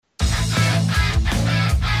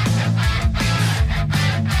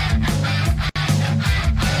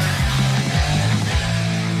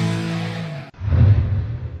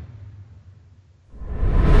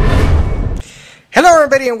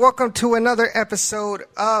everybody, and welcome to another episode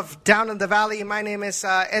of Down in the Valley. My name is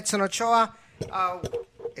Edson Ochoa.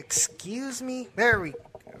 Excuse me? There we go.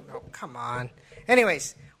 Oh, come on.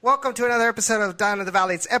 Anyways, welcome to another episode of Down in the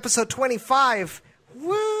Valley. It's episode 25.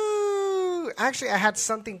 Woo! Actually, I had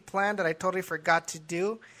something planned that I totally forgot to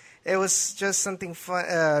do. It was just something fun,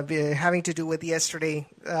 having to do with yesterday,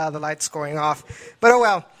 the lights going off. But oh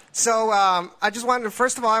well. So I just wanted to,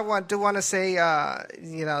 first of all, I do want to say,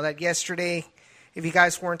 that yesterday, if you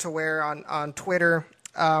guys weren't aware, on Twitter,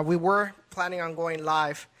 we were planning on going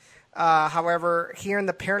live. However, here in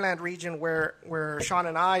the Pearland region where Sean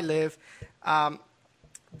and I live,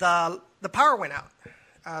 the power went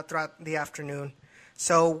out throughout the afternoon.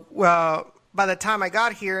 So by the time I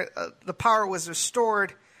got here, the power was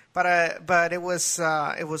restored, but it was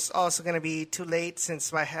also going to be too late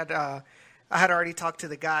since I had already talked to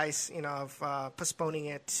the guys, of postponing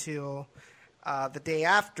it to the day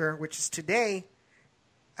after, which is today.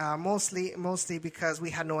 Mostly because we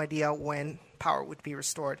had no idea when power would be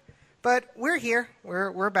restored. But we're here.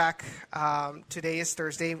 We're back. Today is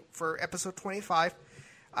Thursday for episode 25.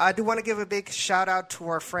 I do want to give a big shout out to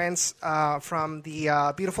our friends from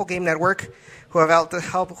the Beautiful Game Network who help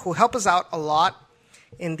us out a lot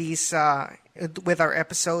in these with our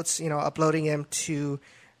episodes. Uploading them to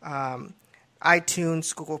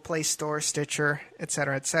iTunes, Google Play Store, Stitcher,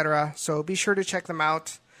 etc., etc. So be sure to check them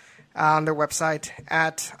out on their website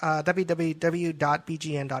at www.bgn.fm.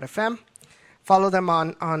 Follow them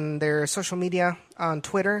on their social media, on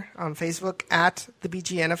Twitter, on Facebook, at the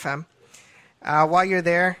BGNFM. While you're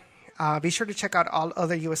there, be sure to check out all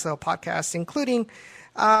other USL podcasts, including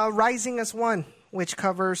Rising as One, which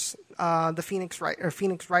covers the Phoenix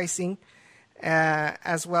Rising,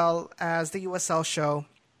 as well as the USL show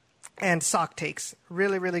and Sock Takes.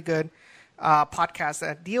 Really, really good podcasts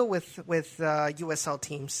that deal with USL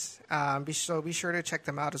teams. Be sure to check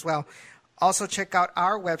them out as well. Also check out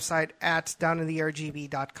our website at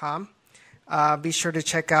downintheRGV.com. Be sure to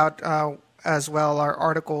check out as well our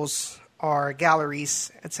articles, our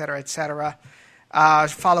galleries, etc., etc.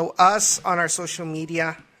 Follow us on our social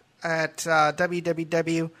media at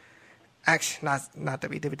www. Actually, not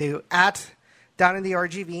www. At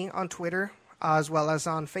downintheRGV on Twitter, as well as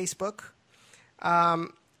on Facebook.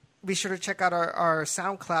 Be sure to check out our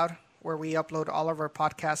SoundCloud, where we upload all of our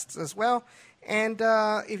podcasts as well. And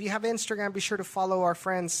if you have Instagram, be sure to follow our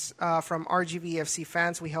friends from RGVFC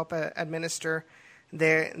Fans. We help administer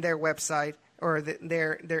their website or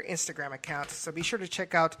their Instagram account. So be sure to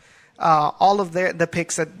check out all of the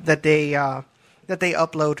pics that they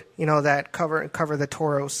upload. That cover the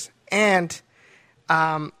Toros. And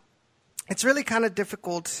it's really kind of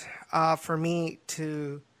difficult for me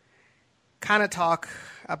to kind of talk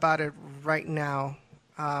about it right now.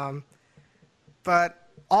 But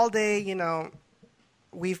all day,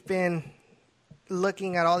 we've been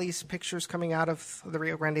looking at all these pictures coming out of the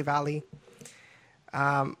Rio Grande Valley.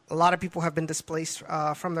 A lot of people have been displaced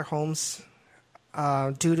from their homes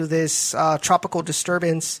due to this tropical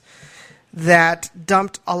disturbance that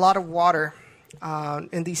dumped a lot of water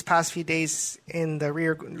in these past few days in the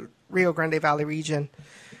Rio Grande Valley region.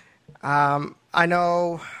 I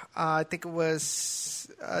know, I think it was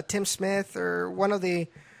Tim Smith or one of the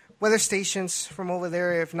weather stations from over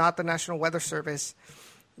there, if not the National Weather Service.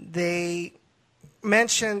 They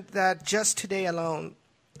mentioned that just today alone,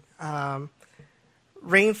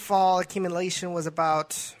 rainfall accumulation was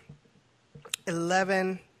about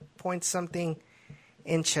 11 point something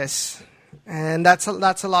inches, and that's a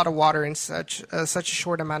lot of water in such a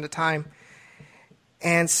short amount of time.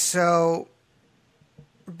 And so,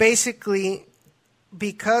 basically,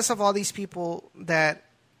 because of all these people that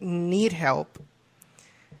need help,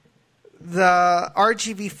 the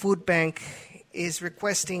RGV Food Bank is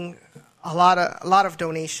requesting a lot of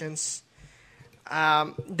donations.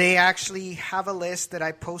 They actually have a list that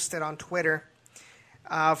I posted on Twitter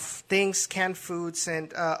of things, canned foods,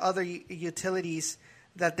 and other utilities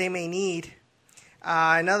that they may need.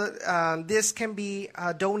 This can be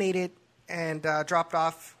donated and dropped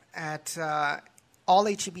off at all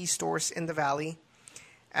HEB stores in the valley,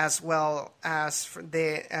 as well as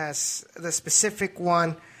the specific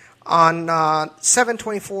one on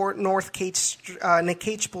 724 North Nick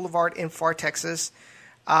Cage Boulevard in Pharr, Texas,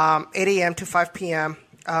 8 a.m. to 5 p.m.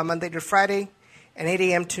 Monday to Friday, and 8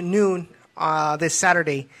 a.m. to noon this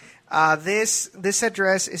Saturday. This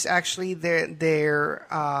address is actually the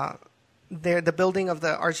building of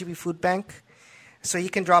the RGV Food Bank, so you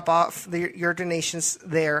can drop off your donations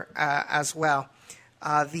there as well.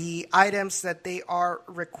 The items that they are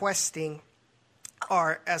requesting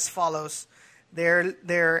are as follows.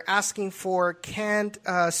 They're asking for canned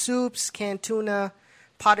soups, canned tuna,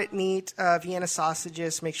 potted meat, Vienna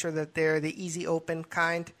sausages, make sure that they're the easy open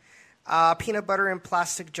kind. Peanut butter in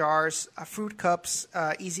plastic jars, fruit cups,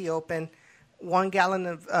 easy open, 1 gallon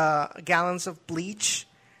of gallons of bleach,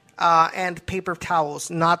 and paper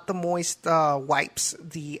towels, not the moist wipes,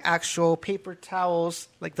 the actual paper towels,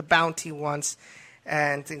 like the Bounty ones,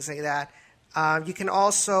 and things like that. You can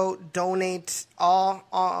also donate all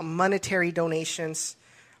monetary donations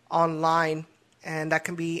online, and that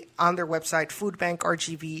can be on their website,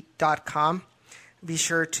 foodbankrgv.com. Be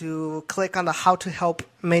sure to click on the How to Help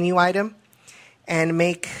menu item and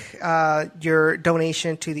make your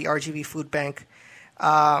donation to the RGV Food Bank.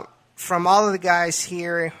 From all of the guys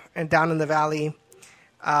here and down in the valley,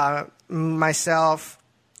 myself,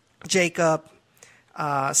 Jacob,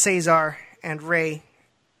 Cesar, and Ray,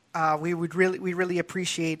 we really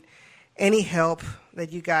appreciate any help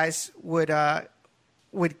that you guys would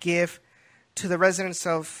give to the residents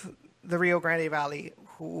of the Rio Grande Valley,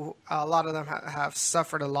 who a lot of them have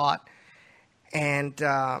suffered a lot, and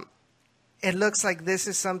it looks like this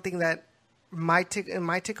is something that might take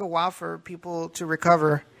a while for people to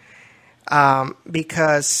recover,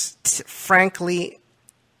 because frankly,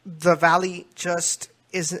 the valley just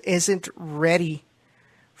isn't ready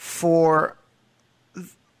for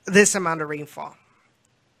this amount of rainfall,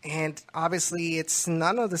 and obviously it's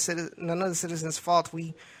none of the citizens' fault.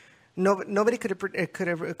 Nobody could have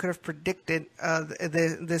predicted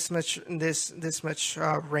this much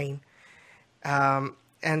rain,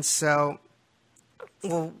 and so,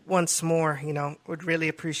 well, once more, would really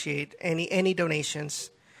appreciate any donations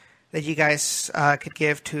that you guys could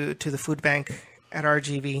give to the food bank at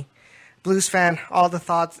RGV. Blues fan, all the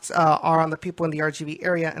thoughts are on the people in the RGV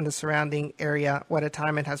area and the surrounding area. What a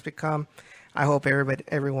time it has become. I hope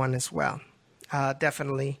everyone is well.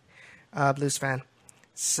 Definitely, Blues fan.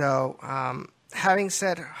 So, having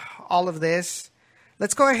said all of this,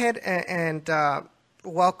 let's go ahead and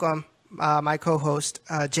welcome my co-host,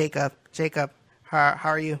 Jacob. Jacob, how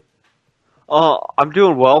are you? I'm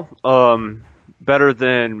doing well. Better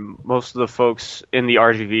than most of the folks in the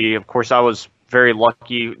RGV. Of course, I was very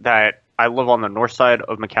lucky that I live on the north side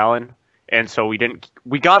of McAllen, and so we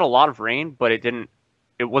got a lot of rain, but it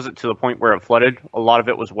wasn't to the point where it flooded. A lot of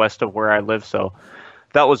it was west of where I live, so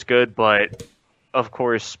that was good, but of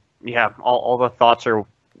course, yeah, all the thoughts are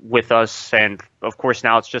with us, and of course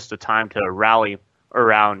now it's just a time to rally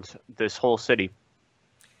around this whole city.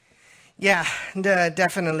 Yeah,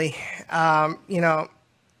 definitely.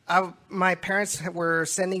 My parents were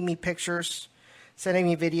sending me pictures, sending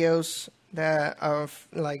me videos of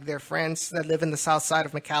like their friends that live in the south side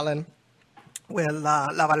of McAllen, with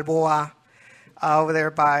La Balboa, over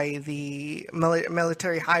there by the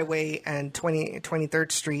military highway and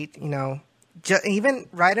 23rd Street, even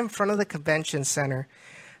right in front of the convention center.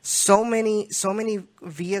 So many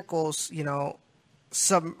vehicles,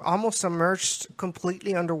 almost submerged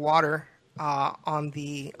completely underwater on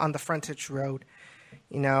the frontage road.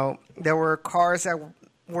 There were cars that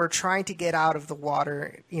were trying to get out of the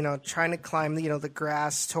water, trying to climb, the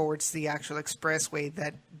grass towards the actual expressway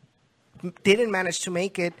that didn't manage to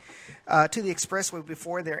make it to the expressway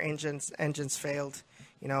before their engines failed.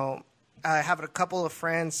 I have a couple of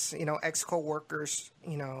friends, ex-co-workers,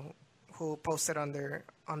 who posted on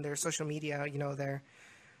their social media,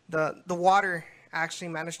 the water actually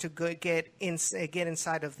managed to get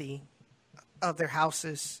inside of their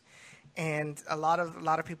houses, and a lot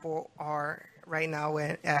of people are right now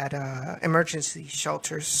at emergency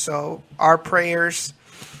shelters. So our prayers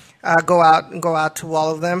go out to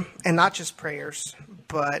all of them, and not just prayers,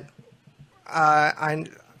 but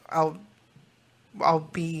I'll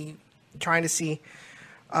be trying to see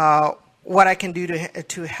what I can do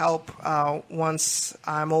to help once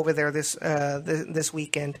I'm over there this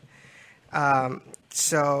weekend.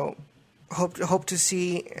 So hope to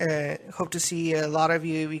see a lot of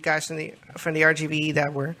you guys from the RGV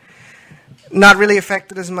that were not really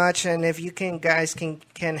affected as much, and if you guys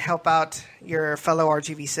can help out your fellow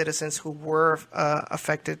RGV citizens who were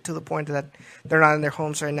affected to the point that they're not in their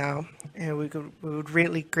homes right now, and we would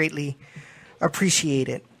really greatly appreciate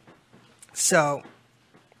it. So,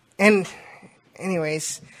 and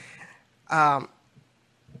anyways, man,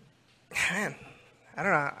 I don't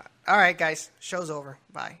know. All right, guys, show's over.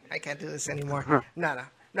 Bye. I can't do this anymore. No.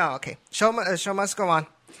 Okay, show must go on.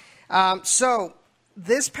 So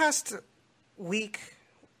this past week,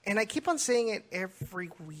 and I keep on saying it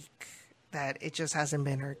every week, that it just hasn't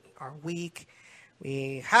been our week.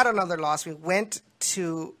 We had another loss. We went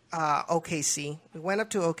to OKC. We went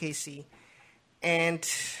up to OKC, and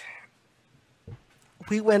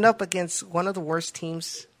we went up against one of the worst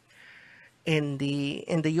teams in the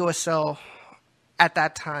USL at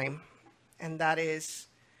that time, and that is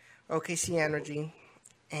OKC Energy,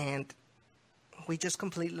 and we just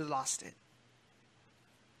completely lost it.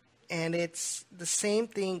 And it's the same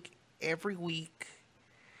thing every week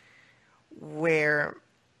where,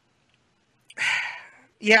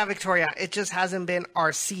 yeah, Victoria, it just hasn't been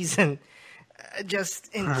our season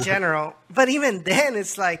just in general. But even then,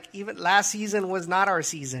 it's like even last season was not our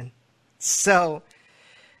season. So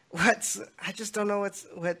I just don't know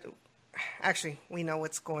actually, we know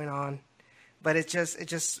what's going on, but it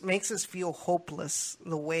just makes us feel hopeless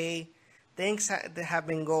the way things have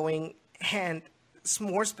been going, and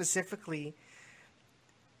more specifically,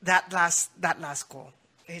 that last goal.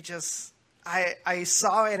 It just, I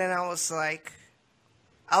saw it and I was like,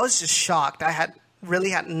 I was just shocked. I had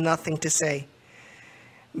nothing to say,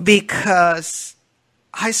 because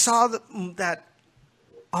I saw that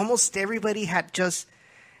almost everybody had just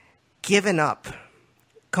given up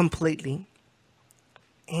completely,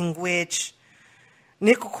 in which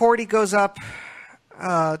Nico Cordy goes up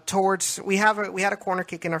we had a corner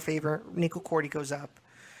kick in our favor. Nico Cordy goes up,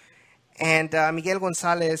 and Miguel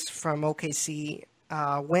Gonzalez from OKC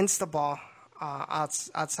wins the ball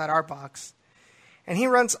outside our box, and he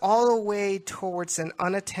runs all the way towards an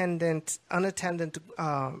unattended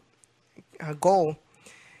goal,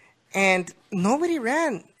 and nobody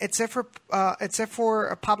ran except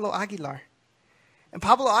for Pablo Aguilar. And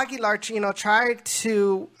Pablo Aguilar, tried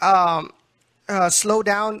to slow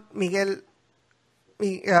down Miguel.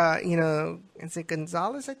 Is it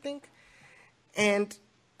Gonzalez, I think? And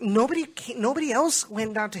nobody else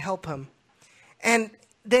went down to help him. And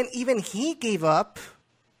then even he gave up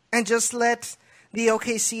and just let the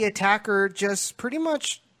OKC attacker just pretty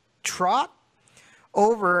much trot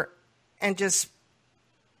over and just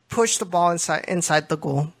push the ball inside the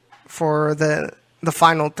goal for the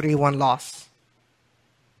final 3-1 loss.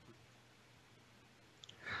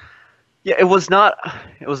 Yeah, it was not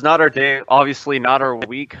our day, obviously not our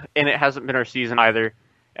week, and it hasn't been our season either.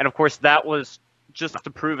 And of course, that was just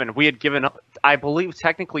to proven. We had given up. I believe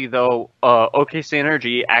technically, though, OKC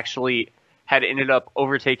Energy actually had ended up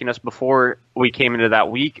overtaking us before we came into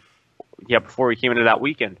that week. Yeah, before we came into that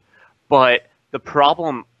weekend. But the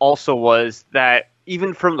problem also was that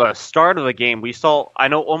even from the start of the game, we saw. I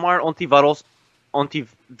know Omar Ontiveros,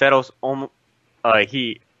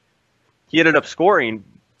 he ended up scoring,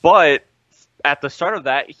 but at the start of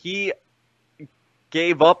that, he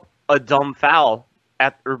gave up a dumb foul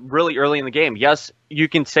really early in the game. Yes, you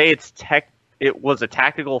can say it was a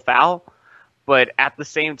tactical foul, but at the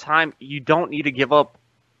same time, you don't need to give up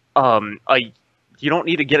you don't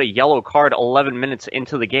need to get a yellow card 11 minutes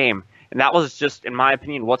into the game. And that was just, in my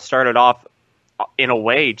opinion, what started off, in a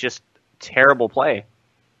way, just terrible play.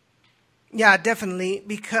 Yeah, definitely,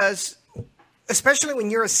 because especially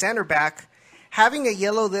when you're a center back, having a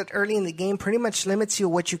yellow that early in the game pretty much limits you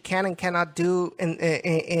what you can and cannot do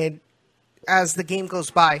as the game goes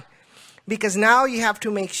by. Because now you have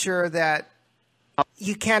to make sure that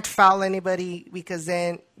you can't foul anybody, because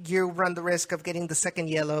then you run the risk of getting the second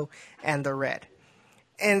yellow and the red.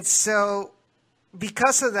 And so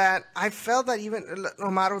because of that, I felt that even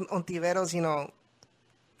Omar Ontiveros,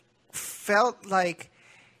 felt like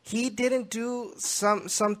he didn't do some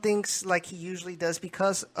things like he usually does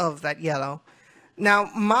because of that yellow.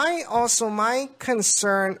 Now, my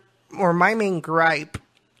concern, or my main gripe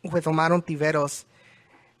with Omar Ontiveros,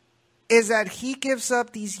 is that he gives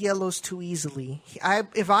up these yellows too easily.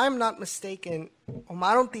 If I'm not mistaken,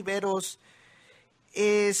 Omar Ontiveros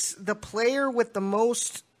is the player with the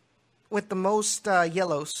most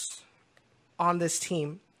yellows on this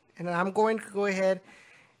team, and I'm going to go ahead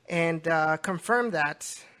and confirm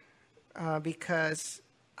that because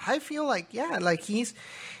I feel like he's.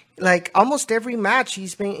 Like almost every match,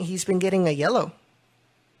 he's been getting a yellow.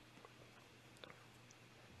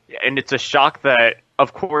 Yeah, and it's a shock that,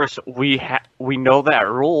 of course, we know that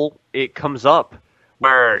rule. It comes up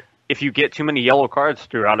where if you get too many yellow cards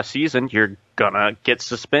throughout a season, you're gonna get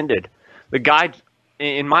suspended. The guy,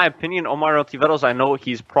 in my opinion, Omar Ontiveros, I know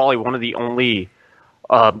he's probably one of the only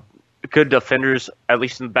good defenders, at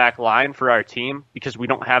least in the back line, for our team, because we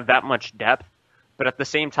don't have that much depth. But at the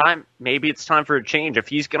same time, maybe it's time for a change. If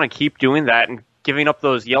he's going to keep doing that and giving up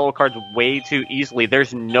those yellow cards way too easily,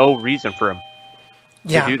 there's no reason for him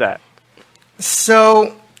to do that.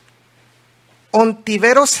 So,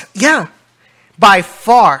 Ontiveros, by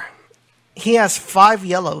far, he has 5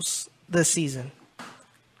 yellows this season.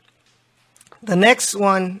 The next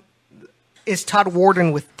one is Todd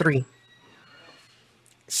Warden with 3.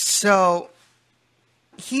 So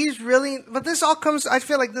he's really, but I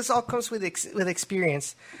feel like this all comes with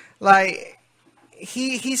experience. Like,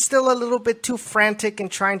 he's still a little bit too frantic in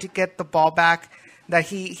trying to get the ball back, that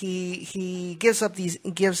he gives up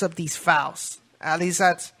these fouls. At least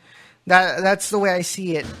that's the way I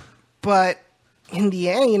see it. But in the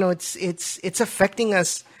end, it's affecting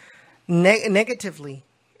us negatively,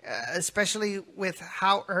 especially with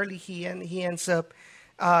how early he ends up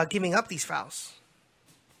giving up these fouls.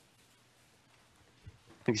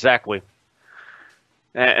 Exactly.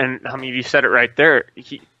 And I mean, you said it right there.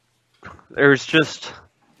 There's just,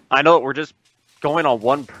 I know we're just going on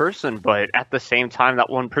one person, but at the same time, that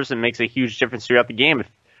one person makes a huge difference throughout the game.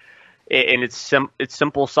 And it's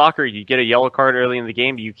simple soccer. You get a yellow card early in the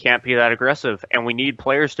game, you can't be that aggressive. And we need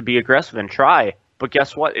players to be aggressive and try. But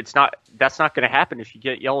guess what? That's not going to happen if you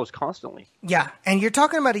get yellows constantly. Yeah, and you're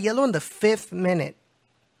talking about a yellow in the 5th minute.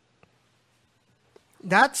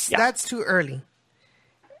 That's too early.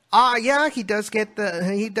 Yeah, he does get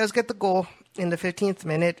the goal in the 15th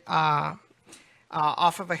minute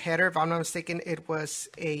off of a header. If I'm not mistaken, it was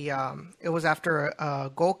after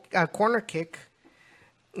a corner kick.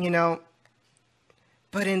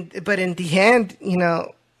 But in the end,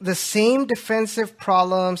 the same defensive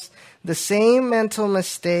problems, the same mental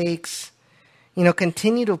mistakes,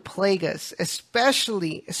 continue to plague us,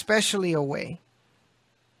 especially away.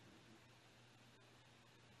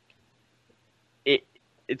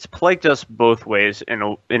 It's plagued us both ways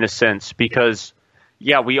in a sense, because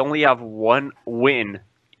we only have one win,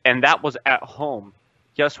 and that was at home.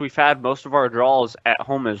 Yes, we've had most of our draws at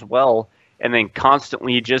home as well, and then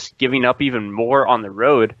constantly just giving up even more on the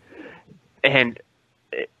road. And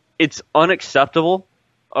it's unacceptable.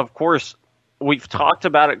 Of course, we've talked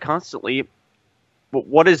about it constantly, but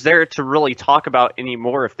what is there to really talk about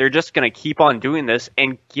anymore if they're just going to keep on doing this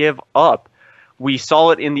and give up? We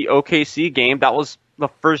saw it in the OKC game. That was the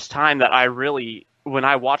first time that when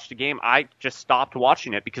I watched the game, I just stopped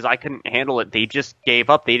watching it because I couldn't handle it. They just gave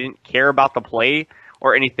up. They didn't care about the play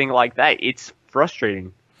or anything like that. It's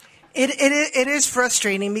frustrating. It is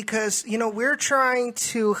frustrating because, we're trying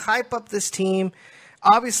to hype up this team.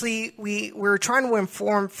 Obviously, we're trying to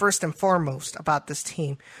inform first and foremost about this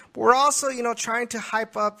team. But we're also, trying to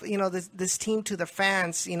hype up, this team to the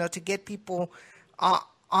fans, to get people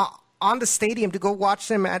on the stadium to go watch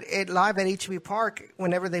them live at HB Park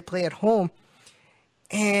whenever they play at home.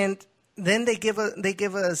 And then they give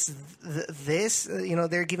us this,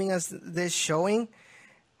 they're giving us this showing.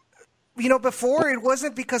 Before it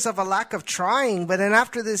wasn't because of a lack of trying, but then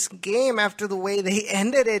after this game, after the way they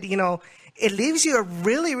ended it, it leaves you a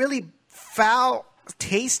really, really foul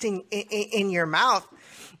tasting in your mouth,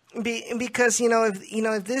 because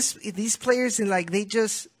if these players they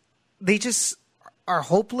just are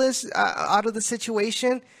hopeless out of the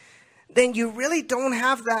situation, then you really don't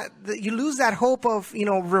have that. You lose that hope of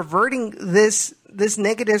reverting this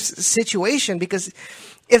negative situation, because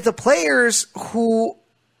if the players who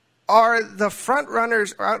are the front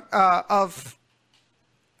runners or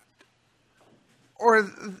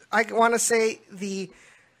I want to say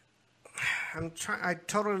I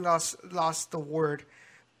totally lost the word,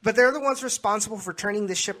 but they're the ones responsible for turning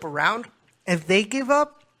the ship around. If they give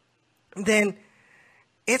up, then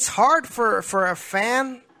it's hard for a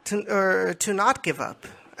fan to not give up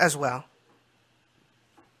as well.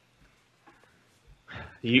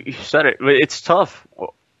 You said it. It's tough.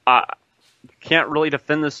 Can't really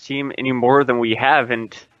defend this team any more than we have,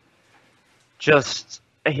 and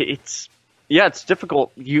it's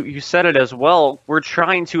difficult. You said it as well. We're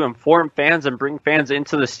trying to inform fans and bring fans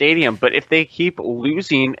into the stadium, but if they keep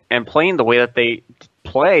losing and playing the way that they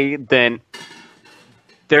play, then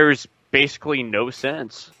there's basically no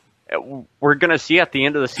sense. We're going to see at the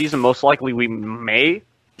end of the season, most likely we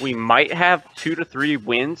might have 2 to 3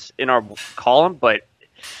 wins in our column, but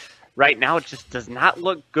right now it just does not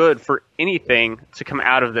look good for anything to come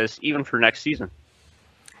out of this, even for next season.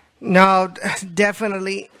 No,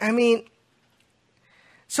 definitely. I mean,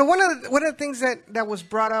 so one of the things that was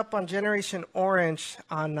brought up on Generation Orange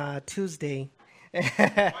on Tuesday. Why you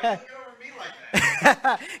get over me like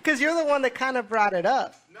that? Because you're the one that kind of brought it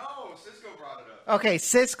up. No, Cisco brought it up. Okay,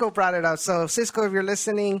 Cisco brought it up. So Cisco, if you're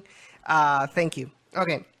listening, thank you.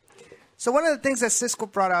 Okay. So one of the things that Cisco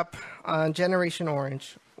brought up on Generation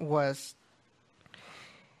Orange was,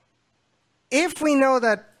 if we know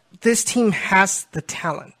that this team has the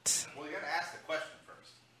talent. Well, you got to ask the question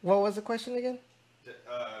first. What was the question again?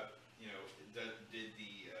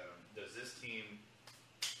 Does this team,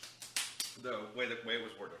 the way it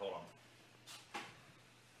was worded, hold on.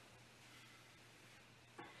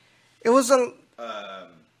 It was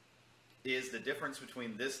is the difference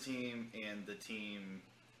between this team and the team,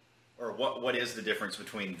 or what is the difference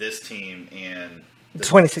between this team and The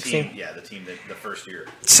 2016. Team, the team that the first year.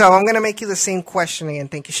 So I'm going to make you the same question again.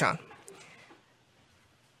 Thank you, Sean.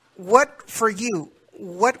 What, for you,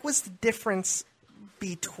 what was the difference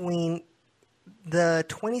between the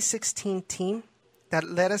 2016 team that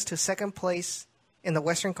led us to second place in the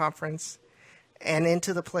Western Conference and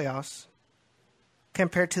into the playoffs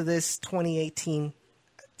compared to this 2018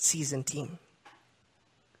 season team?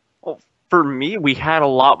 Well, for me, we had a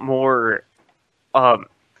lot more.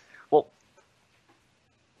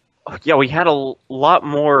 We had a lot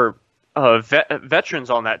more veterans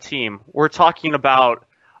on that team. We're talking about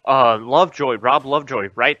Lovejoy, Rob Lovejoy,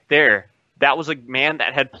 right there. That was a man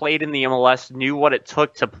that had played in the MLS, knew what it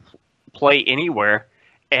took to play anywhere,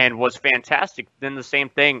 and was fantastic. Then the same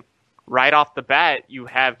thing, right off the bat, you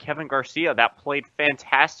have Kevin Garcia that played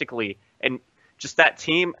fantastically, and just that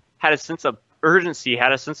team had a sense of urgency,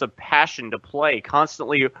 had a sense of passion to play.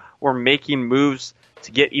 Constantly were making moves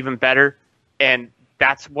to get even better, and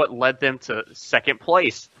that's what led them to second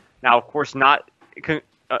place. Now, of course, not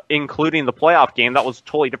including the playoff game. That was a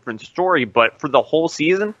totally different story, but for the whole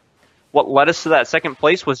season, what led us to that second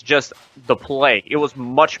place was just the play. It was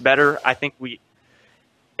much better. I think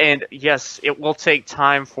and yes, it will take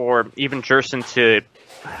time for even Gerson to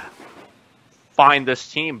find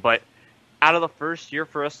this team, but out of the first year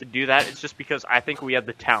for us to do that, it's just because I think we have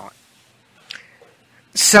the talent.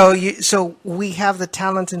 So we have the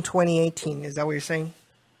talent in 2018. Is that what you're saying?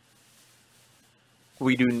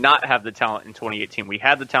 We do not have the talent in 2018. We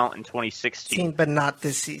had the talent in 2016. But not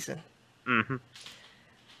this season. Mm-hmm.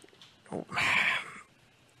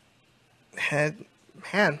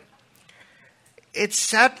 Man, it's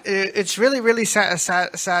sad. It's really, really sad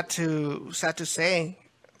to say,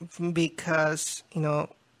 because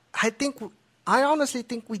I honestly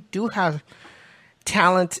think we do have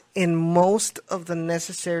talent in most of the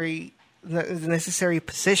necessary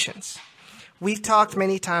positions. We've talked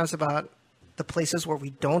many times about the places where we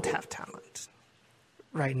don't have talent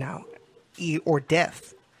right now, or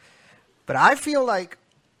depth. But I feel like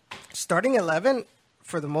starting 11,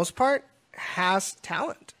 for the most part, has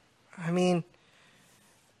talent. I mean,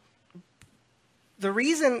 the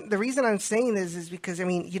reason I'm saying this is because,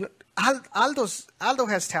 Aldo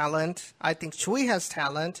has talent. I think Chuy has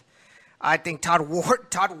talent. I think Todd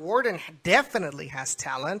Warden definitely has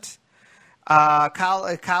talent.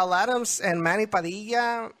 Kyle Adams and Manny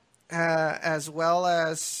Padilla, as well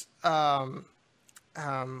as Kai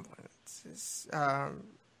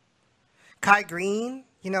Green.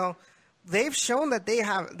 They've shown that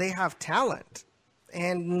they have talent.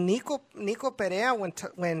 And Nico Perea,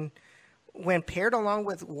 when paired along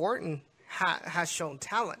with Wharton, has shown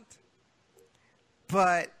talent.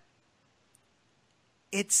 But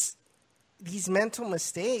it's these mental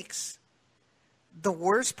mistakes. The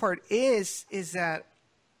worst part is that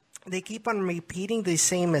they keep on repeating the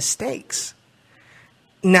same mistakes.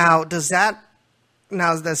 Now, does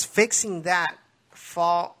fixing that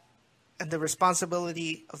fall at the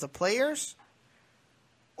responsibility of the players,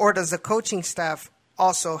 or does the coaching staff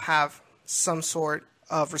also have some sort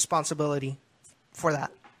of responsibility for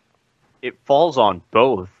that? It falls on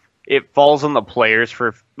both. It falls on the players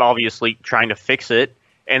for obviously trying to fix it.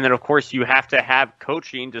 And then, of course, you have to have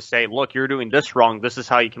coaching to say, look, you're doing this wrong. This is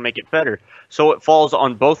how you can make it better. So it falls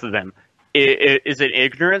on both of them. Is it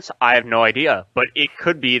ignorance? I have no idea. But it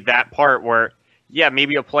could be that part where, yeah,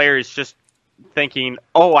 maybe a player is just thinking,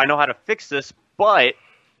 oh, I know how to fix this. But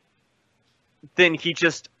then he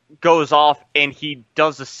just goes off and he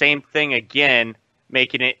does the same thing again,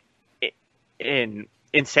 making it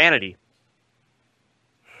insanity.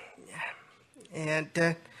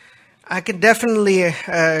 And I can definitely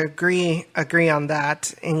agree on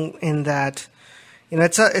that. In that,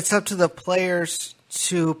 it's up to the players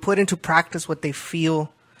to put into practice what they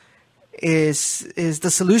feel is the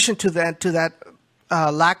solution to that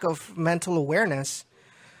lack of mental awareness.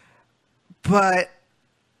 But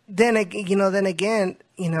then again,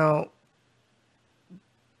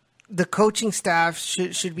 the coaching staff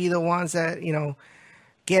should be the ones that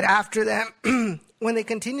get after them when they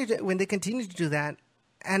continue to do that.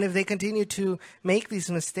 And if they continue to make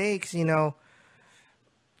these mistakes,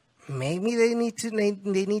 maybe they need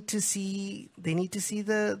to see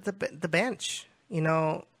the bench,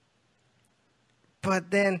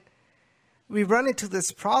 But then we run into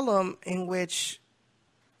this problem in which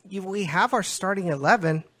we have our starting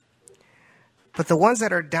 11, but the ones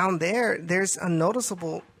that are down there's a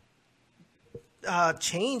noticeable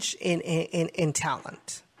change in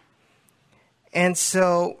talent, and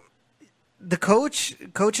so the Coach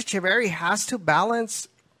Echeverri has to balance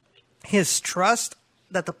his trust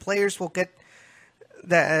that the players will get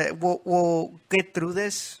through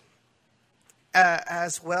this,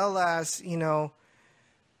 as well as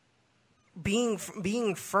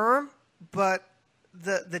being firm, but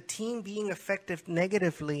the team being affected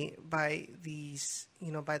negatively by these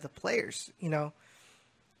by the players.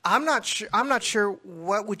 I'm not sure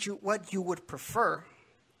what you would prefer.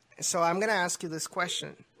 So I'm going to ask you this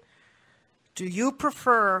question: do you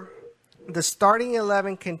prefer the starting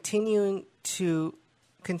 11 continuing to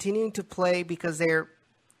play because they're,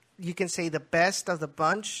 you can say, the best of the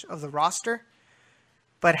bunch of the roster,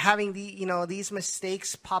 but having these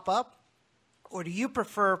mistakes pop up? Or do you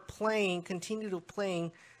prefer continue to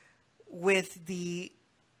playing with the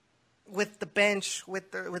bench,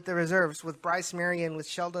 with the reserves, with Bryce Marion, with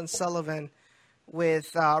Sheldon Sullivan,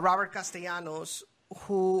 with Robert Castellanos,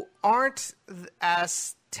 who aren't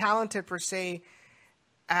as talented per se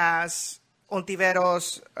as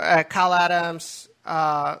Ontiveros, Kyle Adams,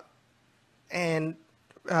 and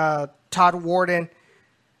Todd Warden,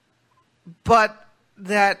 but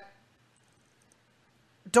that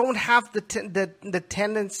don't have the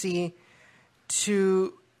tendency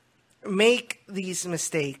to make these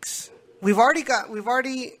mistakes. We've already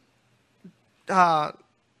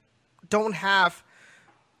don't have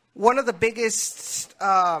one of the biggest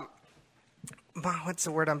what's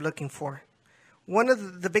the word I'm looking for? One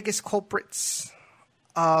of the biggest culprits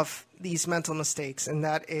of these mental mistakes, and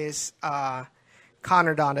that is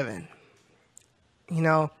Connor Donovan.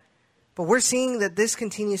 But we're seeing that this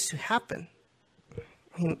continues to happen.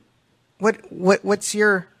 I mean, what do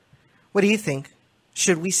you think?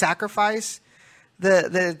 Should we sacrifice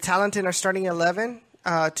the talent in our starting 11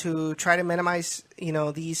 to try to minimize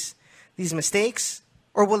these mistakes,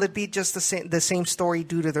 or will it be just the same story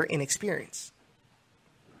due to their inexperience?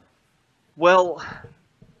 Well,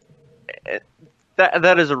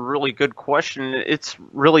 that is a really good question. It's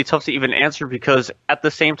really tough to even answer because at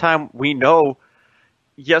the same time we know,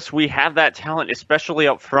 yes, we have that talent, especially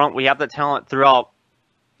up front. We have that talent throughout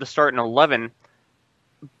the starting 11,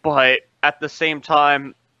 but at the same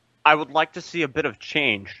time, I would like to see a bit of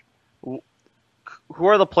change. Who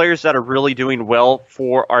are the players that are really doing well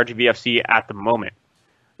for RGVFC at the moment?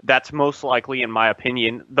 That's most likely, in my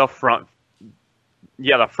opinion, the front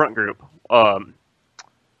group. Todd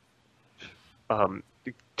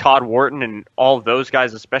Wharton and all of those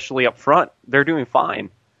guys, especially up front, they're doing fine.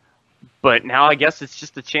 But now I guess it's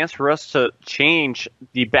just a chance for us to change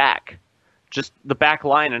the back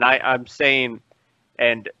line. And I'm saying,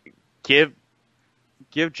 and give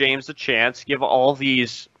James a chance, give all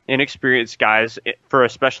these inexperienced guys, for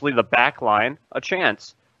especially the back line, a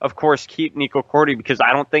chance. Of course, keep Nico Corti, because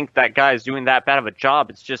I don't think that guy is doing that bad of a job.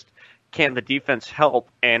 It's just, can the defense help?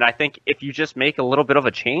 And I think if you just make a little bit of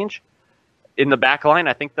a change in the back line,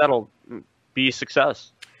 I think that'll be a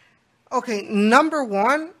success. Okay, number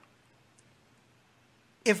one,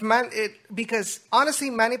 because honestly,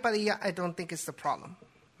 Manny Padilla, I don't think it's the problem.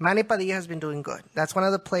 Manny Padilla has been doing good. That's one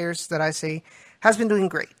of the players that I say has been doing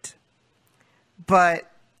great.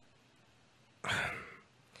 But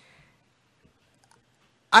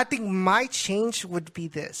I think my change would be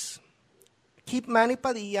this: keep Manny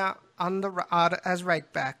Padilla as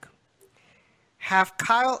right back. Have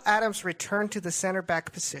Kyle Adams return to the center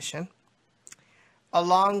back position,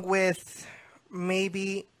 along with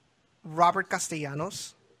maybe Robert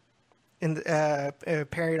Castellanos,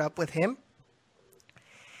 paired up with him,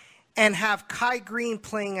 and have Kai Green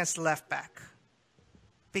playing as left back.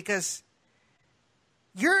 Because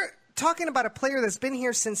you're talking about a player that's been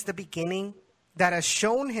here since the beginning, that has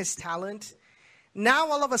shown his talent. Now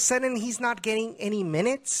all of a sudden he's not getting any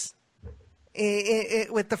minutes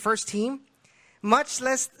with the first team. Much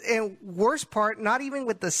less, worst part, not even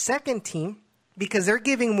with the second team, because they're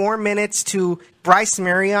giving more minutes to Bryce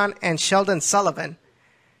Marion and Sheldon Sullivan.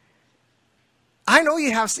 I know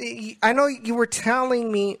you were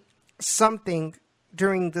telling me something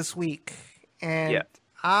during this week, and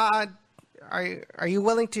are you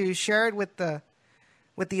willing to share it with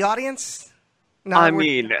the audience? No, I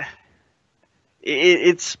mean,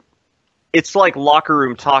 it's like locker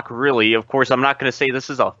room talk, really. Of course, I'm not going to say this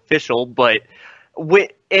is official, but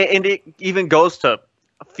and it even goes to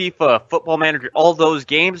FIFA, Football Manager, all those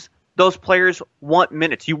games. Those players want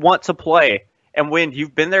minutes. You want to play. And when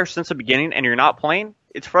you've been there since the beginning and you're not playing,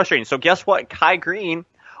 it's frustrating. So guess what? Kai Green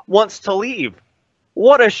wants to leave.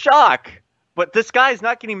 What a shock. But this guy's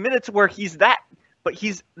not getting minutes where he's that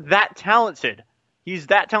talented. He's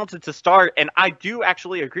that talented to start. And I do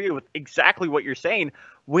actually agree with exactly what you're saying.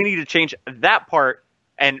 We need to change that part.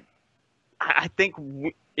 And I think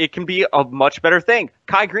it can be a much better thing.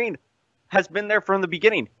 Kai Green has been there from the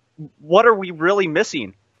beginning. What are we really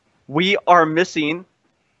missing? We are missing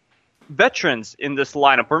veterans in this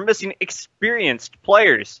lineup. We're missing experienced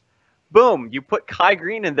players. Boom, you put Kai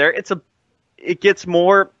Green in there. It gets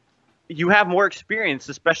more. You have more experience,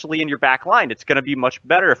 especially in your back line. It's going to be much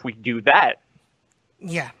better if we do that.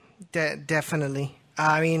 Yeah, definitely.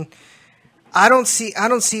 I mean, I don't see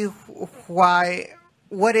why.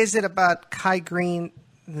 What is it about Kai Green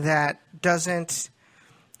that does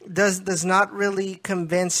not really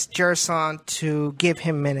convince Gerson to give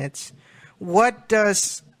him minutes? What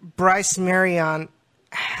does Bryce Marion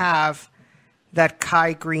have that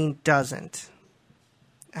Kai Green doesn't?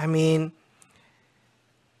 I mean,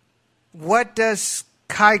 what does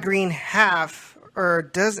Kai Green have or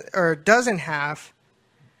doesn't have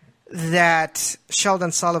that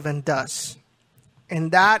Sheldon Sullivan does?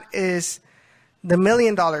 And that is the $1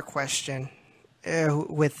 million question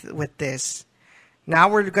with this. Now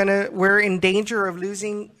we're in danger of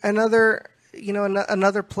losing another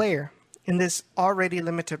player in this already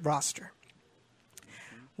limited roster.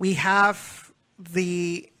 We have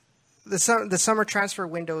the summer transfer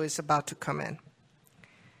window is about to come in.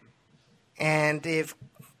 And if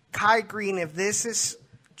this is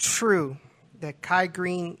true, that Kai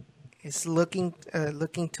Green is looking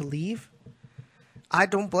to leave, I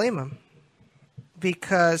don't blame him.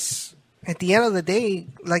 Because at the end of the day,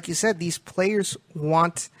 like you said, these players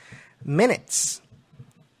want minutes.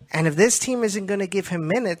 And if this team isn't going to give him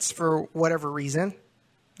minutes for whatever reason,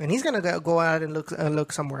 then he's going to go out and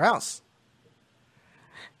look somewhere else.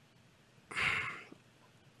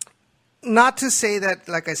 Not to say that,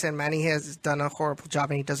 like I said, Manny has done a horrible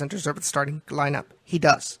job and he doesn't deserve the starting lineup. He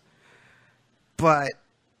does. But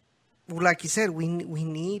like you said, we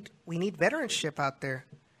need veteranship out there.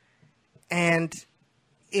 And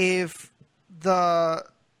if the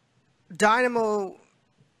Dynamo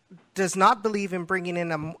does not believe in bringing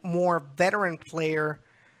in a more veteran player,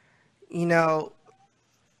 like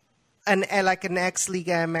an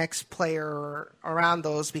ex-Liga MX player around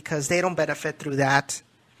those because they don't benefit through that,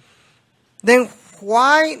 then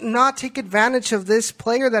why not take advantage of this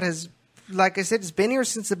player that has, like I said, has been here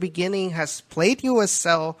since the beginning, has played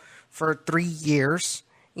USL for 3 years,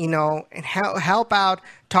 and help out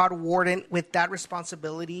Todd Warden with that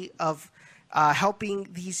responsibility of helping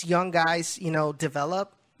these young guys,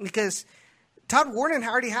 develop. Because Todd Warden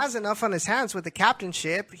already has enough on his hands with the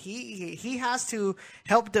captainship. He has to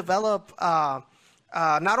help develop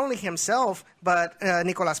not only himself, but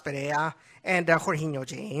Nicolas Perea and Jorginho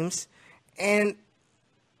James. And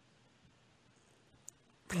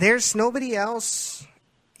there's nobody else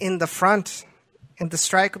in the front, in the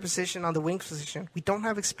striker position, on the wing position. We don't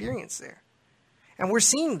have experience there. And we're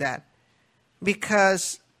seeing that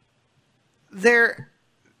because their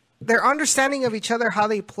understanding of each other, how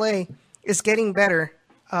they play, is getting better.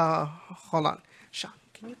 Hold on. Sean,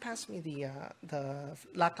 can you pass me the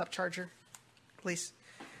laptop charger, please?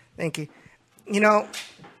 Thank you.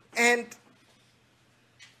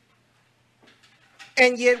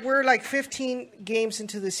 And yet we're like 15 games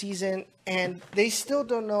into the season, and they still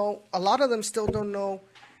don't know. A lot of them still don't know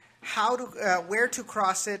how to where to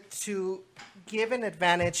cross it to give an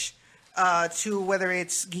advantage to whether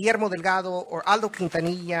it's Guillermo Delgado or Aldo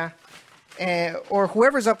Quintanilla or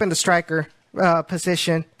whoever's up in the striker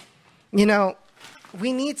position.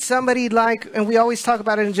 We need somebody like, and we always talk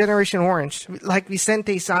about it in Generation Orange, like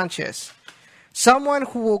Vicente Sanchez. Someone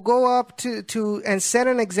who will go up to and set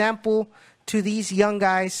an example to these young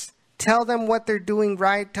guys, tell them what they're doing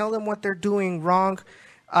right, tell them what they're doing wrong,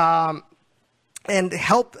 and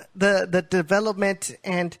help the development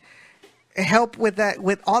and help with that,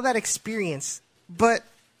 with all that experience. But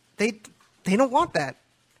they don't want that.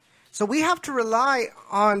 So we have to rely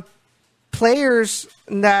on players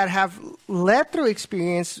that have led through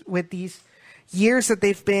experience with these years that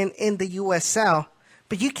they've been in the USL.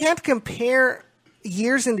 But you can't compare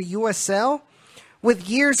years in the USL with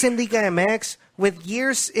years in Liga MX, with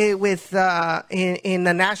years in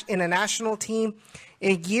a national team,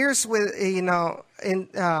 in years with in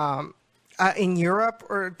Europe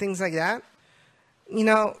or things like that.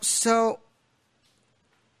 So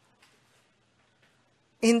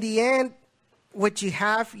in the end, what you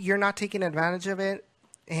have, you're not taking advantage of it,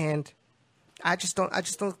 and I just don't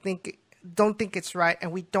think it's right,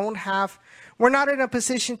 and we're not in a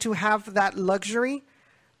position to have that luxury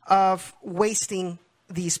of wasting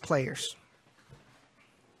these players.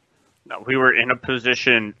 No, we were in a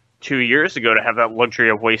position 2 years ago to have that luxury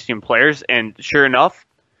of wasting players, and sure enough,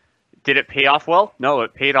 did it pay off well? No,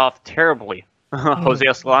 it paid off terribly. Jose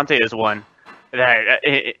Escalante is one that,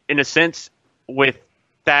 in a sense, with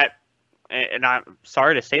that, and I'm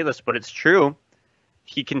sorry to say this, but it's true,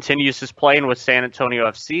 he continues his playing with San Antonio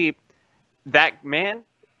FC. That man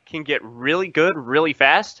can get really good really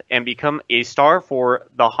fast and become a star for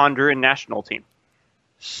the Honduran national team.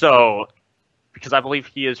 So, because I believe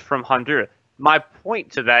he is from Honduras. My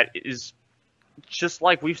point to that is, just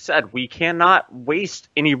like we've said, we cannot waste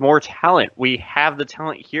any more talent. We have the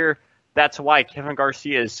talent here. That's why Kevin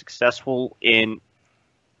Garcia is successful in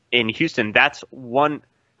Houston. That's one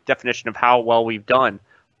definition of how well we've done.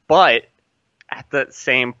 But at the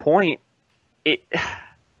same point,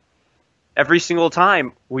 every single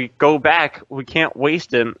time we go back, we can't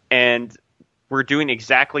waste him, and we're doing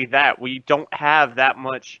exactly that. We don't have that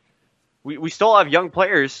much. We still have young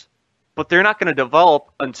players, but they're not going to develop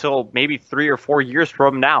until maybe 3 or 4 years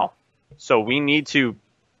from now. So we need to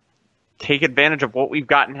take advantage of what we've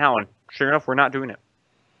got now, and sure enough, we're not doing it.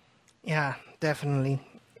 Yeah, definitely.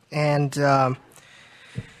 And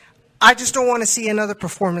I just don't want to see another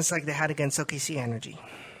performance like they had against OKC Energy.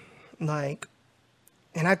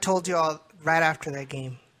 And I told you all right after that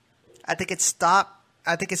game, I think it's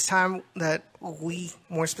time that we,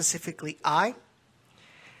 more specifically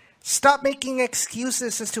stop making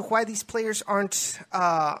excuses as to why these players aren't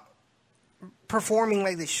performing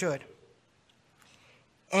like they should.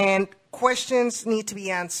 And questions need to be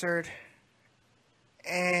answered,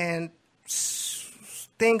 and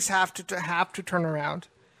things have to turn around.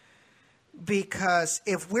 Because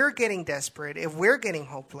if we're getting desperate, if we're getting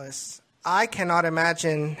hopeless, I cannot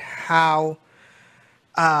imagine how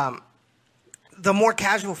the more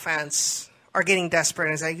casual fans are getting desperate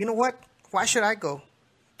and say, you know what? Why should I go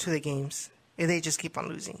to the games if they just keep on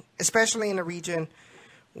losing? Especially in a region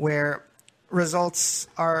where results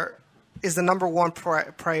is the number one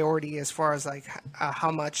priority as far as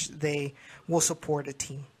how much they will support a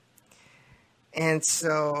team. And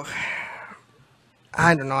so,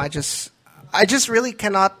 I don't know. I just really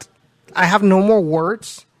cannot. I have no more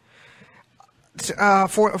words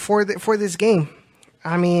for this game.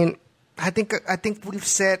 I mean, I think we've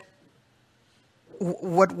said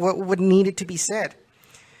what needed to be said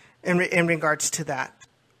in regards to that.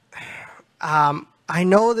 I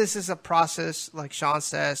know this is a process, like Sean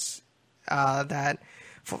says, that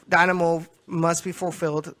Dynamo must be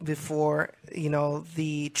fulfilled before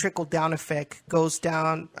the trickle down effect goes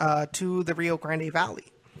down to the Rio Grande Valley.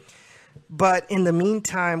 But in the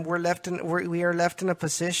meantime, we are left in a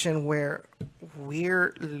position where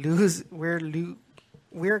we're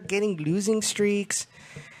getting losing streaks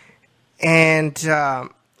and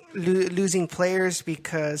losing players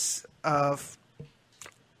because of,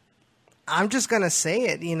 I'm just gonna say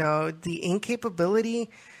it, the incapability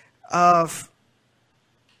of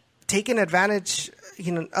taking advantage,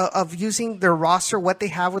 of using their roster, what they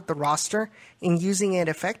have with the roster, and using it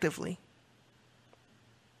effectively.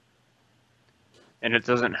 And it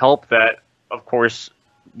doesn't help that, of course,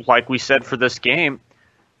 like we said for this game,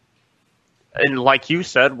 and like you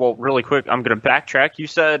said, well, really quick, I'm going to backtrack. You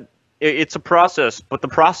said it's a process, but the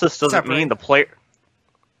process doesn't mean the player.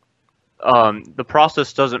 The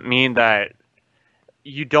process doesn't mean that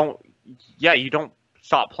you don't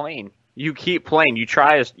stop playing. You keep playing. You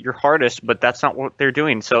try your hardest, but that's not what they're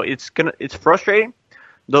doing. So it's frustrating.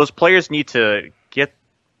 Those players they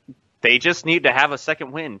just need to have a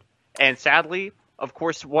second win. And sadly, of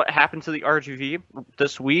course, what happened to the RGV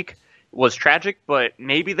this week was tragic, but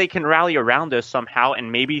maybe they can rally around this somehow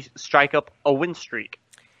and maybe strike up a win streak.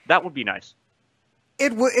 That would be nice.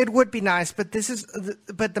 It would be nice, but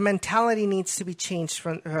the mentality needs to be changed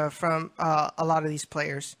from a lot of these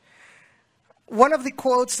players. One of the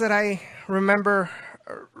quotes that I remember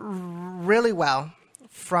really well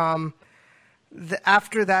from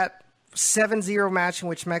after that 7-0 match in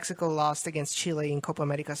which Mexico lost against Chile in Copa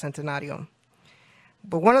America Centenario.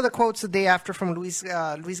 But one of the quotes the day after from Luis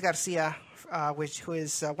Garcia, who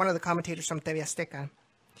is one of the commentators from TV Azteca.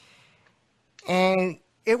 And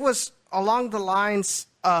it was along the lines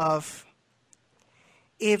of,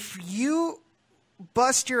 if you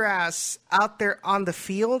bust your ass out there on the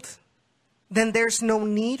field, then there's no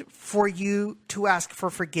need for you to ask for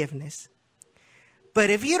forgiveness. But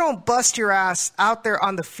if you don't bust your ass out there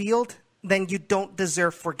on the field, then you don't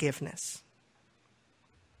deserve forgiveness.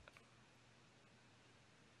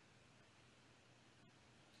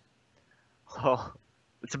 Oh,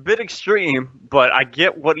 it's a bit extreme, but I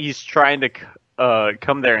get what he's trying to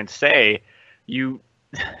come there and say. You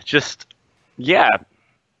just,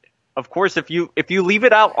 of course, if you leave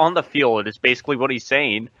it out on the field, is basically what he's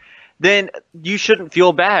saying, then you shouldn't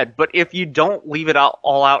feel bad. But if you don't leave it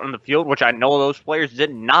all out on the field, which I know those players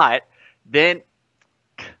did not, then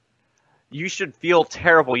you should feel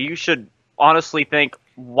terrible. You should honestly think,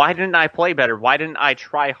 why didn't I play better? Why didn't I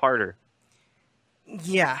try harder?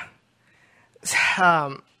 Yeah.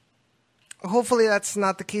 hopefully that's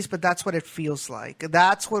not the case, but that's what it feels like.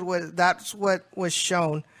 That's what was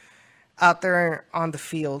shown out there on the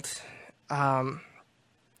field. And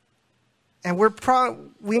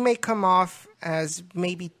we may come off as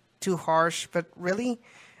maybe too harsh, but really,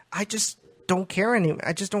 I just don't care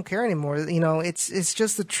anymore. It's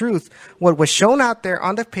just the truth. What was shown out there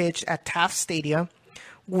on the pitch at Taft Stadium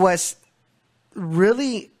was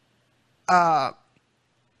really not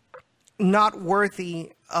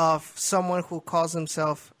worthy of someone who calls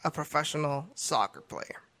himself a professional soccer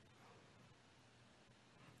player.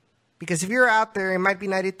 Because if you're out there, it might be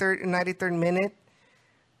 93rd minute,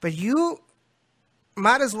 but you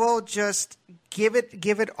might as well just give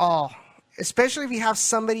it all. Especially if you have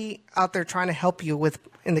somebody out there trying to help you with,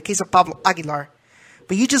 in the case of Pablo Aguilar,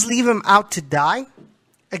 but you just leave him out to die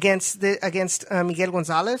against Miguel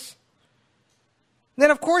Gonzalez. Then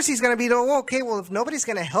of course he's going to be, if nobody's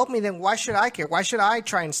going to help me, then why should I care? Why should I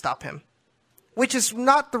try and stop him? Which is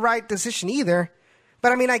not the right decision either.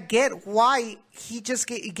 But I mean, I get why he just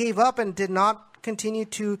gave up and did not continue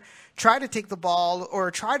to try to take the ball or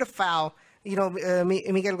try to foul,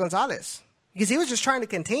 Miguel Gonzalez. Because he was just trying to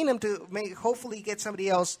contain him to hopefully get somebody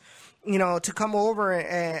else, to come over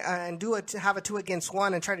and have a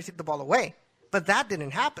 2-against-1 and try to take the ball away. But that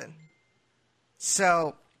didn't happen.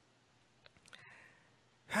 So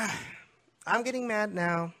I'm getting mad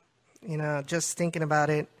now, just thinking about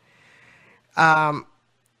it.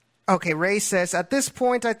 Okay, Ray says, at this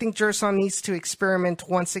point, I think Gerson needs to experiment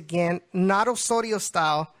once again, not Osorio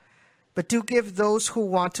style, but do give those who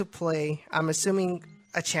want to play, I'm assuming,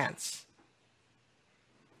 a chance.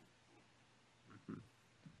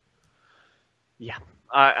 Yeah,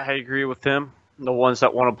 I agree with him. The ones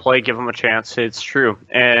that want to play, give them a chance. It's true.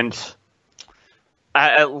 And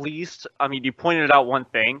at least, you pointed out one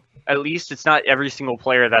thing. At least it's not every single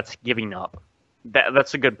player that's giving up.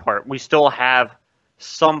 That's a good part. We still have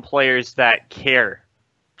some players that care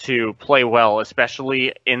to play well,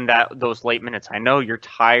 especially in those late minutes. I know you're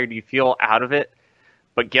tired, you feel out of it,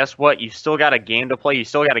 but guess what? You still got a game to play. You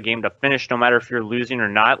still got a game to finish, no matter if you're losing or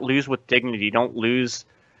not. Lose with dignity. Don't lose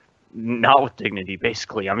not with dignity,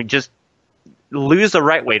 basically. Just lose the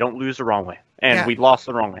right way. Don't lose the wrong way. And we lost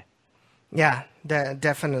the wrong way. Yeah,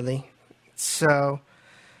 definitely. So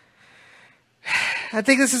I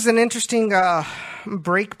think this is an interesting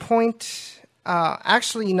break point.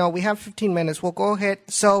 Actually, we have 15 minutes. We'll go ahead.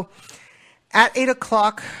 So at 8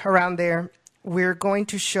 o'clock around there, we're going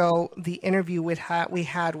to show the interview we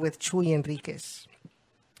had with Chuy Enriquez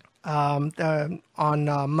on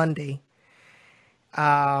Monday.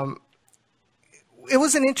 It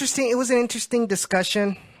was an interesting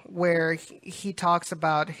discussion where he talks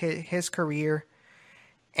about his career,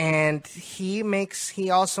 and he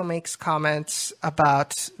also makes comments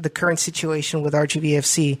about the current situation with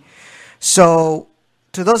RGVFC. So,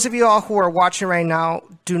 to those of you all who are watching right now,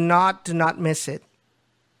 do not miss it.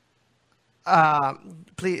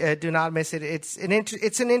 Please do not miss it. It's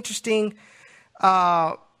an interesting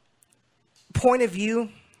point of view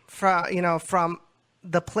from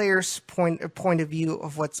the players' point of view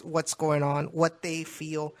of what's going on, what they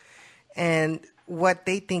feel, and what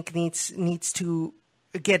they think needs to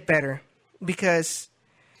get better. Because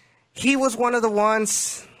he was one of the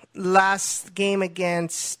ones last game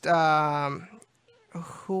against who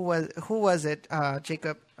was it?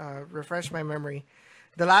 Jacob, refresh my memory.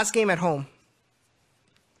 The last game at home.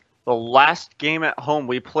 The last game at home,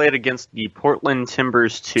 we played against the Portland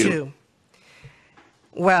Timbers 2.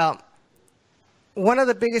 Well, one of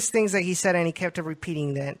the biggest things that he said, and he kept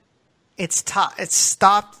repeating that, it's time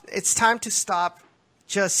to stop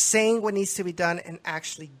just saying what needs to be done and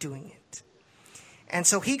actually doing it. And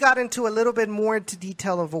so he got into a little bit more into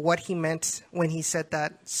detail of what he meant when he said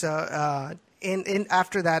that. So in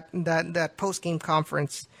after that post-game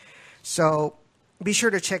conference. So be sure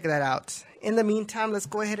to check that out. In the meantime, let's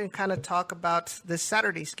go ahead and kind of talk about this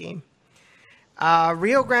Saturday's game.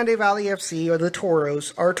 Rio Grande Valley FC, or the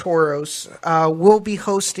Toros, our Toros, will be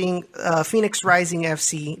hosting Phoenix Rising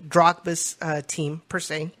FC, Drogba's team, per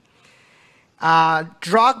se.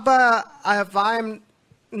 Drogba, if I'm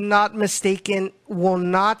not mistaken, will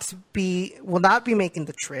not be making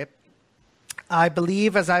the trip. I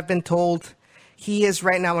believe, as I've been told, he is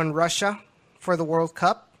right now in Russia for the World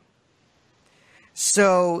Cup.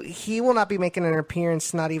 So he will not be making an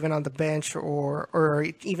appearance, not even on the bench or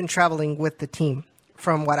even traveling with the team,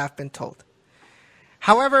 from what I've been told.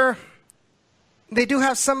 However, they do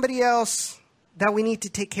have somebody else that we need to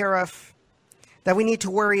take care of, that we need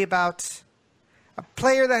to worry about. A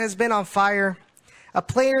player that has been on fire, a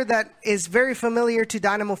player that is very familiar to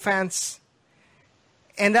Dynamo fans,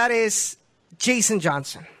 and that is Jason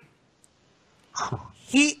Johnson.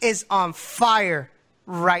 He is on fire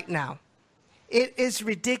right now. It is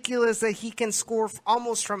ridiculous that he can score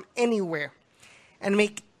almost from anywhere and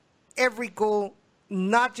make every goal,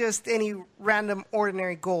 not just any random,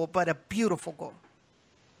 ordinary goal, but a beautiful goal.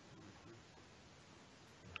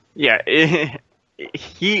 Yeah,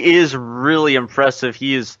 he is really impressive.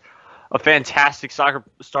 He is a fantastic soccer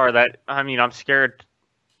star that, I mean, I'm scared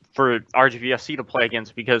for RGVFC to play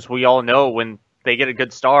against because we all know when they get a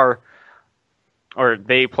good star or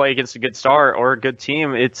they play against a good star or a good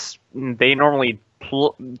team, they normally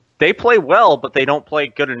they play well, but they don't play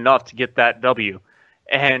good enough to get that W.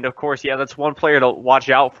 And, of course, yeah, that's one player to watch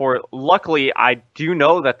out for. Luckily, I do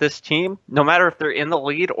know that this team, no matter if they're in the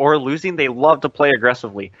lead or losing, they love to play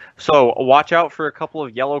aggressively. So watch out for a couple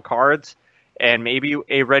of yellow cards and maybe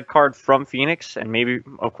a red card from Phoenix and maybe,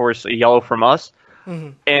 of course, a yellow from us. Mm-hmm.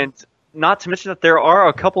 And not to mention that there are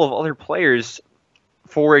a couple of other players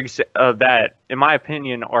that, in my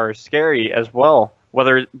opinion, are scary as well,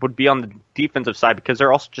 whether it would be on the defensive side because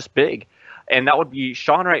they're also just big. And that would be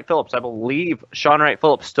Sean Wright-Phillips. I believe Sean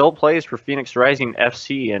Wright-Phillips still plays for Phoenix Rising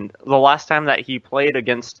FC. And the last time that he played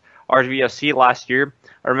against RGVFC last year,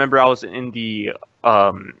 I remember I was in the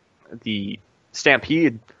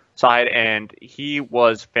Stampede side, and he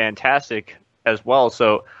was fantastic as well.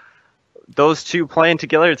 So those two playing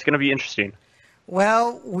together, it's going to be interesting.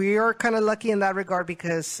 Well, we are kind of lucky in that regard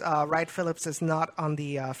because Wright-Phillips is not on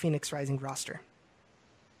the Phoenix Rising roster.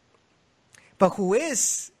 But who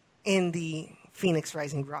is in the Phoenix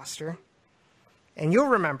Rising roster, and you'll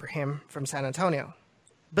remember him from San Antonio,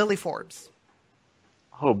 Billy Forbes.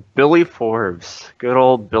 Oh, Billy Forbes. Good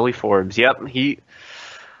old Billy Forbes. Yep, it's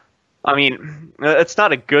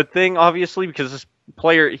not a good thing, obviously, because this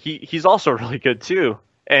player, he's also really good, too.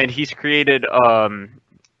 And he's created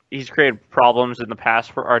problems in the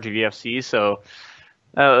past for RGVFC, so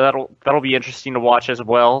that'll be interesting to watch as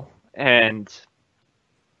well. And,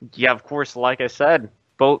 yeah, of course, like I said,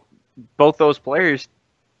 both those players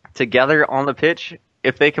together on the pitch,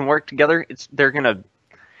 if they can work together, it's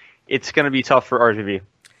gonna be tough for RGV.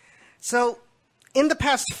 So, in the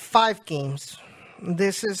past 5 games,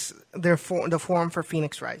 this is the form for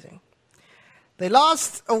Phoenix Rising. They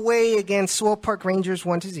lost away against Swope Park Rangers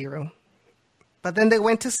 1-0, but then they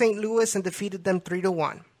went to St. Louis and defeated them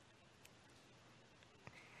 3-1.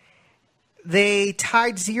 They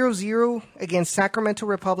tied 0-0 against Sacramento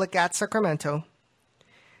Republic at Sacramento.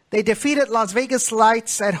 They defeated Las Vegas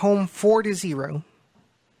Lights at home 4-0,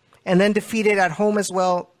 and then defeated at home as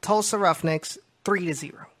well Tulsa Roughnecks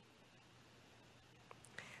 3-0.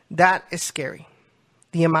 That is scary.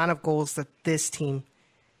 The amount of goals that this team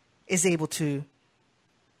is able to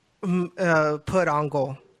put on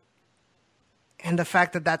goal. And the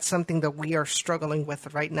fact that that's something that we are struggling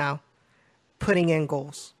with right now, putting in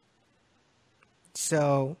goals.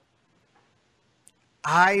 So,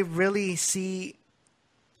 I really see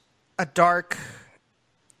a dark,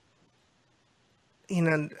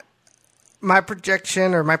 my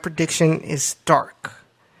projection or my prediction is dark.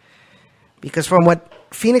 Because from what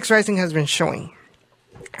Phoenix Rising has been showing,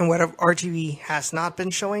 and what RGV has not been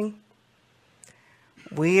showing,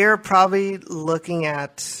 we're probably looking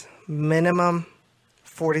at minimum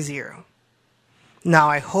 4-0. Now,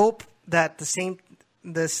 I hope that the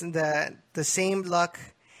same luck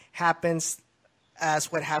happens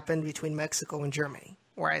as what happened between Mexico and Germany,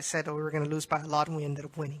 where I said that we were going to lose by a lot and we ended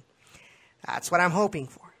up winning. That's what I'm hoping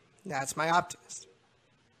for. That's my optimism.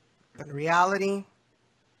 But in reality,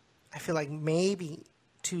 I feel like maybe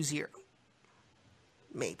 2-0.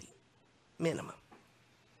 Maybe. Minimum.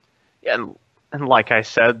 Yeah, and like I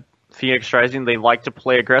said, Phoenix Rising, they like to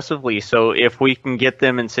play aggressively. So if we can get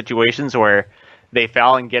them in situations where they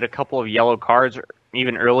foul and get a couple of yellow cards, or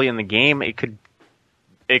even early in the game, it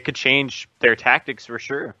could change their tactics for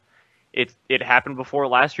sure. It happened before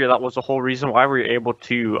last year. That was the whole reason why we were able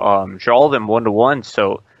to draw them 1-1.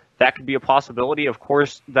 So that could be a possibility. Of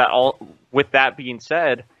course, with that being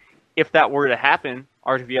said, if that were to happen,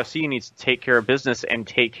 RGVFC needs to take care of business and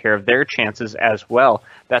take care of their chances as well.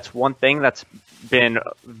 That's one thing that's been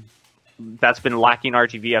lacking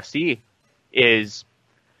RGVFC is,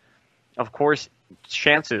 of course,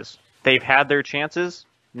 chances. They've had their chances.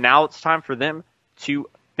 Now it's time for them to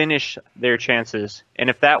finish their chances. And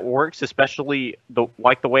if that works, especially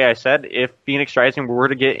like the way I said, if Phoenix Rising were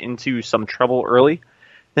to get into some trouble early,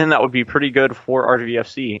 then that would be pretty good for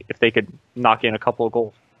RGVFC if they could knock in a couple of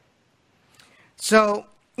goals. So,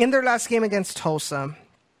 in their last game against Tulsa,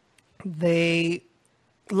 they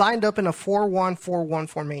lined up in a 4-1-4-1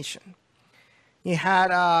 formation. You had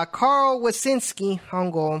Carl Wasinski on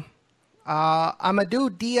goal,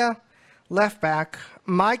 Amadou Dia, left back,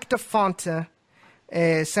 Mike DeFonte,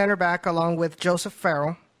 center back, along with Joseph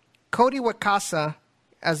Farrell. Cody Wakasa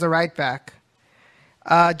as the right back.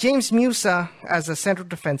 James Musa as a central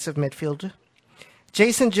defensive midfielder.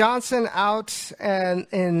 Jason Johnson out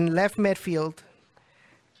in left midfield.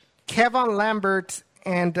 Kevin Lambert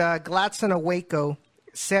and Gladson Awako,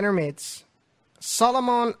 center mids.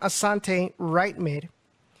 Solomon Asante, right mid.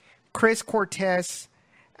 Chris Cortez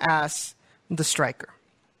as the striker.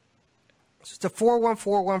 So it's a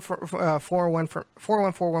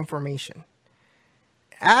 4-1-4-1 formation.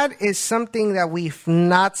 That is something that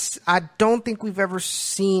I don't think we've ever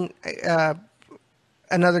seen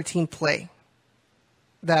another team play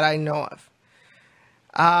that I know of.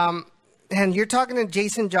 And you're talking to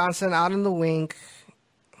Jason Johnson out in the wing,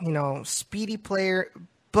 speedy player,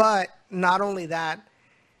 but not only that,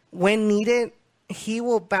 when needed, he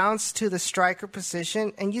will bounce to the striker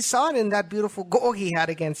position, and you saw it in that beautiful goal he had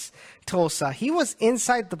against Tulsa. He was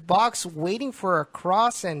inside the box waiting for a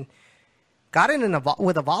cross and got it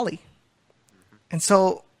with a volley. And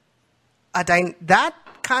so that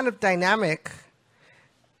kind of dynamic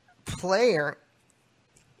player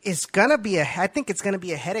is going to be I think it's going to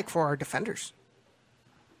be a headache for our defenders.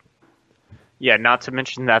 Yeah, not to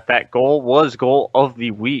mention that goal was goal of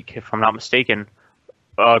the week, if I'm not mistaken,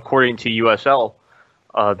 according to USL,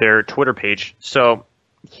 their Twitter page. So,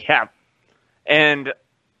 yeah. And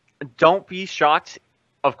don't be shocked,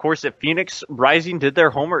 of course, if Phoenix Rising did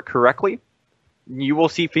their homework correctly. You will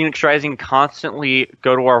see Phoenix Rising constantly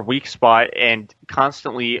go to our weak spot and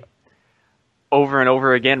constantly over and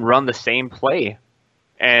over again run the same play.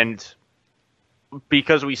 And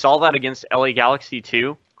because we saw that against LA Galaxy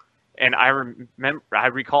too, and I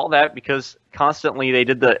recall that because constantly they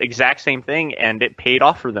did the exact same thing and it paid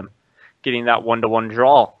off for them, getting that 1-1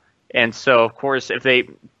 draw. And so, of course, if they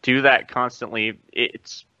do that constantly,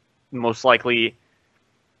 it's most likely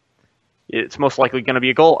going to be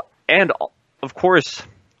a goal. And of course,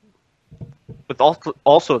 with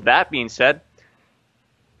also that being said,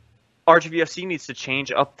 RGVFC needs to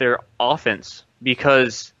change up their offense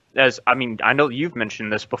because, I know you've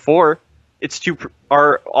mentioned this before,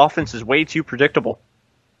 our offense is way too predictable.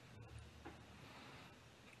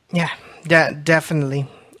 Yeah, definitely.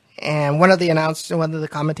 And one of the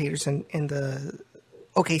commentators in the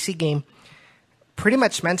OKC game pretty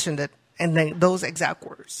much mentioned it, and then those exact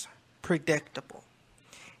words, predictable.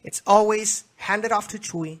 It's always handed off to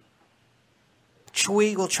Chui.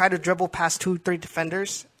 Chui will try to dribble past 2-3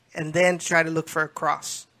 defenders and then try to look for a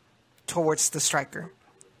cross towards the striker.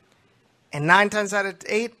 And 8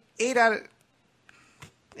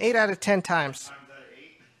 out of 10 times.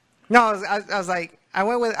 No, I was like, I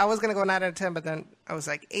was going to go 9 out of 10, but then I was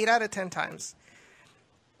like 8 out of 10 times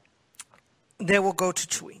they will go to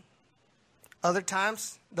Chui. Other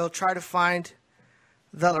times they'll try to find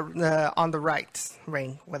the on the right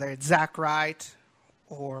wing, whether it's Zach Wright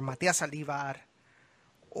or Matias Aldivar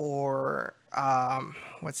or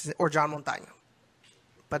or John Montaño.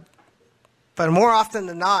 But more often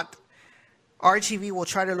than not, RGV will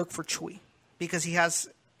try to look for Chui because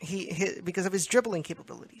because of his dribbling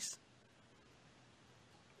capabilities.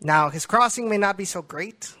 Now his crossing may not be so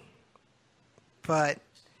great, but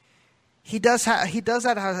he does have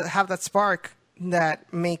that spark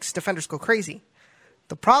that makes defenders go crazy.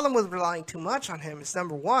 The problem with relying too much on him is,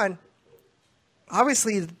 number one,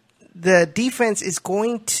 obviously the defense is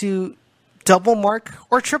going to double mark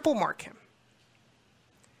or triple mark him.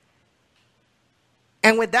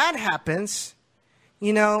 And when that happens,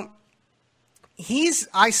 he's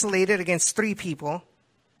isolated against 3 people,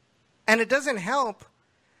 and it doesn't help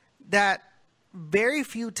that very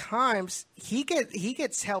few times he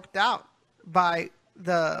gets helped out by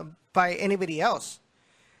anybody else.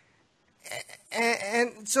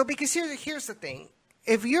 And so, because here's the thing.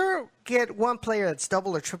 If you get one player that's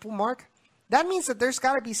double or triple mark, that means that there's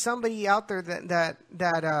got to be somebody out there that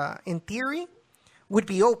in theory would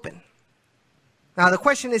be open. Now the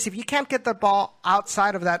question is, if you can't get the ball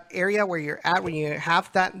outside of that area where you're at, when you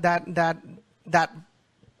have that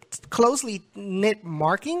closely knit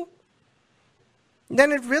marking, then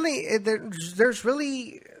there's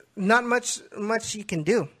really not much you can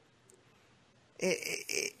do.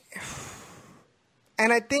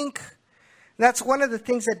 And I think that's one of the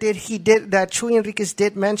things that Chuy Enriquez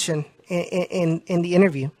did mention in the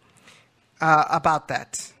interview about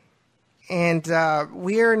that. And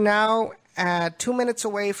we are now at 2 minutes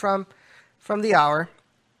away from the hour.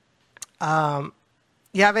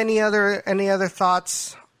 You have any other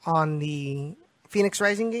thoughts on the Phoenix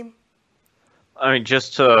Rising game? I mean,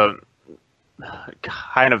 just to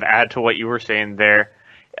kind of add to what you were saying there,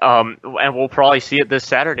 and we'll probably see it this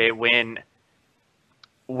Saturday when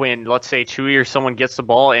when, let's say, Chewy or someone gets the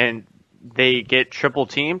ball and they get triple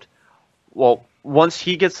teamed, well, once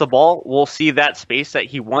he gets the ball, we'll see that space that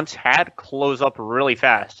he once had close up really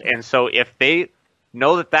fast. And so if they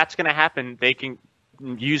know that that's going to happen, they can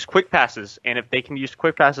use quick passes. And if they can use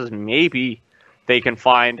quick passes, maybe they can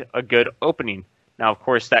find a good opening. Now, of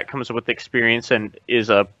course, that comes with experience and is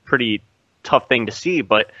a pretty tough thing to see.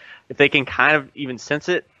 But if they can kind of even sense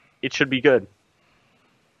it, it should be good.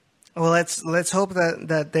 Well, let's hope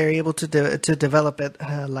that they're able to develop it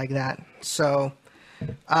like that. So,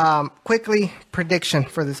 quickly, prediction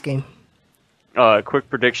for this game. Quick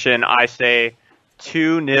prediction. I say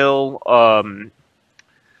 2-0.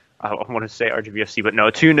 I want to say RGVFC, but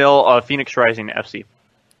no, 2-0 Phoenix Rising FC.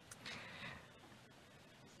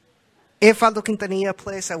 If Aldo Quintanilla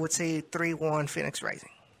plays, I would say 3-1 Phoenix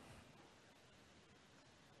Rising.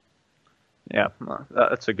 Yeah,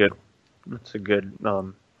 that's a good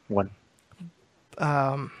one.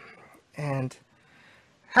 And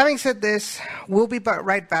having said this, we'll be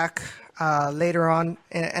right back later on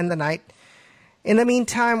in the night. In the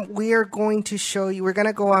meantime, we are going to show you, we're going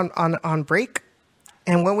to go on break.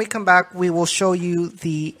 And when we come back, we will show you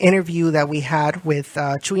the interview that we had with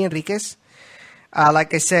Chuy Enriquez.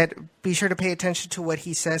 Like I said, be sure to pay attention to what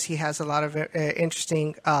he says. He has a lot of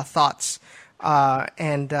interesting thoughts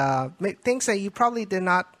and things that you probably did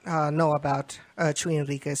not know about Chuy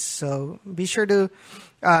Enriquez. So be sure to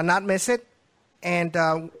not miss it. And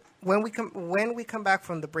when we come back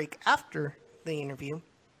from the break after the interview,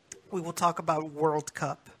 we will talk about World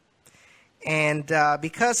Cup. And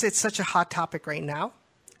because it's such a hot topic right now,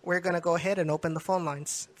 we're going to go ahead and open the phone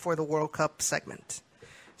lines for the World Cup segment.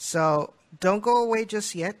 So don't go away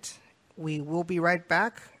just yet. We will be right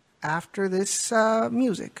back after this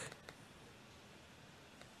music.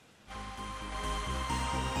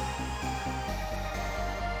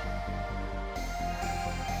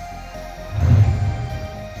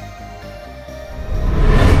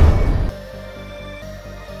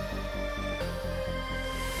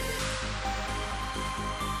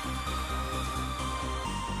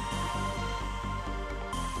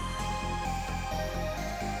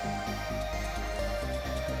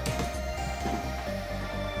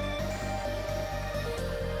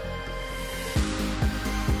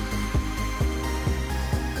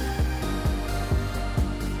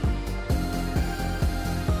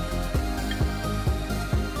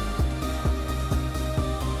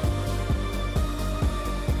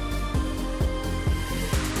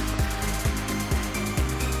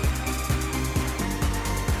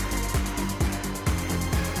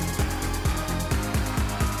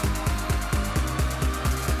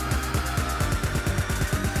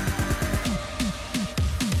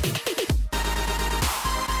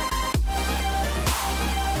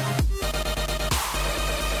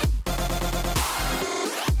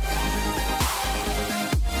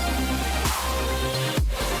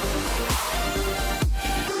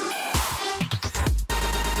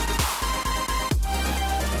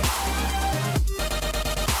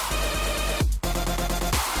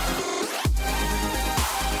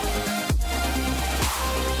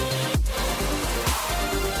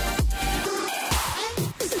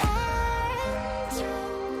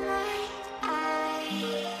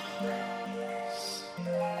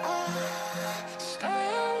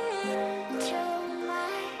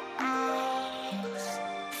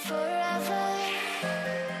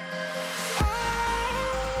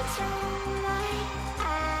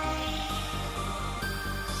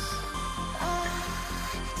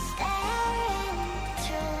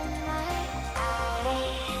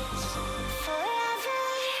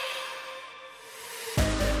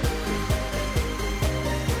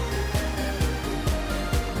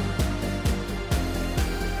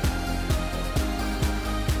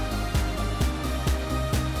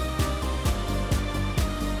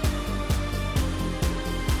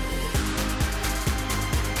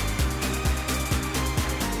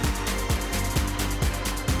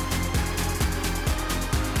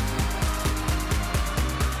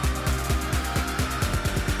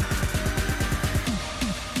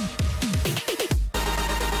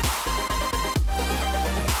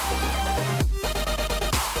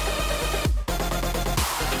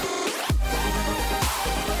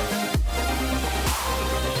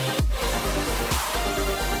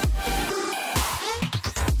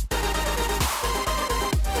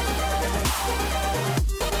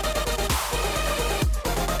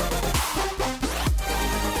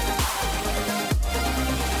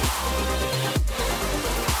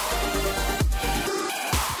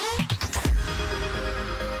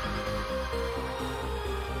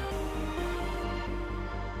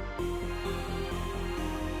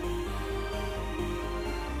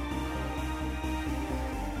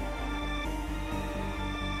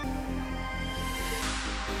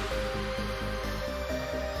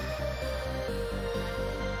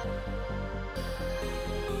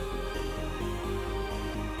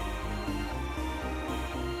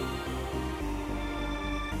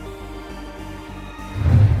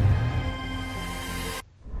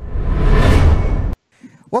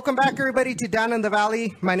 Welcome back, everybody, to Down in the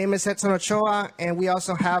Valley. My name is Edson Ochoa, and we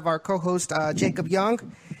also have our co-host, Jacob Young.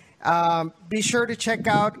 Be sure to check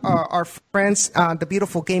out our friends, the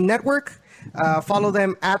Beautiful Game Network. Follow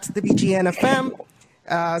them at the BGN FM,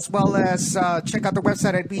 as well as check out their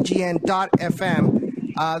website at bgn.fm.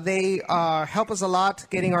 They help us a lot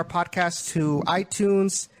getting our podcast to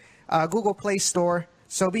iTunes, Google Play Store.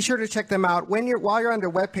 So be sure to check them out. While you're on their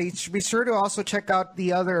webpage, be sure to also check out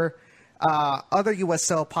the other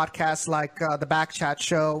USL podcasts like the Backchat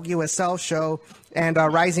Show, USL Show, and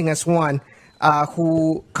Rising as One,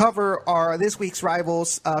 who cover this week's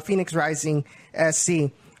rivals, Phoenix Rising SC.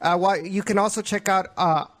 You can also check out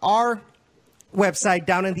our website,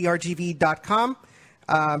 downintheRGV.com.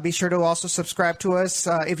 Be sure to also subscribe to us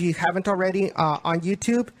if you haven't already on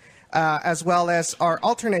YouTube, as well as our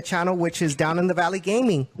alternate channel, which is Down in the Valley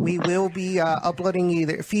Gaming. We will be uploading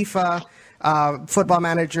either FIFA, Football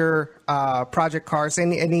Manager, Project Cars,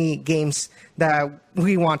 any games that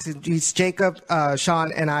we want to use. Jacob,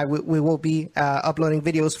 Sean, and I, we will be uploading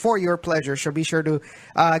videos for your pleasure. So be sure to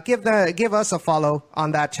give us a follow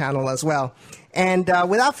on that channel as well. And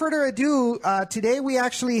without further ado, today we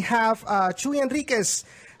actually have Chuy Enriquez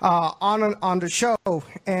on the show.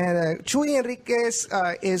 And Chuy Enriquez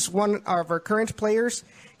is one of our current players.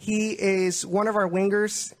 He is one of our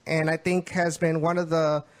wingers, and I think has been one of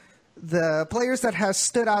the players that has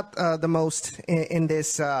stood out the most in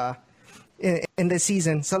this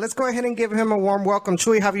season. So let's go ahead and give him a warm welcome.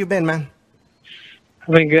 Chuy, how have you been, man?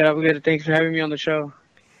 I've been good. I'm good. Thanks for having me on the show.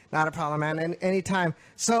 Not a problem, man. Anytime.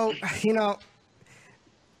 So,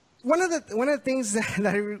 one of the things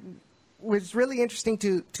that was really interesting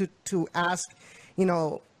to ask,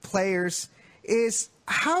 players is,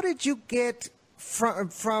 how did you get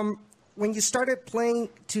from when you started playing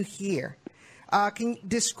to here? Can you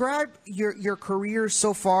describe your career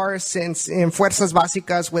so far since in Fuerzas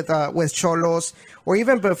Básicas with Xolos, or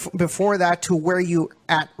even before that, to where you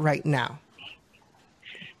at right now?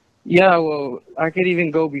 Yeah, well, I could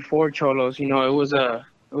even go before Xolos. It was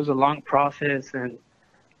a long process, and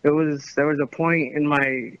there was a point in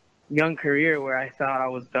my young career where I thought I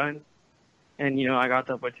was done, and I got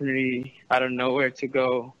the opportunity out of nowhere to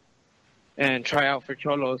go and try out for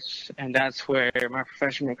Xolos, and that's where my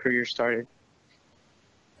professional career started.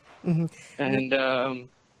 Mm-hmm. And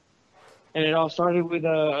it all started with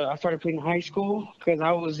I started playing in high school because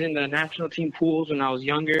I was in the national team pools when I was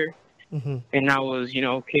younger, mm-hmm. and I was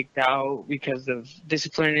kicked out because of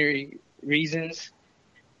disciplinary reasons.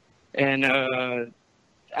 And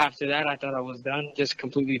after that, I thought I was done, just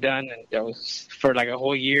completely done, and that was for like a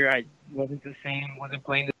whole year. I wasn't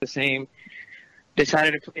playing the same.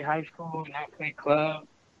 Decided to play high school, not play club,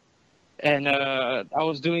 and I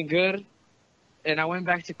was doing good. And I went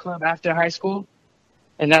back to club after high school,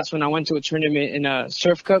 and that's when I went to a tournament in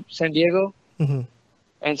Surf Cup, San Diego. Mm-hmm.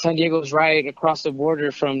 And San Diego's right across the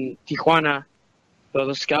border from Tijuana. So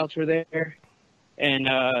the scouts were there, and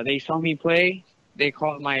they saw me play. They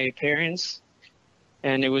called my parents,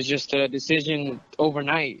 and it was just a decision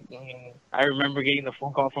overnight. I remember getting the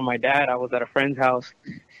phone call from my dad. I was at a friend's house,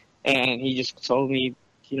 and he just told me,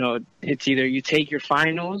 it's either you take your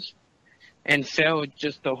finals and fail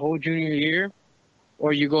just the whole junior year,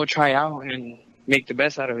 or you go try out and make the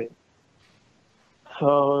best out of it.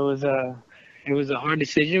 So it was a hard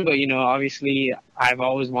decision, but obviously I've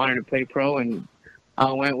always wanted to play pro, and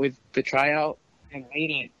I went with the tryout and made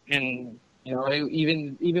it. And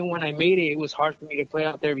even when I made it, it was hard for me to play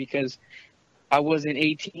out there because I wasn't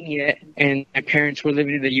 18 yet, and my parents were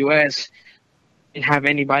living in the U.S. and have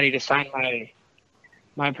anybody to sign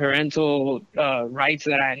my parental rights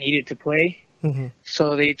that I needed to play. Mm-hmm.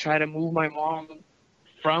 So they tried to move my mom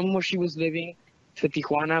from where she was living to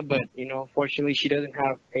Tijuana, but fortunately she doesn't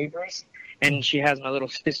have papers, and she has my little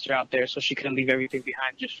sister out there, so she couldn't leave everything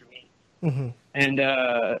behind just for me. Mm-hmm. And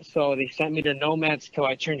so they sent me to Nomads till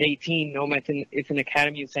I turned 18. Nomads, it's an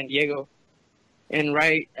academy in San Diego, and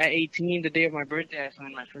right at 18, the day of my birthday, I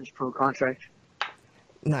signed my first pro contract.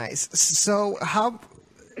 Nice. So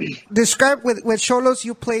describe with Xolos,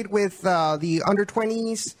 you played with the under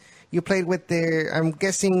 20s. You played with I'm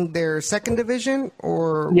guessing their second division,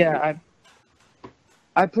 or? Yeah,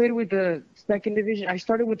 I played with the second division. I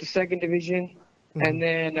started with the second division, mm-hmm. and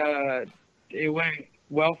then it went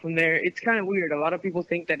well from there. It's kind of weird. A lot of people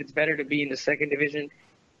think that it's better to be in the second division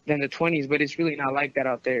than the 20s, but it's really not like that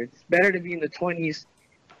out there. It's better to be in the 20s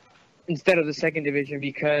instead of the second division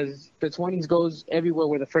because the 20s goes everywhere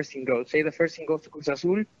where the first team goes. Say the first team goes to Cruz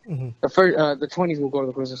Azul, mm-hmm. the 20s will go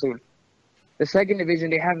to Cruz Azul. The second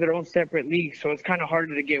division, they have their own separate league, so it's kind of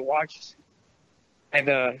harder to get watched by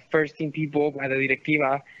the first team people, by the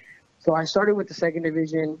directiva. So I started with the second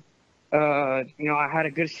division. I had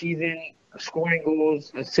a good season, scoring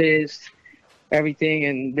goals, assists, everything,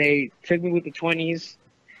 and they took me with the 20s.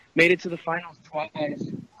 Made it to the finals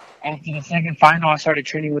twice. After the second final, I started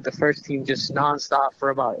training with the first team just nonstop for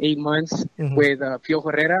about 8 months with Pio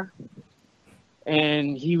Herrera.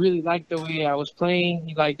 And he really liked the way I was playing.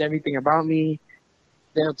 He liked everything about me.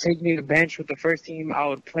 They'll take me to the bench with the first team. I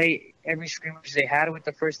would play every scrimmage they had with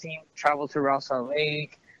the first team, travel to Rouse Salt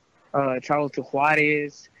Lake, travel to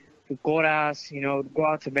Juarez, to Coras, go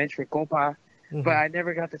out to bench for Copa. But I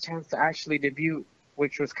never got the chance to actually debut,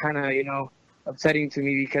 which was kind of, upsetting to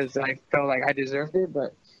me because I felt like I deserved it.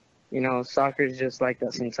 But, soccer is just like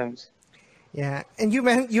that sometimes. Yeah, and you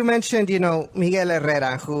mentioned, Miguel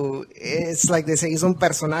Herrera, who is, like they say, he's un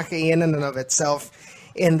personaje in and of itself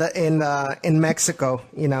in Mexico.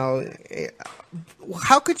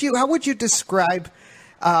 How would you describe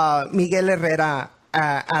Miguel Herrera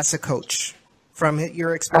as a coach from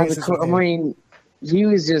your experiences with him? I mean, he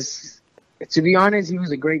was just, to be honest, he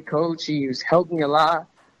was a great coach. He was helped me a lot.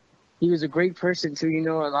 He was a great person too.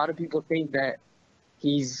 A lot of people think that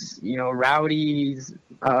he's, rowdy. He's,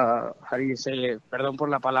 how do you say it? Perdón por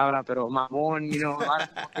la palabra, pero mamón. A lot of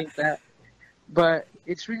people think that, but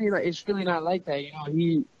it's really not like that.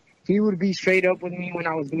 He would be straight up with me when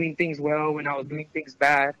I was doing things well, when I was doing things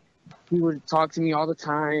bad. He would talk to me all the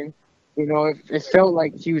time. It felt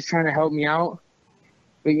like he was trying to help me out,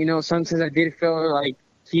 but sometimes I did feel like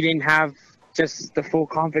he didn't have just the full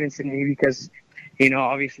confidence in me because,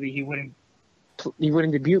 obviously he wouldn't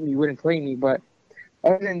debut me, he wouldn't play me, but.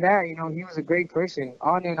 Other than that, he was a great person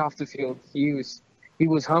on and off the field. He was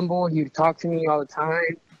humble. He would talk to me all the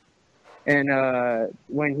time. And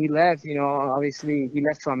when he left, obviously he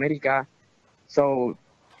left to America. So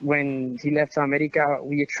when he left to America,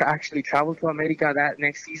 we actually traveled to America that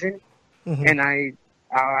next season. And I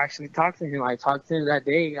actually talked to him. I talked to him that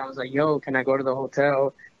day. I was like, yo, can I go to the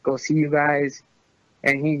hotel, go see you guys?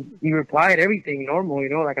 And he replied everything normal,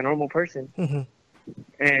 like a normal person.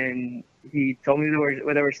 And he told me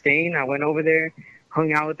where they were staying. I went over there,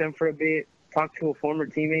 hung out with them for a bit, talked to a former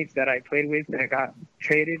teammates that I played with that got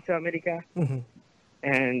traded to America.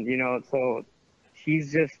 And, so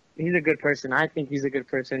he's a good person. I think he's a good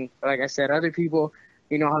person. Like I said, other people,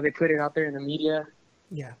 how they put it out there in the media.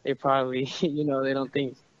 Yeah. They probably, they don't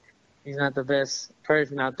think he's not the best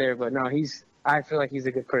person out there. But no, I feel like he's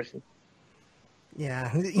a good person.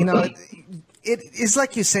 Yeah. It's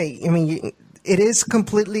like you say, it is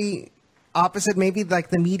completely opposite, maybe like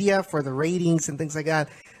the media for the ratings and things like that.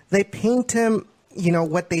 They paint him,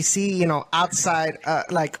 what they see, outside,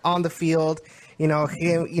 like on the field. He's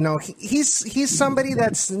somebody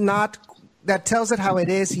that tells it how it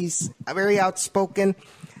is. He's very outspoken.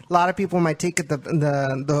 A lot of people might take it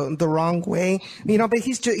the wrong way, but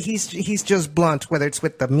he's just blunt. Whether it's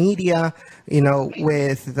with the media,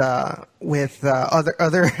 with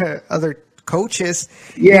other coaches.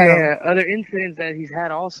 Other incidents that he's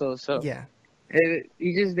had also. So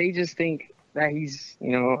they just think that he's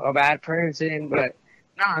a bad person, but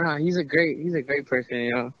no, he's a great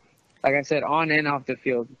person. Like I said, on and off the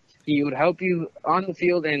field, he would help you on the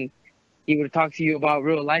field, and he would talk to you about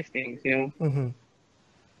real life things.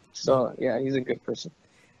 So yeah, he's a good person.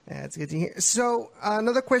 That's good to hear. So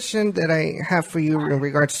another question that I have for you in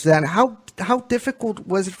regards to that: how difficult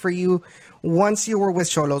was it for you once you were with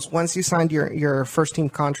Xolos, once you signed your first team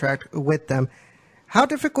contract with them? How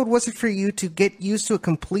difficult was it for you to get used to a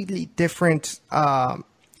completely different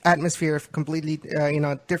atmosphere, completely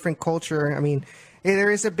different culture? I mean,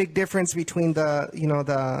 there is a big difference between the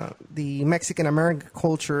Mexican American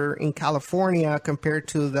culture in California compared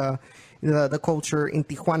to the culture in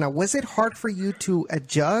Tijuana. Was it hard for you to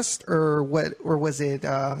adjust, or was it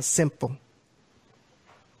simple?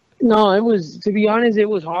 No, it was. To be honest, it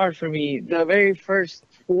was hard for me. The very first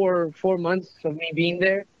four months of me being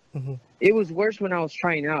there, it was worse when I was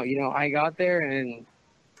trying out. I got there and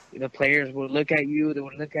the players would look at you. They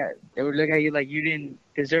would look at you like you didn't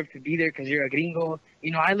deserve to be there because you're a gringo.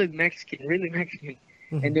 I look Mexican, really Mexican,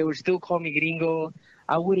 and they would still call me gringo.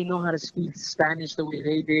 I wouldn't know how to speak Spanish the way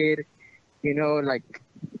they did. Like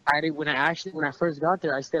I did when I first got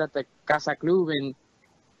there. I stayed at the Casa Club, and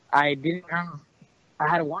I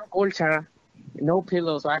had one colcha, no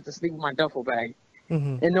pillow, so I had to sleep with my duffel bag.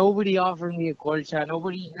 And nobody offered me a colcha.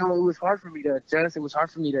 Nobody, it was hard for me to adjust. It was hard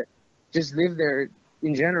for me to just live there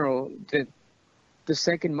in general. The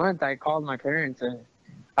second month, I called my parents, and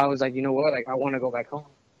I was like, you know what, like I want to go back home,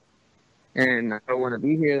 and I don't want to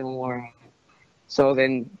be here anymore. So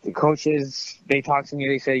then the coaches, they talked to me.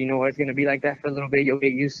 They said, it's going to be like that for a little bit. You'll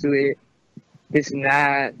get used to it. This and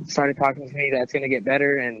that. Started talking to me that it's going to get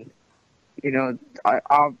better. And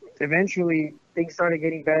Eventually things started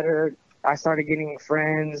getting better. I started getting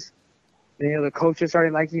friends. The coaches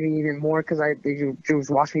started liking me even more because they just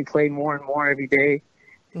watch me play more and more every day.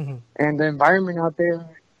 Mm-hmm. And the environment out there,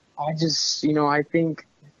 I just, I think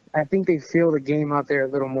they feel the game out there a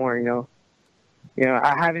little more.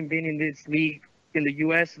 I haven't been in this league, in the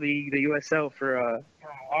U.S. league, the USL for a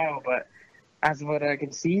while, but as what I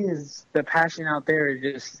can see is the passion out there is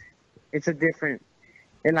just, it's a different,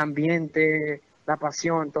 el ambiente, la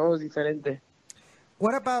pasión, todo es diferente.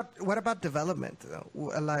 What about development, though?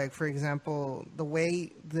 Like, for example, the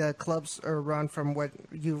way the clubs are run from what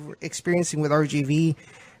you're experiencing with RGV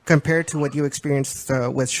compared to what you experienced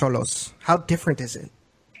with Xolos. How different is it?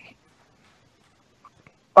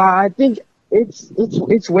 I think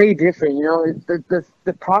it's way different.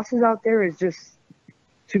 The process out there is just,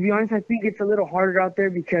 to be honest, I think it's a little harder out there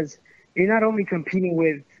because you're not only competing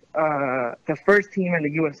with the first team and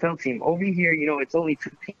the USL team. Over here, it's only two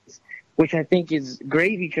teams, which I think is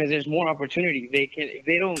great because there's more opportunity. If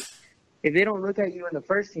they don't look at you in the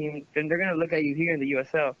first team, then they're gonna look at you here in the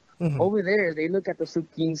USL. Mm-hmm. Over there, they look at the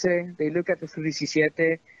sub-15, they look at the sub-17,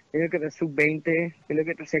 they look at the sub-20, they look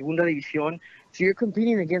at the Segunda División. So you're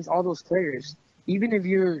competing against all those players. Even if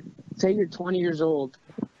you're 20 years old,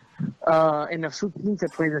 and the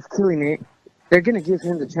sub-15 player is killing it, they're gonna give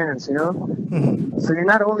him the chance, Mm-hmm. So you're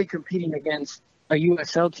not only competing against a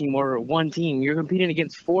USL team or one team, you're competing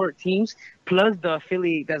against four teams plus the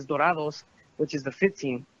affiliate that's Dorados, which is the fifth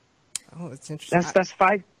team. Oh, that's interesting.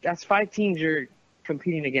 That's five teams you're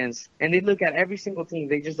competing against, and they look at every single team.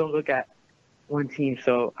 They just don't look at one team.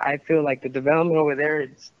 So I feel like the development over there,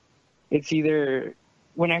 it's either,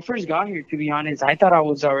 when I first got here, to be honest, I thought I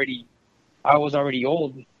was already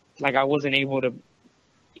old. Like I wasn't able to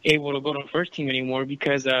go to first team anymore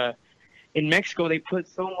because in Mexico they put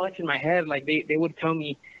so much in my head. Like they would tell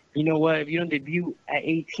me, you know what, if you don't debut at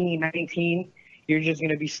 18, 19, you're just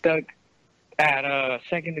gonna be stuck at a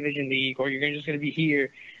second division league, or you're just gonna be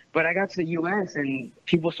here. But I got to the U.S. and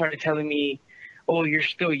people started telling me, oh, you're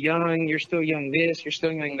still young this, you're still young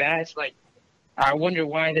that. It's like, I wonder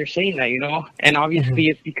why they're saying that, And obviously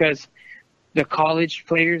it's because the college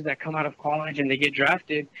players that come out of college and they get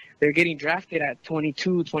drafted, they're getting drafted at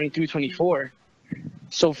 22, 23, 24.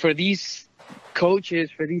 So for these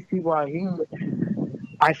coaches, for these people out here,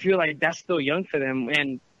 I feel like that's still young for them.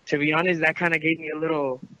 And to be honest, that kind of gave me a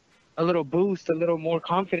little boost, a little more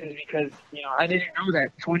confidence because, I didn't know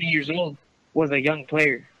that 20 years old was a young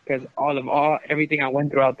player because everything I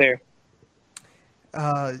went through out there.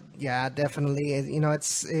 Yeah, definitely.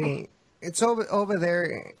 It's over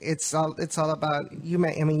there. It's all about you.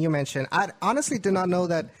 You mentioned. I honestly did not know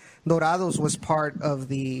that Dorados was part of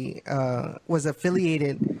was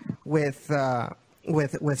affiliated with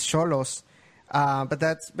Xolos.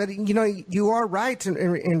 But you are right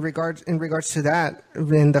in regards to that,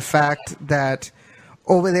 in the fact that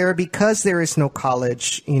over there, because there is no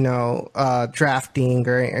college, drafting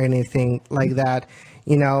or anything like that,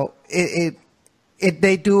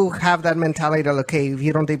 they do have that mentality that, okay, if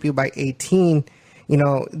you don't debut by 18,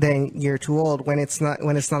 then you're too old. When it's not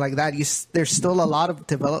like that, there's still a lot of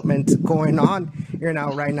development going on.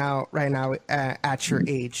 Right now at your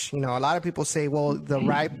age. A lot of people say, well, the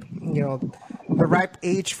ripe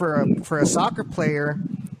age for a soccer player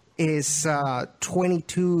is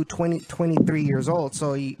 22, 23 years old.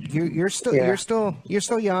 So you're still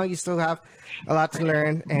young. You still have a lot to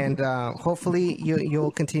learn, and hopefully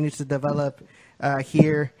you'll continue to develop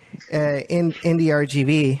here in the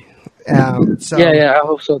RGV. Yeah, I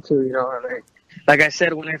hope so too. Like I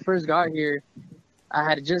said, when I first got here, I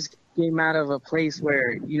had just came out of a place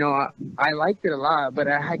where I liked it a lot, but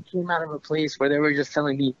I came out of a place where they were just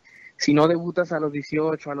telling me, si no debutas a los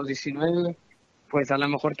 18, a los 19, pues a lo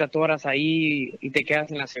mejor te atoras ahí y te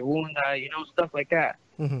quedas en la segunda, stuff like that.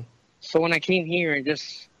 Mm-hmm. So when I came here and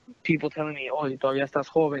just people telling me, oh, todavía estás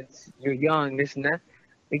joven, you're young, this and that,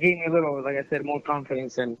 it gave me a little, like I said, more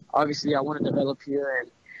confidence. And obviously I want to develop here and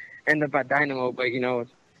end up at Dynamo, but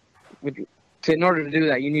in order to do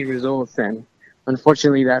that, you need results, and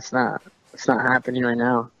unfortunately it's not happening right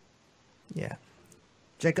now. Yeah.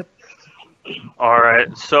 Jacob? All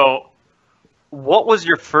right. So what was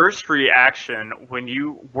your first reaction when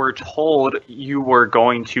you were told you were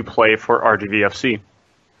going to play for RGVFC?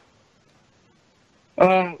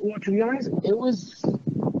 Well, to be honest, it was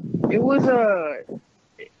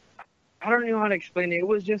I don't know how to explain it. It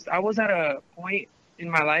was just, I was at a point in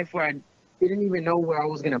my life where I didn't even know where I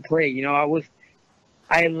was going to play.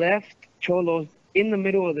 I left Xolos in the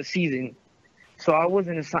middle of the season. So I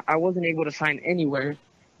wasn't able to sign anywhere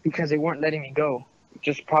because they weren't letting me go.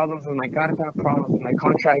 just problems with my carta, problems with my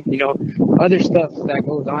contract, other stuff that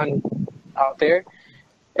goes on out there.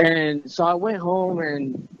 And so I went home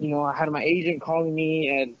and, I had my agent calling me,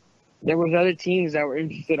 and there was other teams that were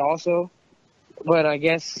interested also. But I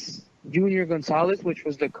guess Junior Gonzalez, which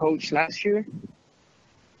was the coach last year,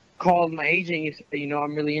 called my agent. He said,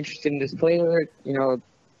 I'm really interested in this player.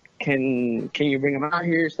 Can you bring him out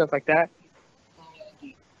here? Stuff like that.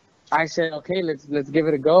 I said, okay, let's give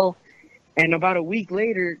it a go. And about a week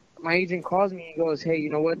later, my agent calls me and goes, hey, you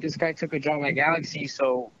know what? This guy took a job at Galaxy,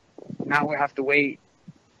 so now we have to wait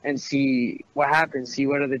and see what happens, see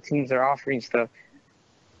what other teams are offering stuff.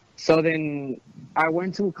 So then I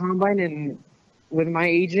went to a combine and with my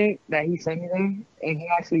agent that he sent me there, and he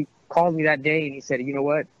actually called me that day and he said, you know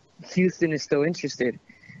what? Houston is still interested.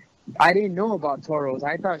 I didn't know about Toros.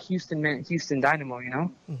 I thought Houston meant Houston Dynamo,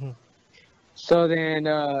 Mm-hmm. So then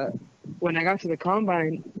when I got to the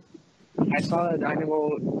combine, I saw the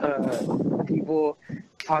Dynamo people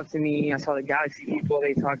talk to me. I saw the Galaxy people,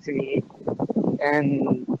 they talked to me.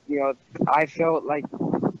 And, I felt like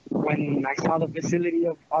when I saw the facility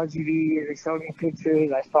of RGV, they showed me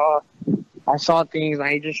pictures. I saw things. My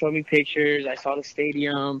agent showed me pictures. I saw the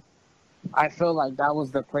stadium. I felt like that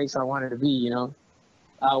was the place I wanted to be,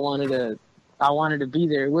 I wanted to be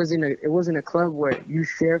there. It wasn't a club where you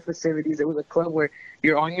share facilities. It was a club where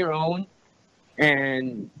you're on your own,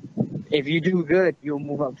 and if you do good, you'll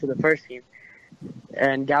move up to the first team.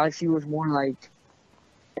 And Galaxy was more like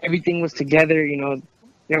everything was together.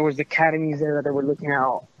 There was academies there that they were looking at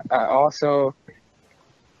also,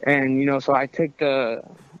 and so I took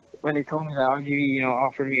when they told me that RGV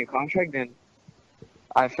offered me a contract, then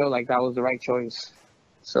I felt like that was the right choice,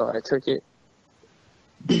 so I took it.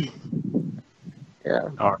 Yeah,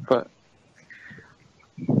 All right. but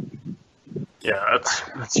Yeah,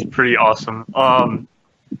 that's pretty awesome.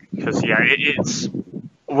 Because it's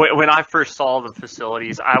when I first saw the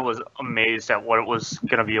facilities, I was amazed at what it was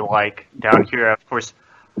going to be like down here. Of course,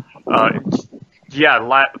 for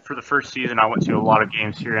the first season, I went to a lot of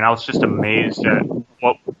games here, and I was just amazed at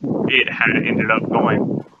what it had ended up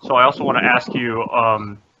going. So I also want to ask you,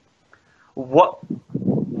 what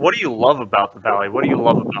do you love about the Valley? What do you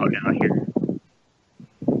love about down here?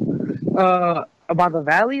 about the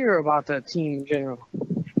Valley or about the team in general?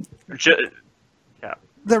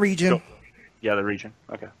 The region. Sure. Yeah, the region.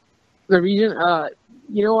 Okay. The region, I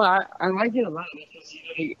like it a lot because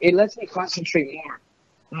it lets me concentrate more.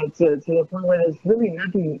 To the point where there's really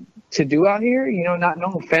nothing to do out here,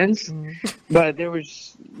 no offense, but there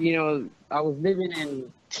was, I was living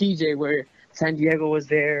in TJ where San Diego was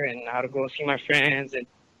there and I had to go see my friends and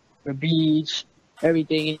the beach,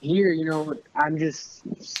 everything. And here, I'm just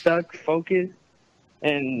stuck, focused,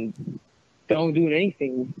 and don't do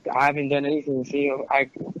anything. I haven't done anything. So, I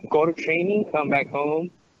go to training, come back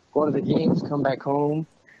home, go to the games, come back home,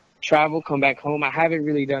 travel, come back home. I haven't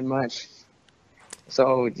really done much.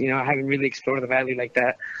 So, I haven't really explored the Valley like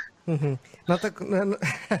that. Mm-hmm.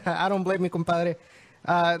 I don't blame you, compadre.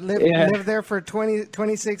 Lived there for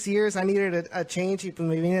 26 years. I needed a change. Y pues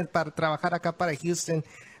me vine para trabajar acá para Houston.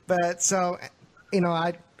 But so,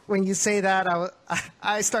 when you say that,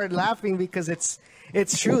 I started laughing because it's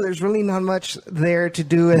true. There's really not much there to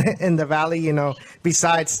do in the Valley,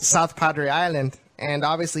 besides South Padre Island. And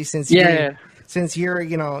obviously, since you're,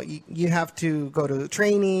 you have to go to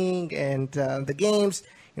training and the games.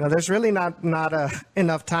 There's really not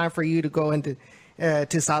enough time for you to go into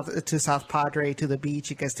to South Padre, to the beach,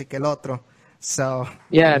 y que este que el otro. So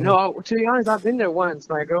to be honest, I've been there once.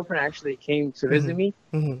 My girlfriend actually came to visit me,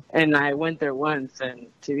 and I went there once. And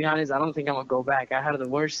to be honest, I don't think I'm gonna go back. I had the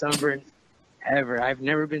worst sunburn ever. I've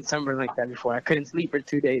never been sunburned like that before. I couldn't sleep for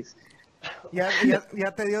 2 days. Ya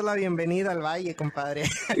te dio la bienvenida al valle, compadre.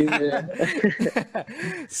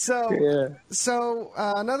 So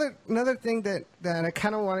another thing that I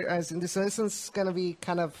kind of want, as this is going to be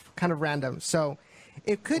kind of random. So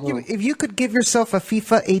if you could give yourself a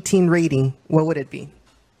FIFA 18 rating, what would it be?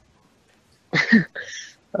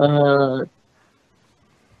 I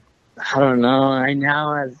don't know. Right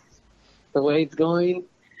now, as the way it's going,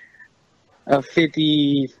 a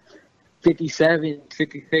 50. 57,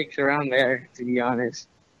 56, around there, to be honest.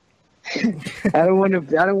 I don't want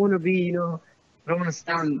to be, I don't want to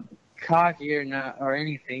sound cocky or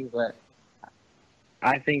anything, but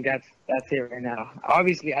I think that's it right now.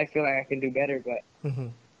 Obviously, I feel like I can do better, but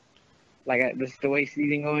this the way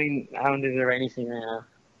season going, I don't deserve anything right now.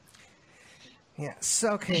 Yeah.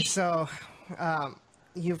 So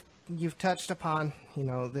you've touched upon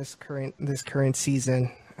this current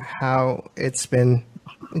season, how it's been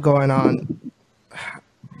going on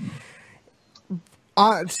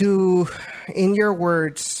to in your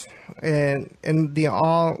words, and the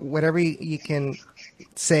all whatever you can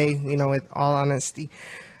say, with all honesty,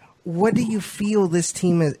 what do you feel this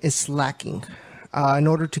team is lacking in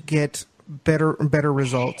order to get better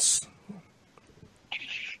results?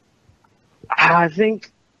 I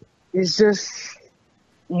think it's just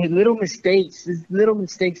little mistakes. It's little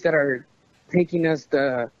mistakes that are taking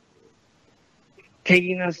the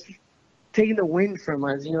win from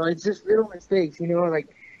us. It's just little mistakes. Like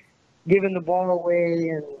giving the ball away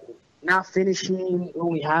and not finishing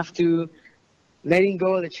when we have to, letting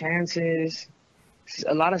go of the chances,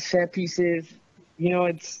 a lot of set pieces.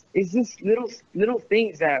 It's just little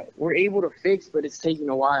things that we're able to fix, but it's taking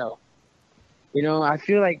a while. I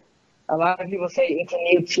feel like a lot of people say it's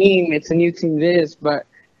a new team this, but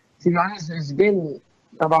to be honest, there's been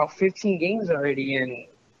about 15 games already, and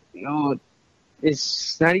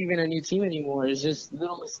it's not even a new team anymore. It's just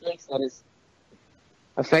little mistakes that is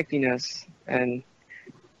affecting us, and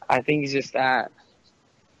I think it's just that.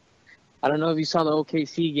 I don't know if you saw the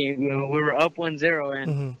OKC game. We were up 1-0,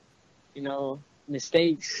 and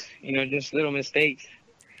mistakes. Just little mistakes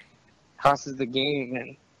costs the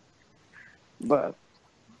game, but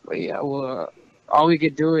yeah, well, all we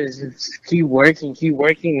could do is just keep working,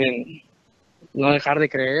 and no dejar de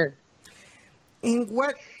creer. And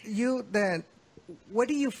what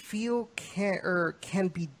do you feel can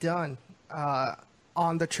be done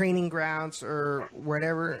on the training grounds or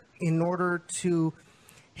whatever in order to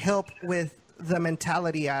help with the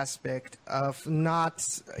mentality aspect of not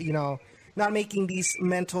making these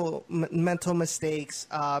mental mistakes,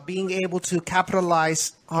 being able to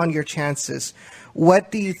capitalize on your chances?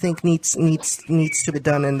 What do you think needs to be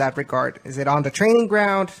done in that regard? Is it on the training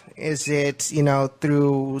ground? Is it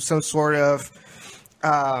through some sort of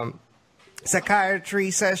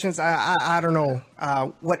psychiatry sessions? I don't know.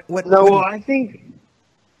 Well,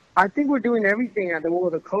 I think we're doing everything.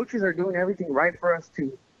 The coaches are doing everything right for us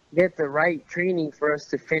to get the right training for us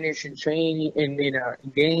to finish and train in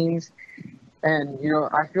games. And,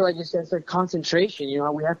 I feel like it's just a concentration.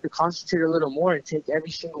 We have to concentrate a little more and take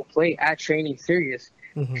every single play at training serious.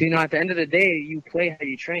 Mm-hmm. At the end of the day, you play how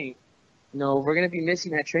you train. If we're going to be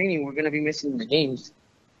missing that training, we're going to be missing the games.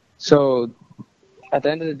 So at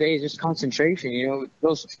the end of the day, it's just concentration.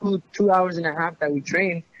 Those 2 hours and a half that we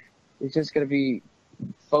train, it's just going to be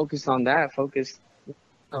focused on that.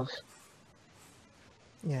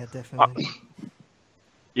 Yeah, definitely.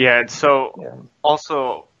 Yeah, and so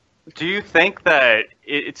also, do you think that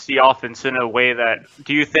it's the offense in a way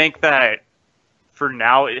do you think that for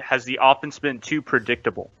now has the offense been too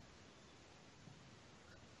predictable?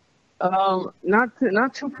 Not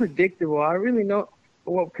too predictable. I really know,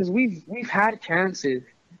 because we've had chances.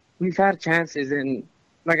 And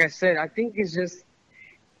like I said, I think it's just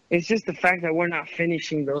the fact that we're not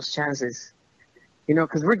finishing those chances.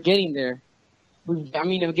 Because we're getting there.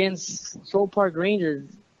 Against Soul Park Rangers,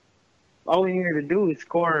 all we needed to do is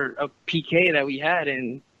score a PK that we had,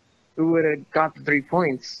 and we would have got the 3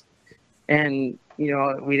 points. And, we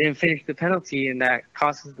didn't finish the penalty, and that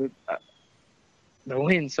cost us the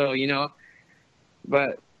win. So,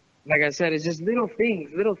 but like I said, it's just little things.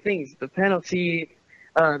 The penalty,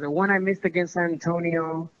 the one I missed against San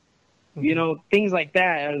Antonio, things like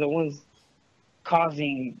that are the ones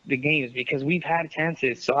causing the games, because we've had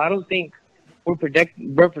chances. So I don't think we're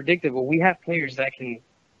predictable. We have players that can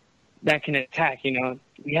attack.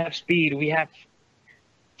 We have speed. We have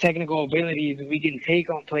technical abilities. We can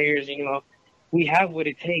take on players. We have what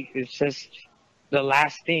it takes. It's just the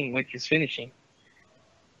last thing, which is finishing.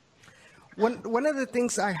 One of the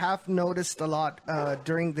things I have noticed a lot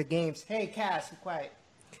during the games. Hey, Cass, be quiet.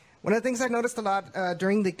 One of the things I noticed a lot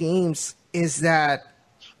during the games is that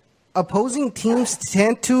opposing teams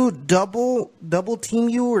tend to double team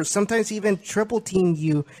you, or sometimes even triple team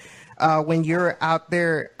you when you're out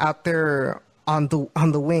there on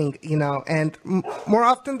the wing, and more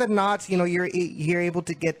often than not, you're able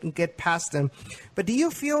to get past them. But do you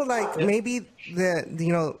feel like maybe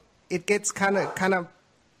it gets kind of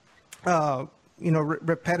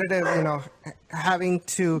repetitive, having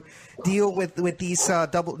to deal with these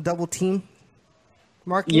double team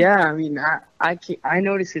marking? Yeah, I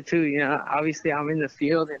notice it too. Obviously I'm in the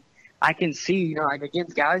field and I can see, like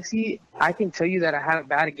against Galaxy, I can tell you that I had a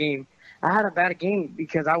bad game. I had a bad game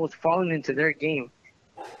because I was falling into their game.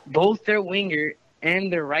 Both their winger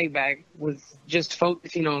and their right back was just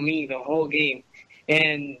focusing on me the whole game.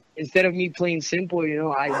 And instead of me playing simple,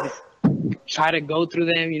 I just try to go through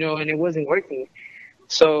them, and it wasn't working.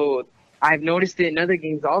 So I've noticed it in other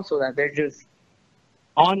games also that they're just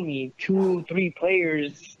on me, 2-3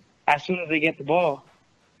 players as soon as they get the ball.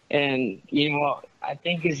 And, I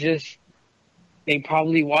think it's just they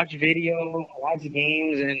probably watch video, watch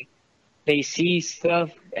games, and they see stuff,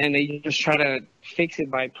 and they just try to fix it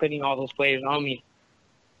by putting all those players on me.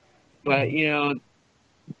 But,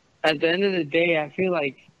 at the end of the day, I feel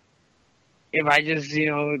like if I just,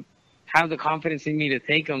 have the confidence in me to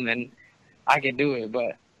take them, then I can do it.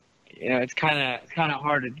 But, it's kind of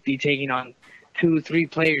hard to be taking on 2-3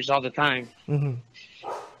 players all the time.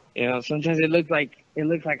 Sometimes it looks like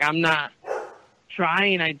I'm not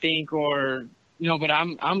trying, I think, or but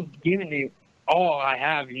I'm giving it all I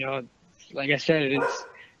have. Like I said,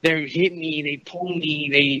 they hit me, they pull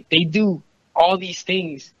me, they do all these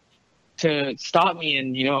things to stop me,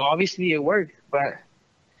 and obviously it worked. But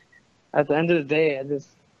at the end of the day, I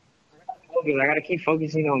gotta keep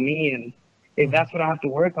focusing on me, and if that's what I have to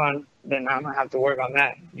work on, then I'm gonna have to work on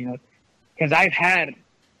that. Because I've had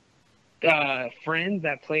friends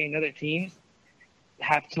that play in other teams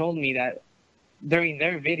have told me that during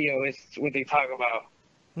their video is what they talk about.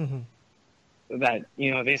 That,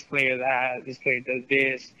 this player this player does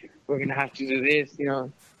this, we're going to have to do this,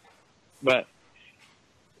 But,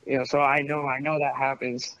 so I know that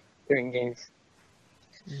happens during games.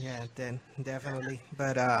 Yeah, definitely.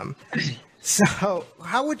 But so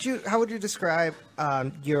how would you describe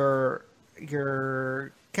your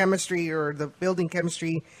chemistry or the building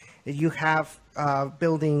chemistry that you have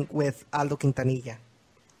building with Aldo Quintanilla?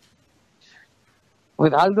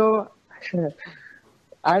 With Aldo,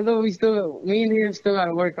 me and him still got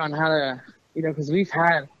to work on how to, because we've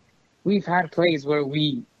had plays where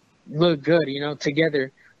we look good,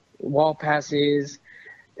 together, wall passes,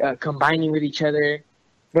 combining with each other.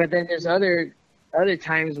 But then there's other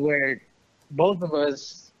times where both of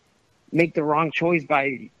us make the wrong choice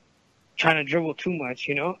by trying to dribble too much,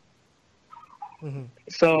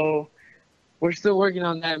 So we're still working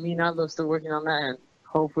on that. Me and Aldo still working on that, and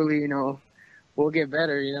hopefully, we'll get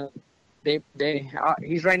better, day by day.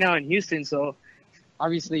 He's right now in Houston, so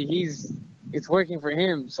obviously it's working for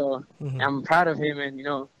him. So I'm proud of him, and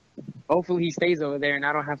hopefully he stays over there, and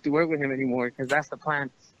I don't have to work with him anymore, because that's the plan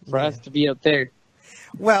for us to be up there.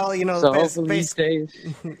 Well, so hopefully he stays.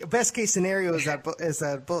 Best case scenario is that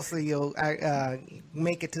both of you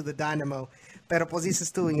make it to the Dynamo. Pero pues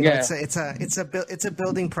dices tú, it's a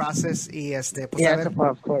building process y pues yeah,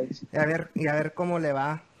 of course. A ver cómo le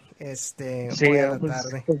va. Sí, pues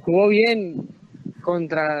jugó bien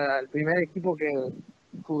contra el primer equipo que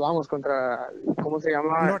jugamos contra, ¿cómo se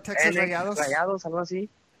llama? North Texas Rayados. Rayados, algo así.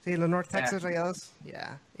 Sí, los North Texas Rayados.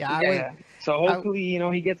 Yeah. So hopefully,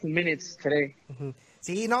 he gets some minutes today.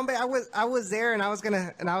 Sí, no, hombre, I was there and I was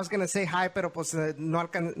gonna say hi, pero pues no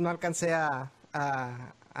alcancé a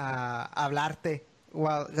hablarte.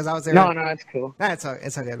 Well, because I was there. No, it's cool. Nah, it's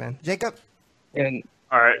all good, man. Jacob.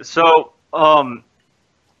 All right, so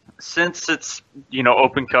since it's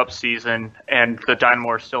Open Cup season and the Dynamo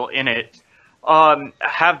are still in it,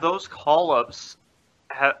 have those call-ups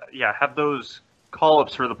for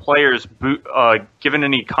the players given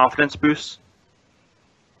any confidence boosts?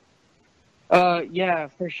 Yeah,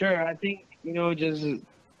 for sure. I think just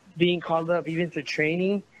being called up even to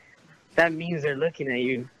training, that means they're looking at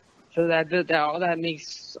you. So that all that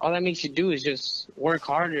makes you do is just work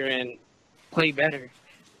harder and play better.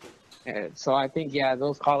 So I think,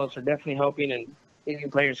 those call-ups are definitely helping and giving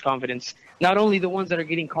players confidence. Not only the ones that are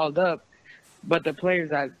getting called up, but the players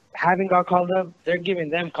that haven't got called up, they're giving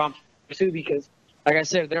them confidence too, because, like I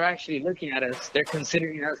said, they're actually looking at us. They're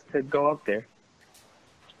considering us to go up there.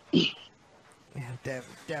 Yeah,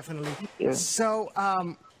 definitely. Yeah. So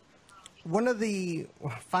one of the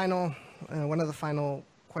final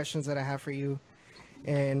questions that I have for you,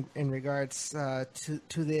 in regards to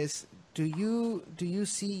this. Do you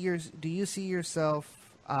see yourself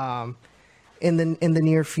in the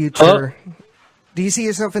near future? Do you see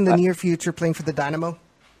yourself in the near future playing for the Dynamo,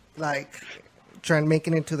 like trying to make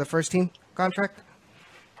it into the first team contract?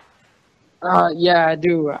 Yeah, I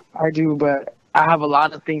do, but I have a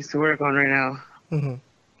lot of things to work on right now.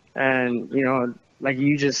 And like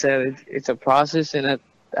you just said, it's a process, and at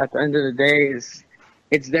the end of the day,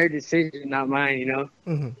 it's their decision, not mine.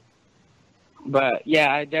 But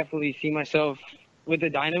yeah, I definitely see myself with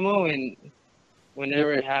the Dynamo, and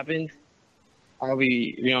whenever it happens, I'll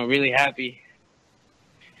be, really happy.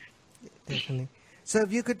 Definitely. So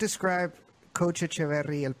if you could describe Coach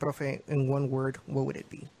Echeverry, El Profe, in one word, what would it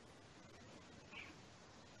be?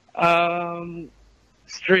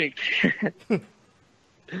 Strict.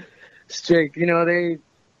 Strict.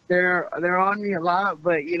 They're on me a lot,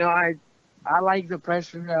 but I like the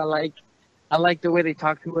pressure. I like the way they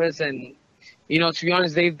talk to us, and to be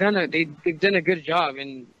honest, they've done a good job,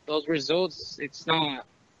 and those results, it's not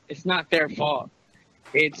their fault.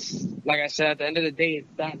 it's like I said, at the end of the day, it's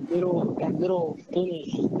that little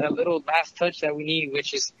finish, that little last touch that we need,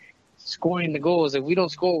 which is scoring the goals. If we don't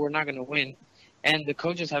score, we're not going to win. And the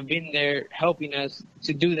coaches have been there helping us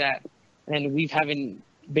to do that, and we haven't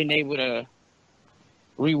been able to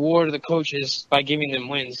reward the coaches by giving them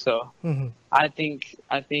wins. So I think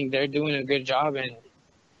they're doing a good job, and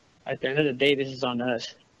at the end of the day, this is on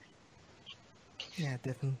us. Yeah,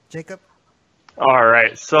 definitely. Jacob? All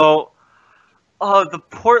right. So the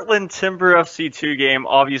Portland Timber FC2 game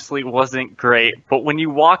obviously wasn't great, but when you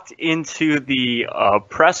walked into the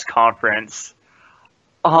press conference,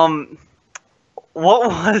 what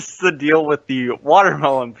was the deal with the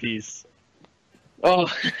watermelon piece?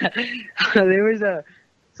 Oh, there was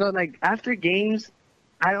so like after games,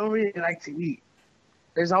 I don't really like to eat.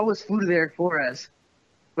 There's always food there for us,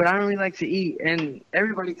 but I don't really like to eat. And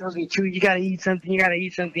everybody tells me, "Chew, you gotta eat something. You gotta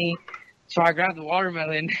eat something." So I grabbed the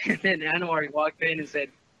watermelon, and then Anwar walked in and said,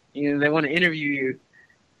 "You know, they want to interview you."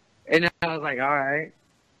 And I was like, "All right."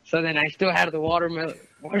 So then I still had the watermelon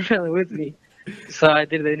with me, so I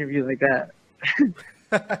did the interview like that.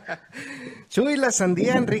 Chuy La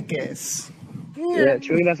Sandía Enríquez. Yeah,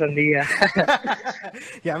 Chuy La Sandía.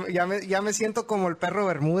 ya me siento como el perro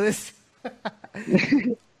Bermúdez.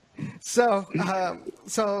 So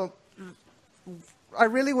I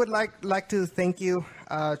really would like to thank you,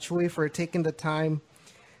 Chuy, for taking the time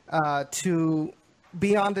to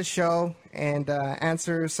be on the show and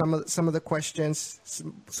answer some of the questions,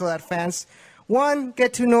 so that fans, one,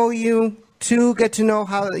 get to know you, two, get to know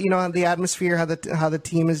how the atmosphere, how the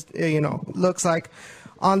team is looks like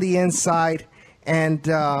on the inside. And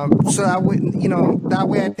so that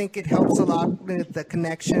way I think it helps a lot with the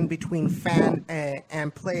connection between fan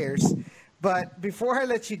and players. But before I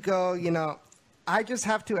let you go, I just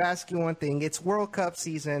have to ask you one thing. It's World Cup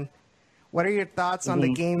season. What are your thoughts on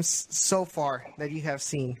the games so far that you have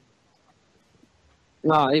seen?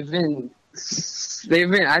 No, I think they've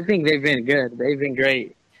been good. They've been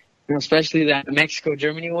great. Especially that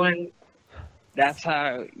Mexico-Germany one. That's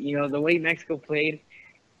how, the way Mexico played,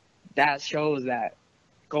 that shows that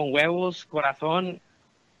con huevos, corazón,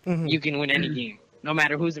 you can win any game, no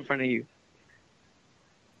matter who's in front of you.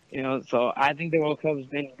 So I think the World Cup has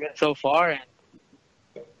been good so far, and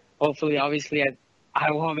hopefully, obviously,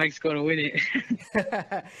 I want Mexico to win it.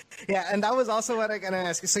 Yeah, and that was also what I'm going to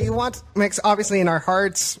ask you. So you want Mexico, obviously, in our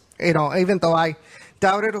hearts, even though I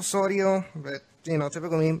doubted Osorio, but,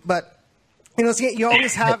 typical me. But, you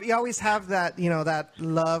always have that, that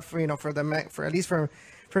love for at least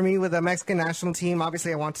for me with the Mexican national team.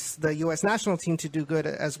 Obviously, I want the U.S. national team to do good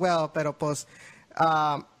as well. Pero pues,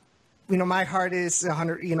 my heart is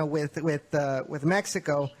 100, with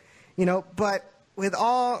Mexico, but with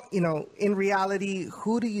all, in reality,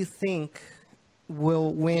 who do you think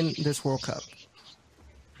will win this World Cup?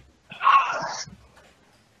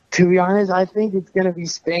 To be honest, I think it's going to be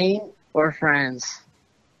Spain or France.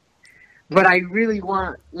 But I really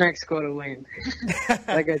want Mexico to win.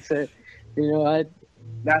 Like I said,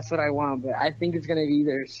 that's what I want. But I think it's going to be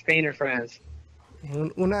either Spain or France.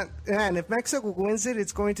 And if Mexico wins it,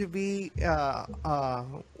 it's going to be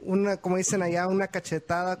como dicen allá, una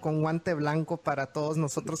cachetada con guante blanco para todos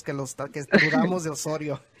nosotros que dudamos de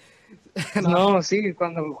Osorio. No, sí,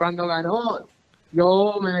 cuando ganó,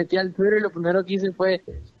 yo me metí al Twitter y lo primero que hice fue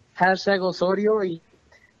hashtag Osorio y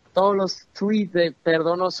todos los tweets de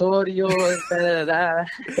perdón Osorio.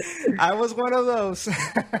 I was one of those.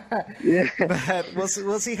 Yeah. But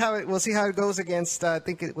we'll see how it goes against I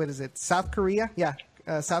think what is it, South Korea? Yeah,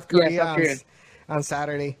 South Korea, on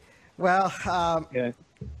Saturday. Well,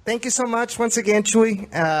 thank you so much once again, Chuy.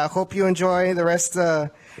 Hope you enjoy the rest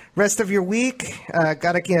of your week.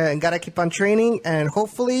 Gotta keep on training, and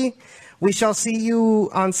hopefully we shall see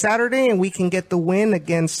you on Saturday, and we can get the win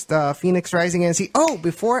against Phoenix Rising NC.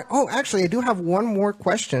 Actually, I do have one more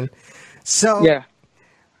question. So, yeah,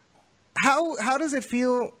 how does it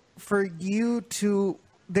feel for you to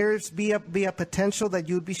be a potential that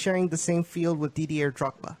you'd be sharing the same field with Didier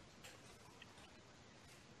Drogba?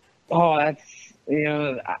 Oh, that's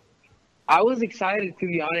I was excited, to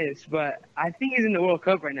be honest, but I think he's in the World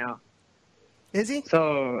Cup right now. Is he?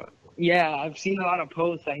 So. Yeah, I've seen a lot of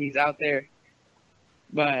posts that he's out there.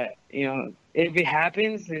 But, if it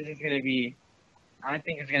happens, I think it's going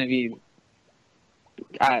to be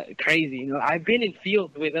crazy. I've been in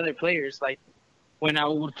field with other players. Like, when I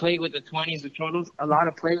would play with the 20s, the totals, a lot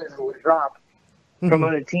of players would drop from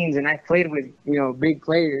other teams. And I played with, big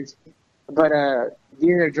players. But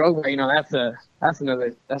Didier Drogba, that's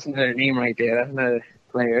another name right there. That's another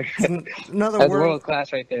player. Another That's world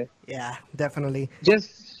class right there. Yeah, definitely.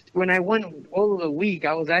 when I won goal of the week,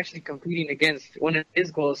 I was actually competing against one of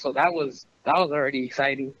his goals, so that was already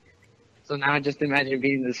exciting. So now just imagine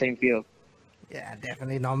being in the same field. Yeah,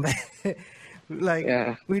 definitely, no, man. Like,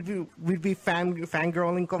 Yeah. we'd be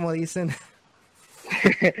fangirling, como dicen.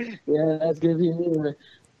 Yeah, that's gonna be me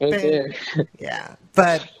right there. Yeah,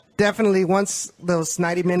 but definitely once those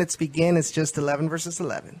 90 minutes begin, it's just 11 versus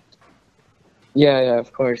 11. Yeah,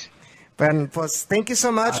 of course. But pues, thank you so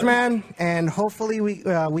much, man, and hopefully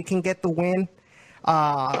we can get the win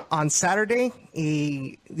on Saturday.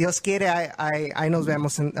 Y Dios quiere, ahí nos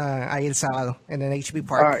vemos ahí el sábado en el HB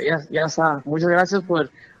Park. All right, ya está. Muchas gracias por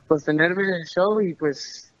tenerme en el show y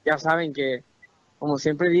pues ya saben que, como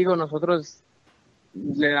siempre digo, nosotros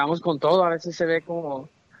le damos con todo. A veces se ve como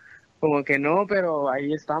que no, pero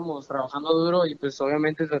ahí estamos trabajando duro y pues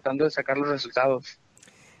obviamente tratando de sacar los resultados.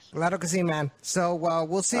 Claro que sí, man. So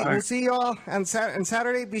we'll see you all on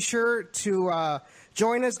Saturday. Be sure to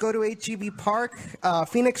join us. Go to HGB Park.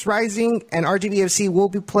 Phoenix Rising and RGVFC will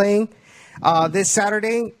be playing this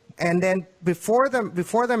Saturday. And then before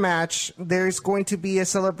the match, there's going to be a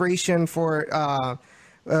celebration for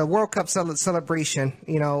World Cup celebration.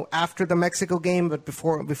 You know, after the Mexico game, but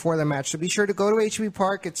before the match. So be sure to go to HGB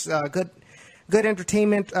Park. It's good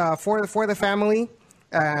entertainment for the family.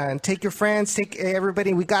 Take your friends, take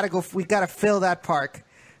everybody. We gotta fill that park.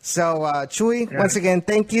 So, Chuy, once again,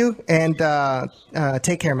 thank you, and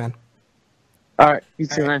take care, man. All right, you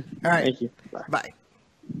too, man. All right, thank you. Bye.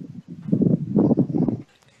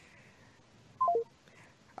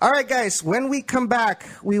 All right, guys. When we come back,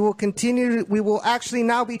 we will continue. We will actually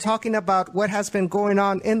now be talking about what has been going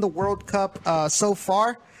on in the World Cup so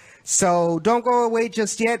far. So don't go away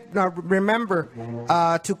just yet. Now, remember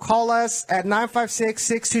to call us at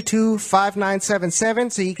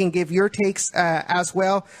 956-622-5977 so you can give your takes as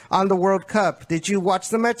well on the World Cup. Did you watch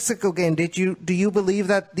the Mexico game? Do you believe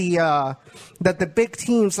that the big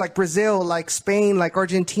teams like Brazil, like Spain, like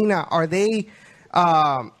Argentina are they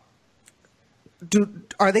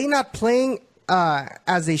not playing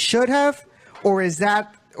as they should have, or is it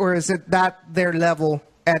that their level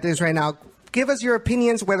at this right now? Give us your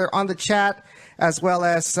opinions, whether on the chat as well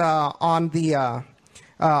as on the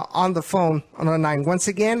phone on the line. Once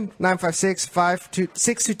again,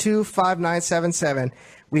 956-622-5977.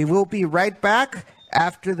 We will be right back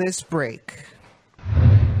after this break.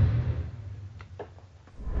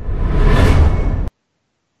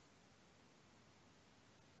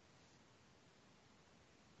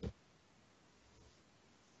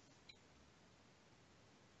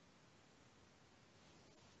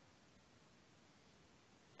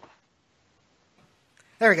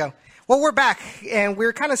 There we go. Well, we're back, and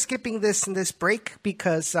we're kind of skipping this break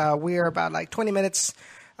because we are about like 20 minutes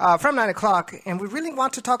from 9 o'clock, and we really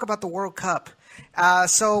want to talk about the World Cup.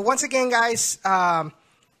 So once again, guys,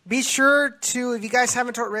 be sure to, if you guys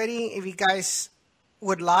haven't already, if you guys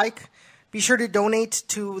would like, be sure to donate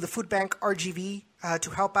to the Food Bank RGV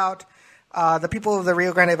to help out the people of the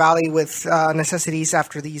Rio Grande Valley with necessities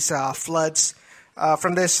after these floods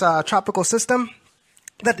from this tropical system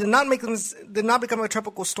that did not become a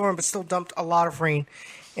tropical storm, but still dumped a lot of rain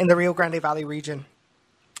in the Rio Grande Valley region.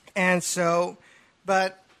 And so,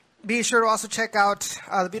 but be sure to also check out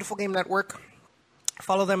the Beautiful Game Network.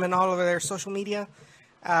 Follow them in all of their social media,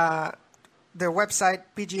 their website,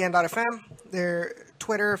 bgn.fm, their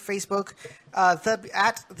Twitter, Facebook, at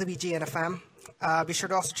the BGNFM. Be sure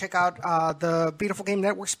to also check out the Beautiful Game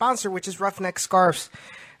Network sponsor, which is Roughneck Scarves.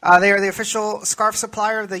 They are the official scarf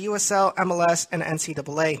supplier of the USL, MLS, and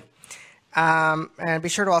NCAA. And be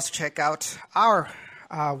sure to also check out our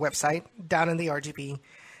website,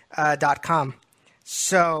 downintheRGB.com.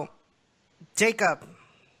 So, Jacob,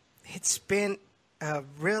 it's been a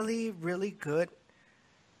really, really good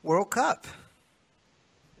World Cup.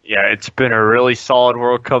 Yeah, it's been a really solid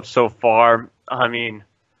World Cup so far. I mean,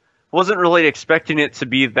 wasn't really expecting it to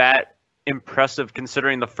be that impressive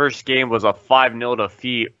considering the first game was a 5-0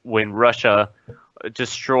 defeat when Russia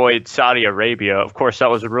destroyed Saudi Arabia. Of course,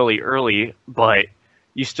 that was really early, but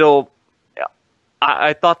you still,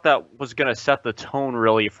 I thought that was going to set the tone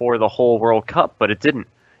really for the whole World Cup, but it didn't.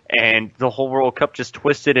 And the whole World Cup just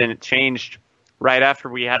twisted and it changed right after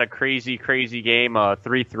we had a crazy, crazy game, a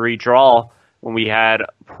 3-3 draw when we had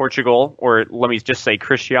Portugal, or let me just say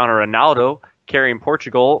Cristiano Ronaldo, carrying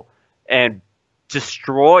Portugal and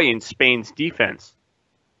destroying Spain's defense.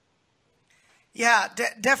 Yeah,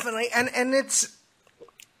 definitely, and it's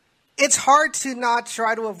hard to not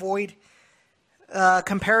try to avoid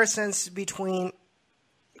comparisons between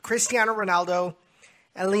Cristiano Ronaldo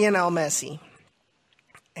and Lionel Messi,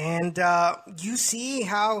 and you see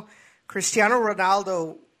how Cristiano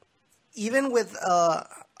Ronaldo, even with a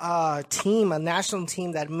team, a national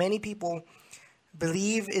team that many people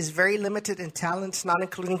believe is very limited in talent, not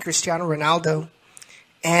including Cristiano Ronaldo.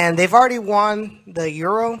 And they've already won the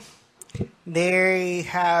Euro. They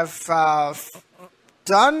have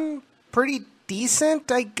done pretty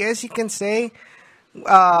decent, I guess you can say,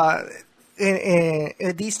 in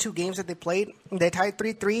these two games that they played. They tied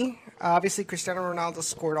 3-3. Obviously, Cristiano Ronaldo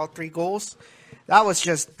scored all 3 goals. That was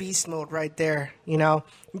just beast mode right there. You know,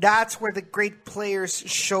 that's where the great players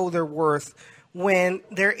show their worth, when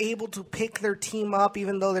they're able to pick their team up,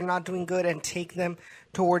 even though they're not doing good, and take them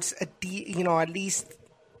towards at least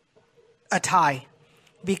a tie.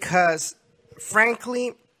 Because,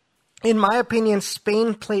 frankly, in my opinion,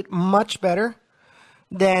 Spain played much better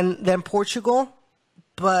than Portugal.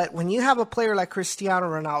 But when you have a player like Cristiano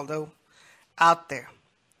Ronaldo out there,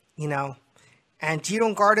 you know, and you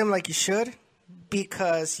don't guard him like you should,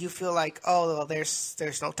 because you feel like, oh, well,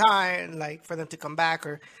 there's no time, like, for them to come back,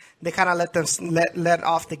 or they kind of let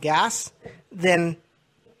off the gas, then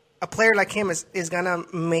a player like him is gonna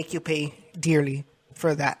make you pay dearly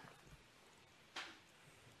for that.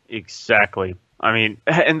 Exactly. I mean,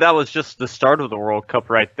 and that was just the start of the World Cup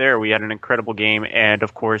right there. We had an incredible game, and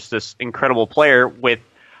of course, this incredible player with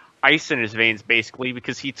ice in his veins, basically,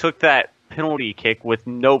 because he took that penalty kick with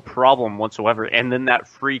no problem whatsoever, and then that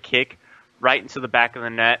free kick right into the back of the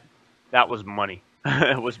net, that was money.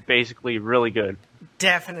 It was basically really good.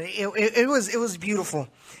 Definitely. It was beautiful.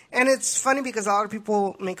 And it's funny because a lot of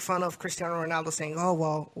people make fun of Cristiano Ronaldo, saying, oh,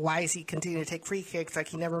 well, why is he continuing to take free kicks? Like,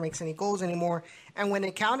 he never makes any goals anymore. And when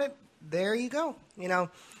it counted, there you go. You know,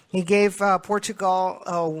 he gave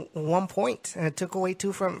Portugal 1 point, and it took away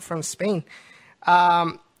 2 from Spain.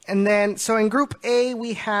 And then, so in Group A,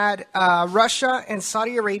 we had Russia and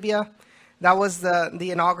Saudi Arabia. That was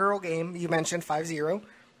the inaugural game. You mentioned 5-0.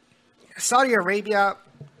 Saudi Arabia,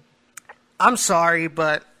 I'm sorry,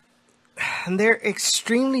 but they're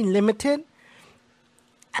extremely limited.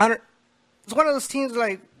 It's one of those teams,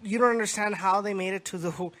 like, you don't understand how they made it to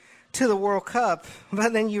the World Cup,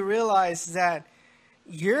 but then you realize that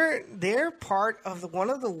they're part of one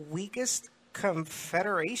of the weakest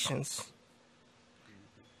confederations.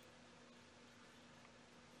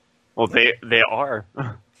 Well, they are.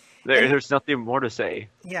 There's nothing more to say.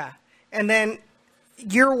 Yeah. And then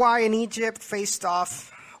Uruguay and Egypt faced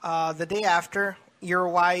off the day after.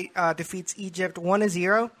 Uruguay defeats Egypt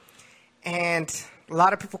 1-0. And a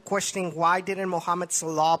lot of people questioning, why didn't Mohamed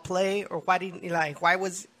Salah play? Or why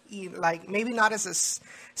was he, like, maybe not as a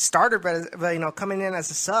starter, but you know, coming in as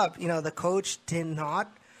a sub. You know, the coach did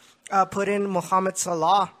not put in Mohamed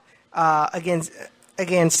Salah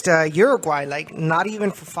against Uruguay, like, not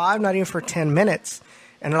even for 5, not even for 10 minutes.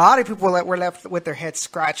 And a lot of people were left with their heads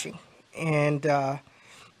scratching, and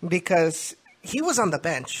because he was on the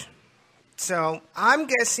bench. So I'm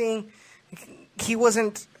guessing he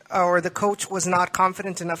wasn't, or the coach was not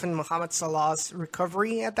confident enough in Mohamed Salah's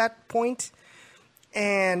recovery at that point.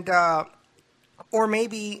 And or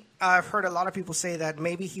maybe I've heard a lot of people say that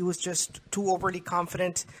maybe he was just too overly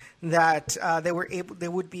confident that they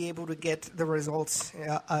would be able to get the results,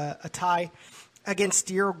 a tie against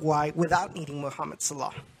Uruguay without needing Mohamed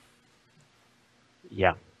Salah.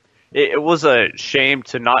 Yeah. It was a shame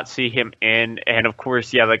to not see him in, and of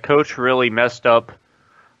course, yeah, the coach really messed up.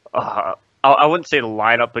 I wouldn't say the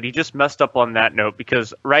lineup, but he just messed up on that note,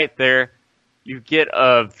 because right there, you get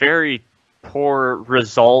a very poor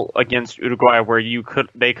result against Uruguay where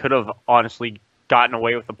they could have honestly gotten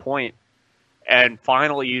away with a point. And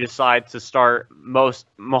finally, you decide to start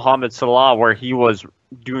Mohamed Salah, where he was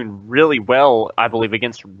doing really well, I believe,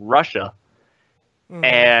 against Russia. Mm-hmm.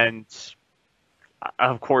 And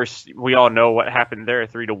of course, we all know what happened there,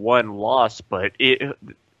 3-1 loss, but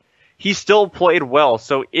he still played well.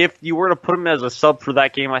 So if you were to put him as a sub for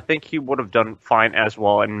that game, I think he would have done fine as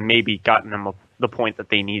well, and maybe gotten them the point that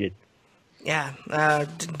they needed. Yeah,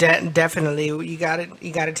 definitely. You got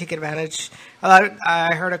to take advantage.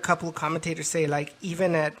 I heard a couple of commentators say, like,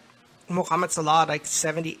 even at Mohamed Salah, like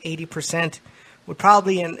 70-80% would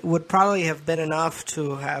probably have been enough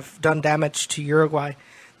to have done damage to Uruguay.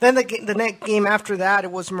 Then the next game after that,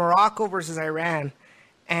 it was Morocco versus Iran,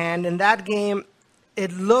 and in that game,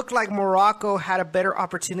 it looked like Morocco had a better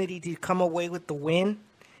opportunity to come away with the win,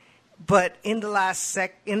 but in the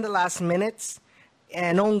last minutes,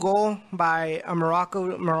 an own goal by a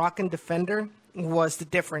Moroccan defender was the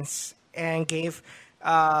difference, and gave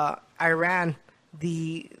Iran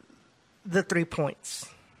the 3 points.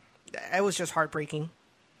 It was just heartbreaking.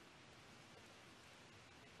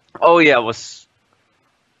 Oh yeah,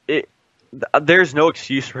 there's no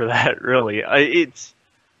excuse for that, really. It's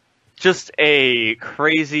just a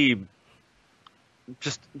crazy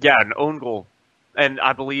an own goal. And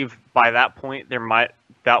I believe by that point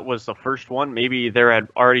that was the first one. Maybe there had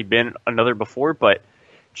already been another before, but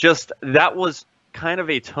just that was kind of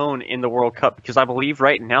a tone in the World Cup, because I believe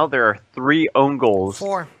right now there are 3 own goals.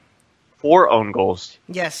 4. 4 own goals.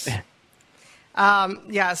 Yes.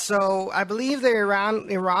 So I believe the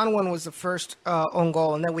Iran one was the first own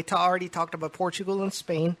goal, and then we already talked about Portugal and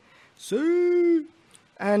Spain. See?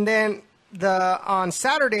 And then on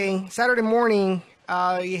Saturday morning,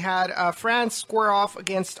 you had France square off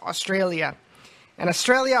against Australia. And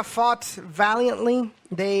Australia fought valiantly.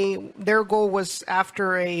 Their goal was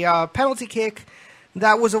after a penalty kick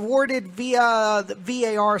that was awarded via the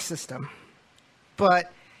VAR system.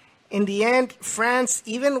 But in the end, France,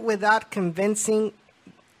 even without convincing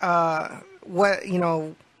that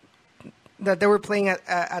they were playing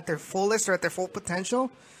at their fullest or at their full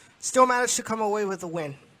potential, still managed to come away with a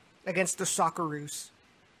win against the Socceroos.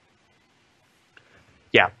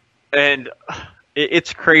 Yeah, and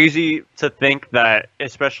it's crazy to think that,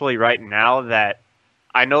 especially right now, that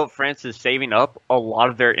I know France is saving up a lot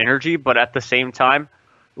of their energy, but at the same time,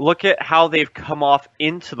 look at how they've come off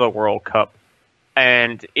into the World Cup.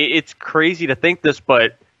 And it's crazy to think this,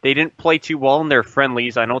 but they didn't play too well in their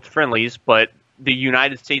friendlies. I know it's friendlies, but the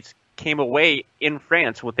United States came away in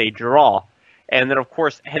France with a draw. And then, of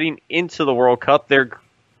course, heading into the World Cup, their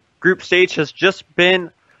group stage has just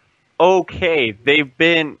been okay.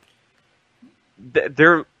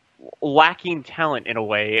 They're lacking talent in a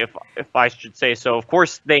way, if I should say so. Of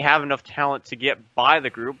course, they have enough talent to get by the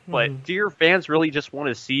group, but do your fans really just want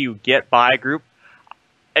to see you get by a group?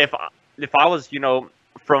 If I was,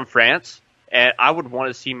 from France, and I would want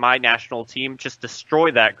to see my national team just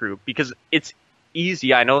destroy that group, because it's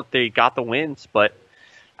easy. I know that they got the wins, but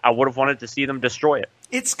I would have wanted to see them destroy it.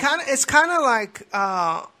 It's kind of like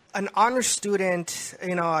an honor student,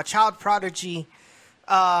 a child prodigy,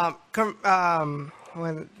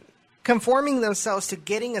 conforming themselves to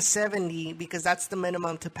getting a 70 because that's the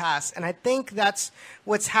minimum to pass. And I think that's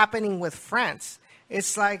what's happening with France.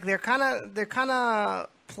 It's like they're kind of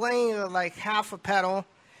playing like half a pedal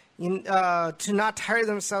to not tire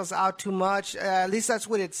themselves out too much. At least that's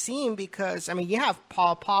what it seemed, because you have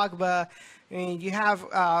Paul Pogba, you have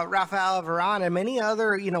Raphael Varane, and many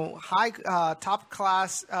other high top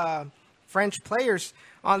class French players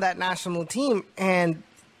on that national team, and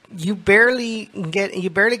you barely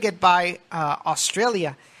get by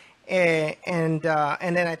Australia. And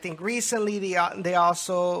then I think recently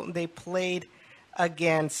they played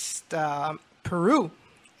against Peru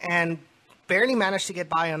and barely managed to get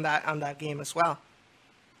by on that game as well.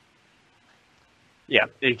 Yeah,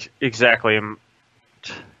 exactly.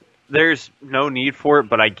 There's no need for it,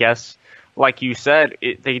 but I guess, like you said,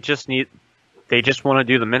 they just want to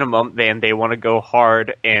do the minimum, and they want to go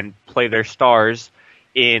hard and play their stars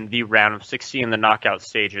in the round of 16, the knockout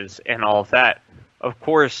stages, and all of that. Of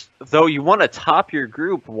course, though, you want to top your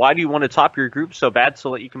group. Why do you want to top your group so bad?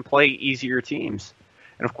 So that you can play easier teams.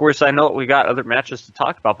 And of course, I know we got other matches to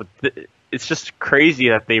talk about, but it's just crazy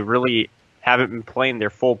that they really haven't been playing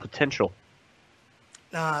their full potential.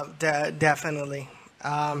 Definitely.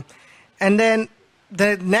 And then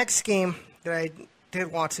the next game that I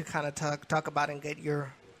did want to kind of talk about and get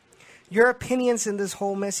your opinions in this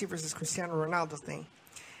whole Messi versus Cristiano Ronaldo thing.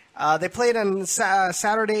 They played on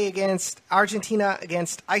Saturday against Argentina,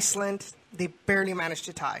 against Iceland. They barely managed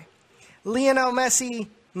to tie. Lionel Messi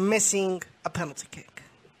missing a penalty kick.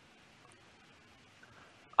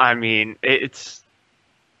 It's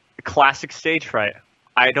a classic stage fright.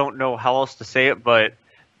 I don't know how else to say it, but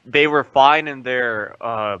they were fine in their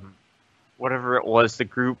whatever it was, the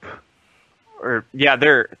group,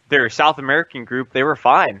 their South American group. They were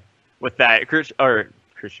fine with that.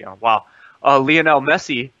 Cristiano, wow. Lionel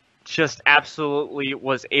Messi just absolutely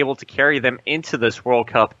was able to carry them into this World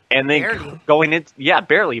Cup, and then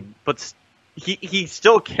barely, but he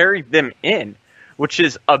still carried them in, which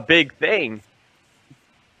is a big thing.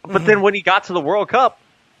 But then when he got to the World Cup,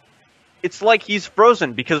 it's like he's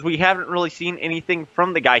frozen, because we haven't really seen anything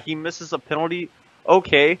from the guy. He misses a penalty,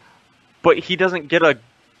 okay, but he doesn't get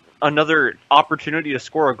another opportunity to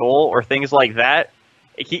score a goal or things like that.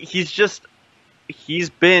 He's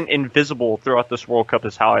been invisible throughout this World Cup,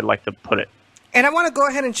 is how I'd like to put it. And I want to go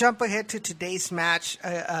ahead and jump ahead to today's match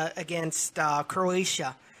against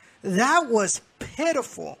Croatia. That was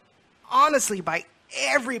pitiful, honestly, by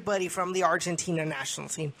everybody from the Argentina national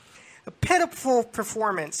team. A pitiful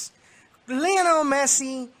performance. Lionel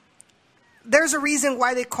Messi, there's a reason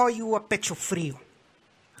why they call you a pecho frío.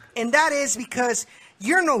 And that is because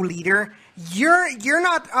you're no leader. you're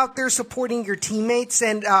not out there supporting your teammates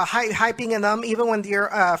and hyping them even when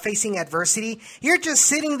you're facing adversity. You're just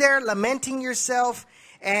sitting there lamenting yourself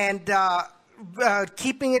and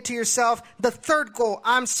keeping it to yourself. The third goal,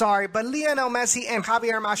 I'm sorry, but Lionel Messi and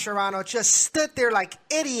Javier Mascherano just stood there like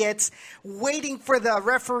idiots waiting for the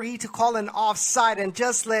referee to call an offside and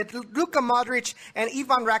just let Luka Modric and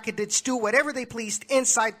Ivan Rakitic do whatever they pleased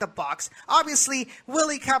inside the box. Obviously,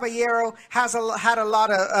 Willy Caballero had a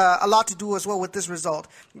lot to do as well with this result.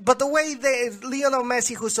 But the way Lionel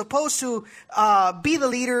Messi, who's supposed to be the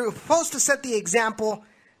leader, supposed to set the example,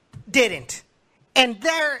 didn't. And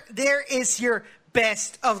there is your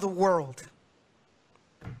best of the world.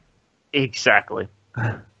 Exactly.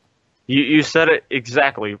 You said it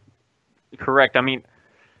exactly correct. I mean,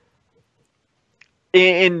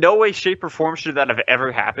 in no way, shape, or form should that have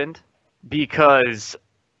ever happened. Because,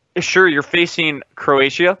 sure, you're facing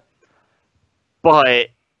Croatia, but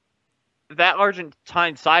that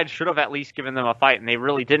Argentine side should have at least given them a fight, and they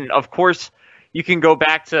really didn't. Of course, you can go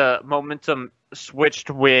back to momentum switched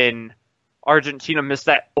when Argentina missed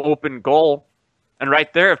that open goal, and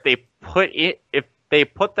right there, if they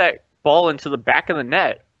put that ball into the back of the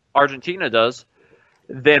net, Argentina does,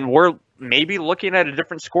 then we're maybe looking at a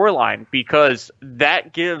different scoreline, because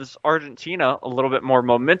that gives Argentina a little bit more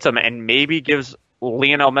momentum and maybe gives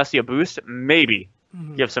Lionel Messi a boost. Maybe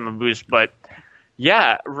gives him a boost, but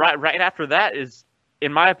yeah, right after that is,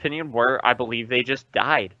 in my opinion, where I believe they just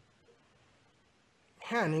died.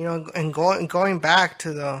 Yeah, and going back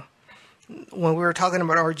to when we were talking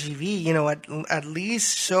about RGV, at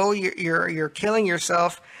least show you're killing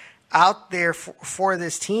yourself out there for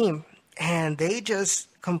this team, and they just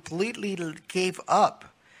completely gave up.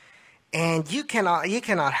 And you cannot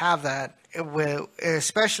have that,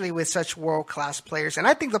 especially with such world-class players. And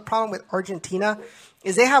I think the problem with Argentina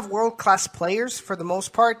is they have world-class players for the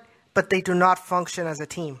most part, but they do not function as a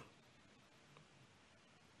team.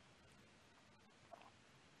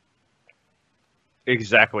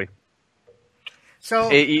 Exactly.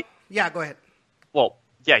 So, yeah, go ahead. Well,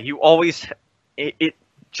 yeah, you always it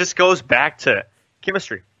just goes back to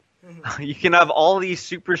chemistry. Mm-hmm. You can have all these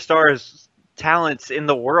superstars, talents in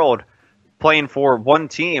the world playing for one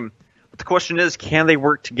team, but the question is, can they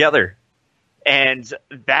work together? And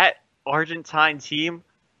that Argentine team,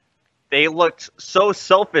 they looked so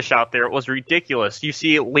selfish out there. It was ridiculous. You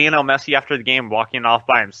see Lionel Messi after the game walking off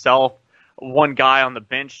by himself, one guy on the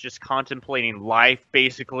bench just contemplating life,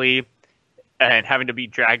 basically, and having to be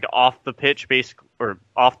dragged off the pitch, basically, or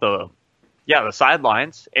off the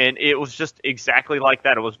sidelines. And it was just exactly like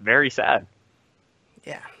that. It was very sad.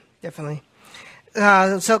 Yeah, definitely.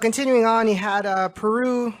 So continuing on, you had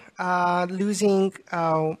Peru losing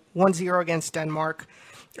 1-0 against Denmark.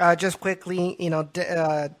 Just quickly,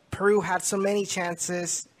 Peru had so many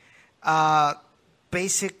chances.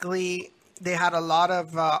 Basically, they had a lot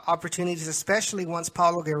of opportunities, especially once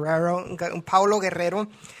Paulo Guerrero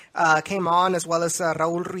came on, as well as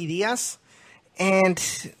Raúl Ruidíaz, and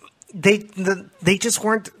they just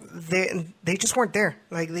weren't there.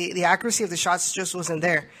 Like the accuracy of the shots just wasn't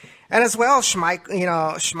there. And as well,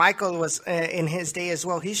 Schmeichel was in his day as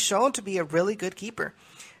well. He's shown to be a really good keeper,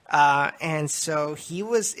 and so he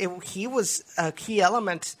was a key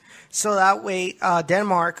element. So that way,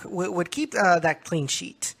 Denmark would keep that clean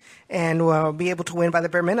sheet and be able to win by the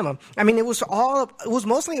bare minimum. I mean, it was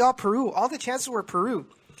mostly all Peru. All the chances were Peru.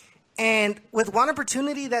 And with one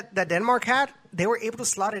opportunity that Denmark had, they were able to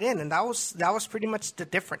slot it in, and that was pretty much the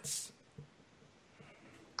difference.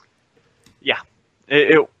 Yeah,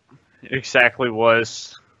 it exactly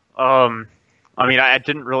was. I mean, I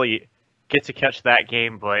didn't really get to catch that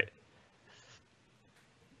game, but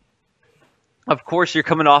of course you're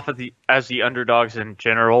coming off as the underdogs in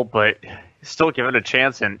general, but still give it a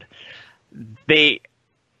chance, and they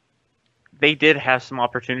did have some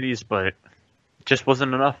opportunities, but it just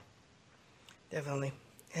wasn't enough. Definitely.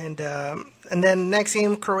 And then next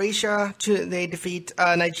game, Croatia, they defeat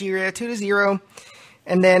Nigeria 2-0.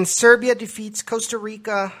 And then Serbia defeats Costa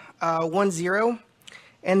Rica 1-0.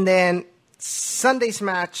 And then Sunday's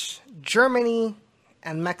match, Germany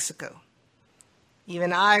and Mexico.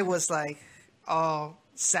 Even I was like all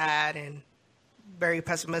sad and very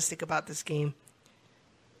pessimistic about this game.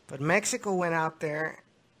 But Mexico went out there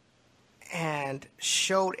and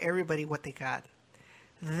showed everybody what they got.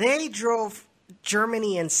 They drove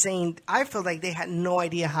Germany insane. I feel like they had no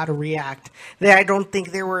idea how to react. I don't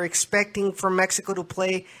think they were expecting for Mexico to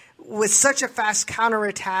play with such a fast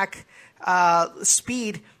counterattack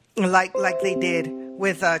speed like they did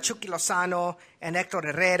with Chucky Lozano and Hector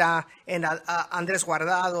Herrera and Andres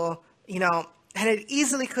Guardado. And it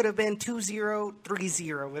easily could have been 2-0,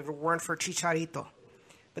 3-0 if it weren't for Chicharito.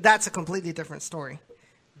 But that's a completely different story.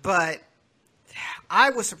 But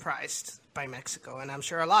I was surprised by Mexico, and I'm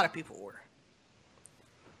sure a lot of people were.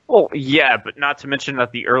 Well, yeah, but not to mention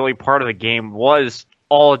that the early part of the game was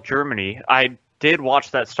all Germany. I did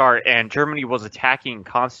watch that start, and Germany was attacking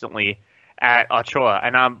constantly at Ochoa,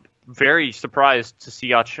 and I'm very surprised to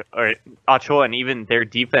see Ochoa and even their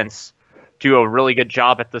defense do a really good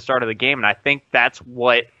job at the start of the game, and I think that's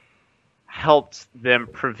what helped them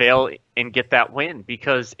prevail and get that win,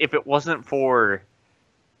 because if it wasn't for,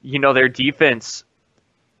 their defense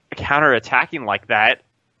counterattacking like that,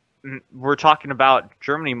 we're talking about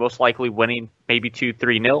Germany most likely winning maybe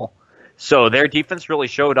 2-3-0. So their defense really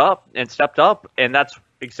showed up and stepped up, and that's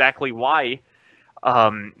exactly why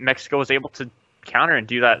Mexico was able to counter and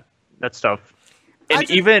do that stuff. And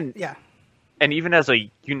even as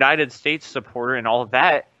a United States supporter and all of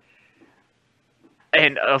that,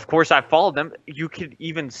 and of course I followed them, you could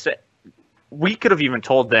even say, we could have even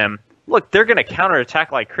told them, look, they're going to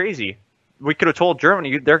counterattack like crazy. We could have told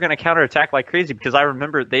Germany they're going to counterattack like crazy, because I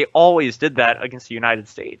remember they always did that against the United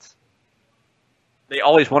States. They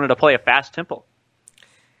always wanted to play a fast tempo.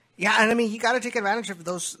 Yeah, and I mean, you got to take advantage of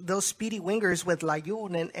those speedy wingers with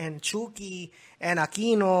Layun and Chucky and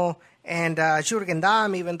Aquino and Jürgen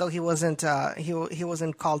Damm, even though he wasn't he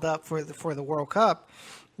wasn't called up for the World Cup.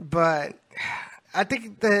 But I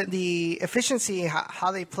think the efficiency,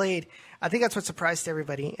 how they played, I think that's what surprised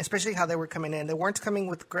everybody, especially how they were coming in. They weren't coming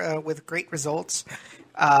with great results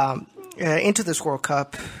into this World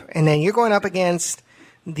Cup, and then you're going up against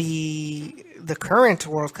the current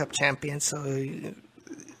World Cup champion. So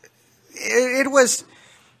it was,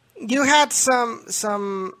 you had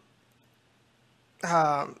some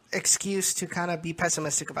excuse to kind of be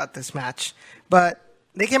pessimistic about this match, but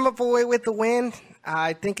they came up away with the win.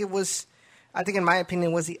 I think in my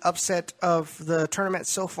opinion, was the upset of the tournament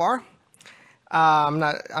so far. I'm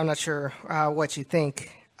not sure what you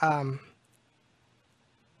think. I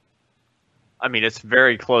mean, it's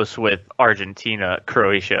very close with Argentina,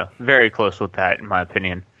 Croatia. Very close with that, in my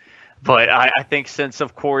opinion. But I think since,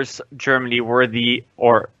 of course, Germany are the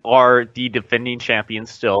defending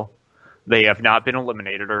champions still, they have not been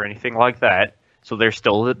eliminated or anything like that, so they're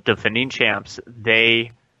still the defending champs.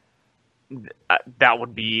 That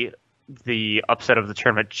would be the upset of the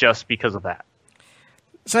tournament just because of that.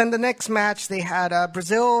 So in the next match, they had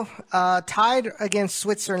Brazil tied against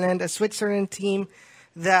Switzerland, a Switzerland team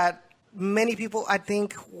that many people, I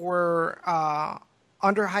think, were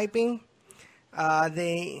underhyping.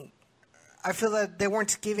 I feel that they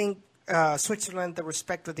weren't giving Switzerland the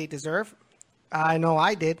respect that they deserve. I know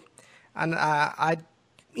I did. And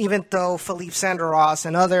even though Felipe Sanderos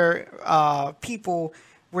and other people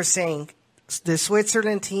were saying the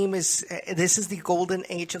Switzerland team this is the golden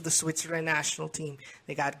age of the Switzerland national team.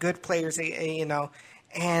 They got good players, and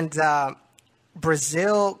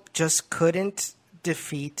Brazil just couldn't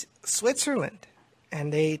defeat Switzerland,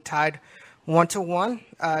 and they tied 1-1.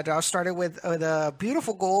 It all started with a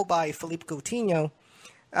beautiful goal by Philippe Coutinho,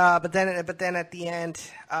 but then at the end,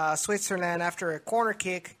 Switzerland, after a corner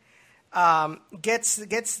kick, gets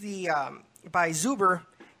the by Zuber.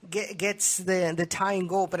 Gets the tying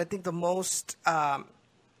goal, but I think the most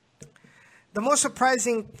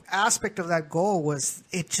surprising aspect of that goal was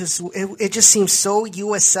it just seems so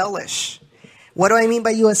USL-ish. What do I mean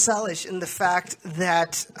by USL-ish? In the fact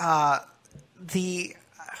that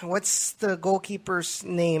what's the goalkeeper's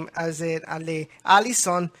name? Is it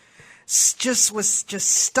Alisson? Was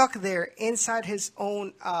stuck there inside his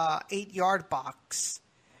own 8-yard box,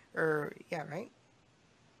 or yeah, right,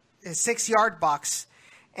 a 6-yard box.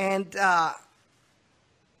 And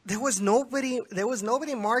there was nobody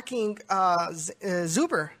marking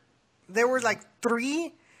Zuber. There were like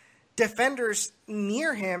 3 defenders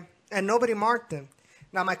near him, and nobody marked him.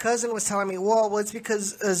 Now my cousin was telling me, well, it's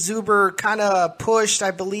because Zuber kind of pushed,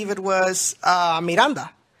 I believe it was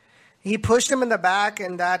Miranda. He pushed him in the back,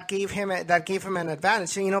 and that gave him an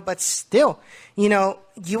advantage. But still, you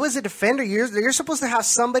as a defender, you're supposed to have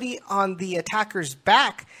somebody on the attacker's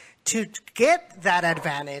back to get that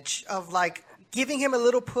advantage of like giving him a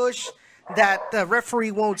little push that the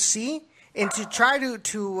referee won't see, and to try to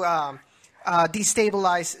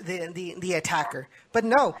destabilize the attacker. But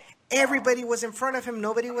no, everybody was in front of him.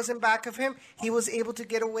 Nobody was in back of him. He was able to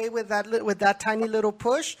get away with that tiny little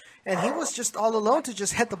push, and he was just all alone to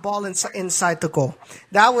just hit the ball inside the goal.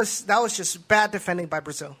 That was just bad defending by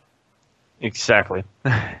Brazil. Exactly,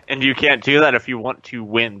 and you can't do that if you want to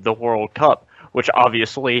win the World Cup, which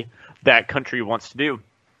obviously that country wants to do.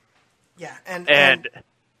 Yeah, and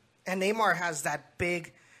Neymar has that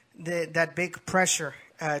big that big pressure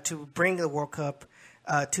to bring the World Cup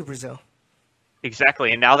to Brazil.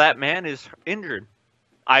 Exactly, and now that man is injured.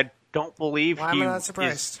 I don't believe Why am I not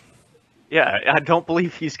surprised? I don't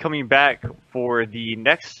believe he's coming back for the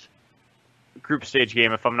next group stage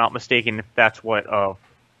game, if I'm not mistaken, if that's what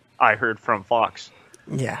I heard from Fox.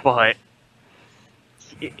 Yeah. But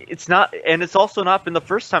it's not, and it's also not been the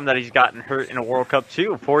first time that he's gotten hurt in a World Cup,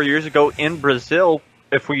 too. 4 years ago in Brazil,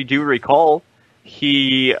 if we do recall,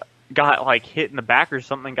 he got hit in the back or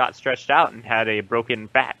something, got stretched out, and had a broken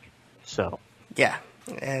back. So. Yeah,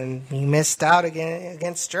 and he missed out again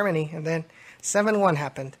against Germany, and then 7-1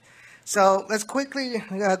 happened. So let's quickly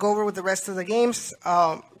go over with the rest of the games.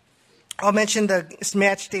 I'll mention the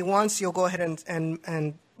match day ones. You'll go ahead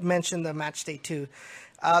and mention the match day two.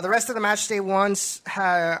 The rest of the match day ones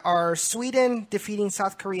are Sweden defeating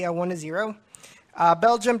South Korea 1-0,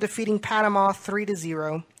 Belgium defeating Panama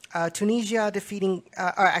 3-0, Tunisia defeating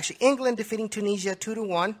England defeating Tunisia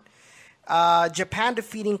 2-1. Japan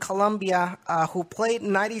defeating Colombia, who played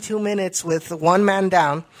 92 minutes with one man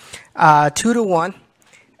down, 2-1.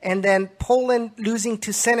 And then Poland losing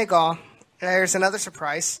to Senegal. There's another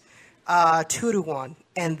surprise, 2-1.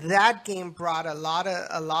 And that game brought a lot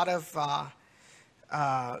of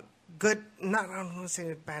good. Not I don't want to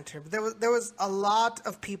say banter, but there was a lot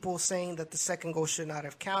of people saying that the second goal should not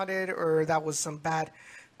have counted, or that was some bad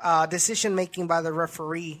decision making by the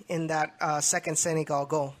referee in that second Senegal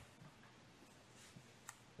goal.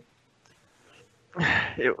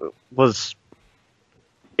 It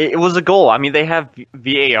was a goal. I mean, they have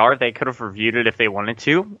VAR. They could have reviewed it if they wanted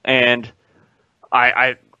to, and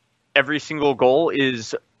I every single goal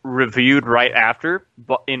is reviewed right after,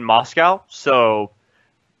 but in Moscow, so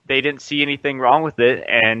they didn't see anything wrong with it,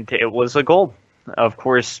 and it was a goal. Of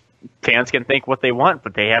course, fans can think what they want,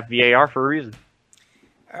 but they have VAR for a reason.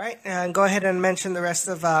 All right, and go ahead and mention the rest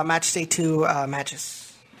of match day two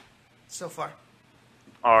matches so far.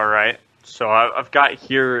 All right. So I've got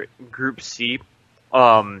here Group C.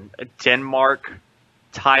 Denmark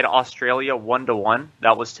tied Australia 1-1.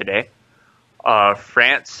 That was today.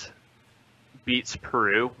 France beats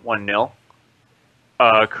Peru 1-0.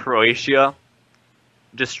 Croatia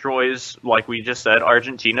destroys, like we just said,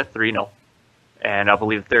 Argentina 3-0. And I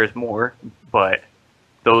believe there's more, but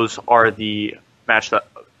those are the match that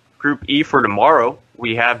Group E for tomorrow.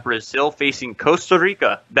 We have Brazil facing Costa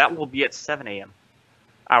Rica. That will be at 7 a.m.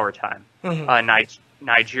 our time. Mm-hmm.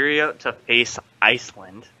 Nigeria to face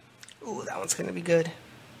Iceland. Ooh, that one's going to be good.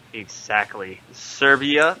 Exactly.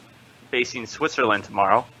 Serbia facing Switzerland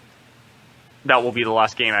tomorrow. That will be the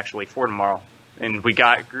last game, actually, for tomorrow. And we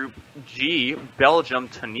got Group G, Belgium,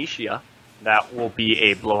 Tunisia. That will be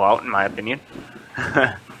a blowout, in my opinion.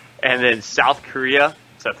 And then South Korea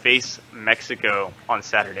to face Mexico on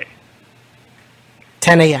Saturday.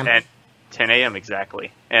 10 a.m. And 10 a.m.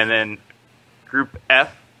 exactly. And then Group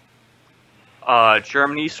F,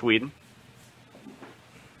 Germany, Sweden.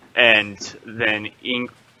 And then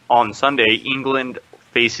on Sunday, England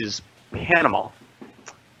faces Panama.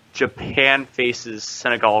 Japan faces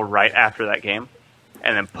Senegal right after that game.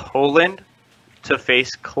 And then Poland to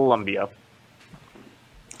face Colombia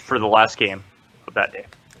for the last game of that day,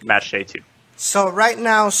 match day 2. So right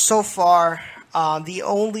now, so far, the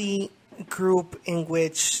only group in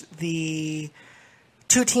which the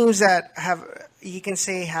two teams that have, you can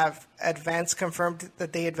say, have advanced, confirmed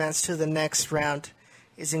that they advanced to the next round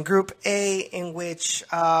is in Group A, in which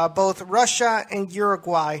both Russia and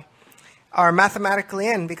Uruguay are mathematically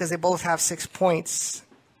in because they both have 6 points.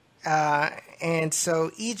 And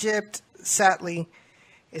so Egypt, sadly,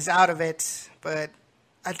 is out of it, but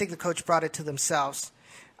I think the coach brought it to themselves.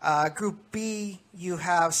 Group B, you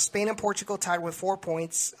have Spain and Portugal tied with 4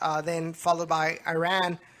 points, then followed by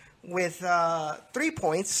Iran with 3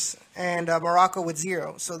 points, and Morocco with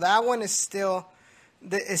 0. So that one is still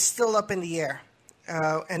up in the air.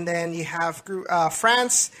 And then you have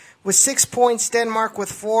France with 6 points, Denmark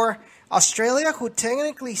with 4, Australia, who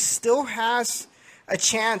technically still has a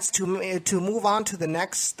chance to move on to the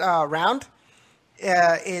next round,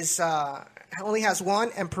 only has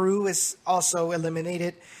 1, and Peru is also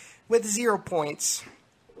eliminated with 0 points.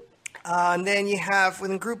 And then you have,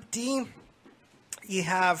 within Group D, you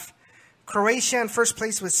have Croatia in first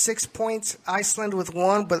place with 6 points, Iceland with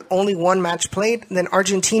 1, but only 1 match played. And then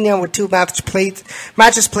Argentina with 2 matches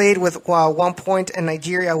played with 1 point, and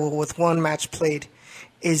Nigeria with 1 match played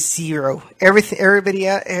is 0.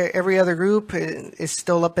 Every other group is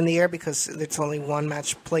still up in the air because it's only 1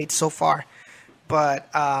 match played so far. But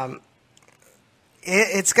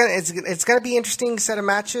it's gonna be interesting set of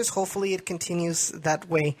matches. Hopefully, it continues that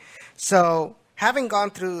way. So having gone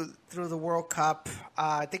through the World Cup,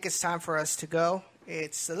 I think it's time for us to go.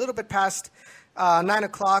 It's a little bit past 9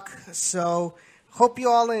 o'clock, so hope you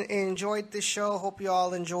all enjoyed this show. Hope you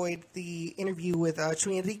all enjoyed the interview with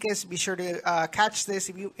Chuy Enriquez. Be sure to catch this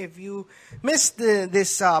if you missed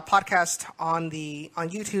this podcast on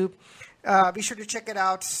YouTube. Be sure to check it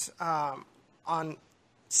out on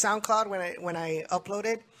SoundCloud when I upload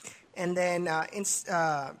it, and then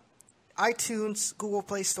iTunes, Google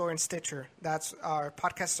Play Store, and Stitcher. That's our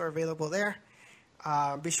podcasts are available there.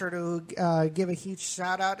 Be sure to give a huge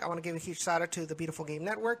shout out. I want to give a huge shout out to the Beautiful Game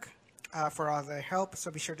Network for all their help.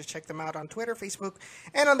 So be sure to check them out on Twitter, Facebook,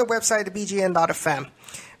 and on the website, thebgn.fm.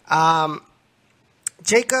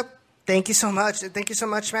 Jacob, thank you so much. Thank you so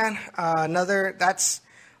much, man. That's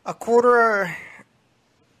a quarter.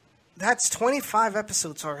 That's 25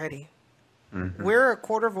 episodes already. Mm-hmm. We're a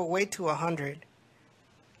quarter of a way to 100.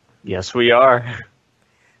 Yes, we are.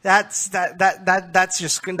 That's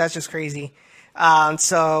just crazy.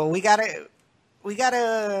 So we gotta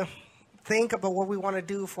think about what we want to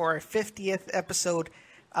do for our 50th episode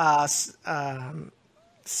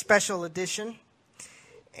special edition,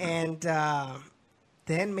 and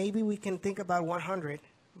then maybe we can think about 100,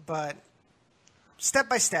 but step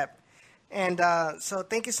by step. And so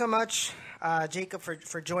thank you so much, Jacob,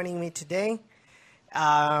 for joining me today.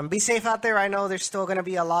 Be safe out there. I know there's still going to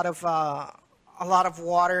be a lot of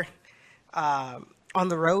water on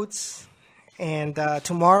the roads. And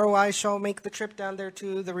tomorrow I shall make the trip down there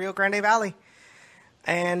to the Rio Grande Valley.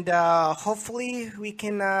 And hopefully we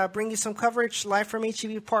can bring you some coverage live from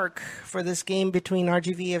HEB Park for this game between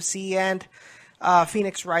RGVFC and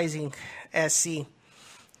Phoenix Rising SC.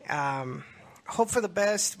 Hope for the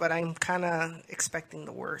best, but I'm kind of expecting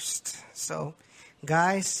the worst. So,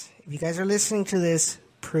 guys, if you guys are listening to this,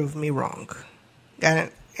 prove me wrong.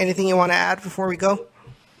 Got anything you want to add before we go?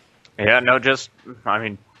 Yeah, no,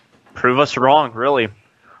 prove us wrong, really.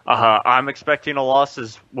 I'm expecting a loss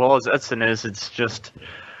as well as Edson is. It's just,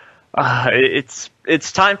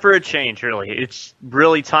 it's time for a change, really. It's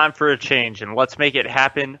really time for a change, and let's make it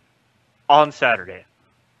happen on Saturday.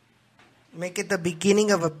 Make it the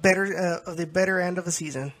beginning of the better end of the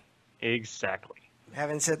season. Exactly.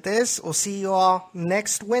 Having said this, we'll see you all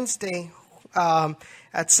next Wednesday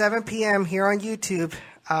at 7 p.m. here on YouTube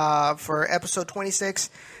for episode 26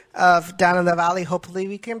 of Down in the Valley. Hopefully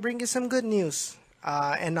we can bring you some good news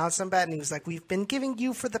and not some bad news like we've been giving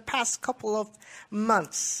you for the past couple of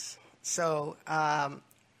months. So I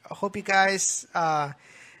hope you guys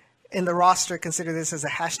in the roster consider this as a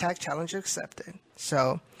hashtag challenge accepted.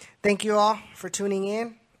 So thank you all for tuning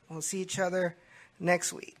in. We'll see each other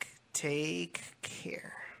next week. Take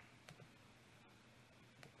care.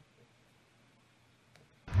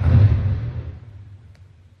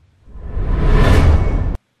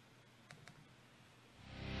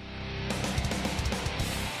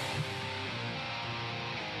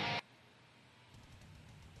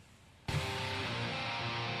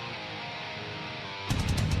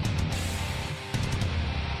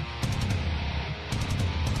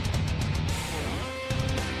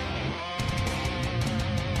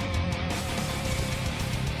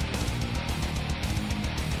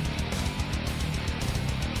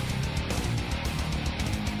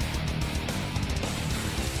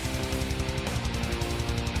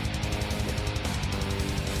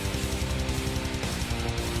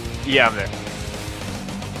 Yeah, I'm there.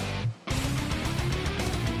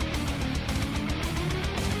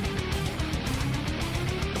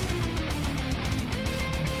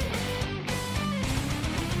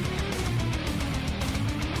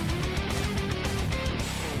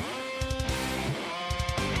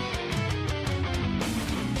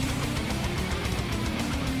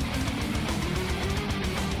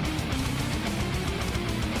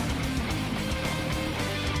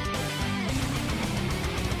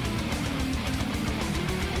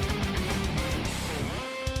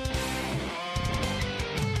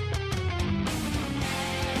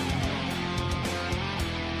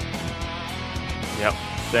 Yep,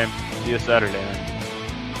 same. See you Saturday, man.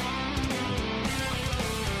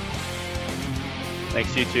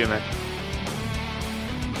 Thanks, you too, man.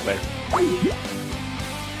 Later.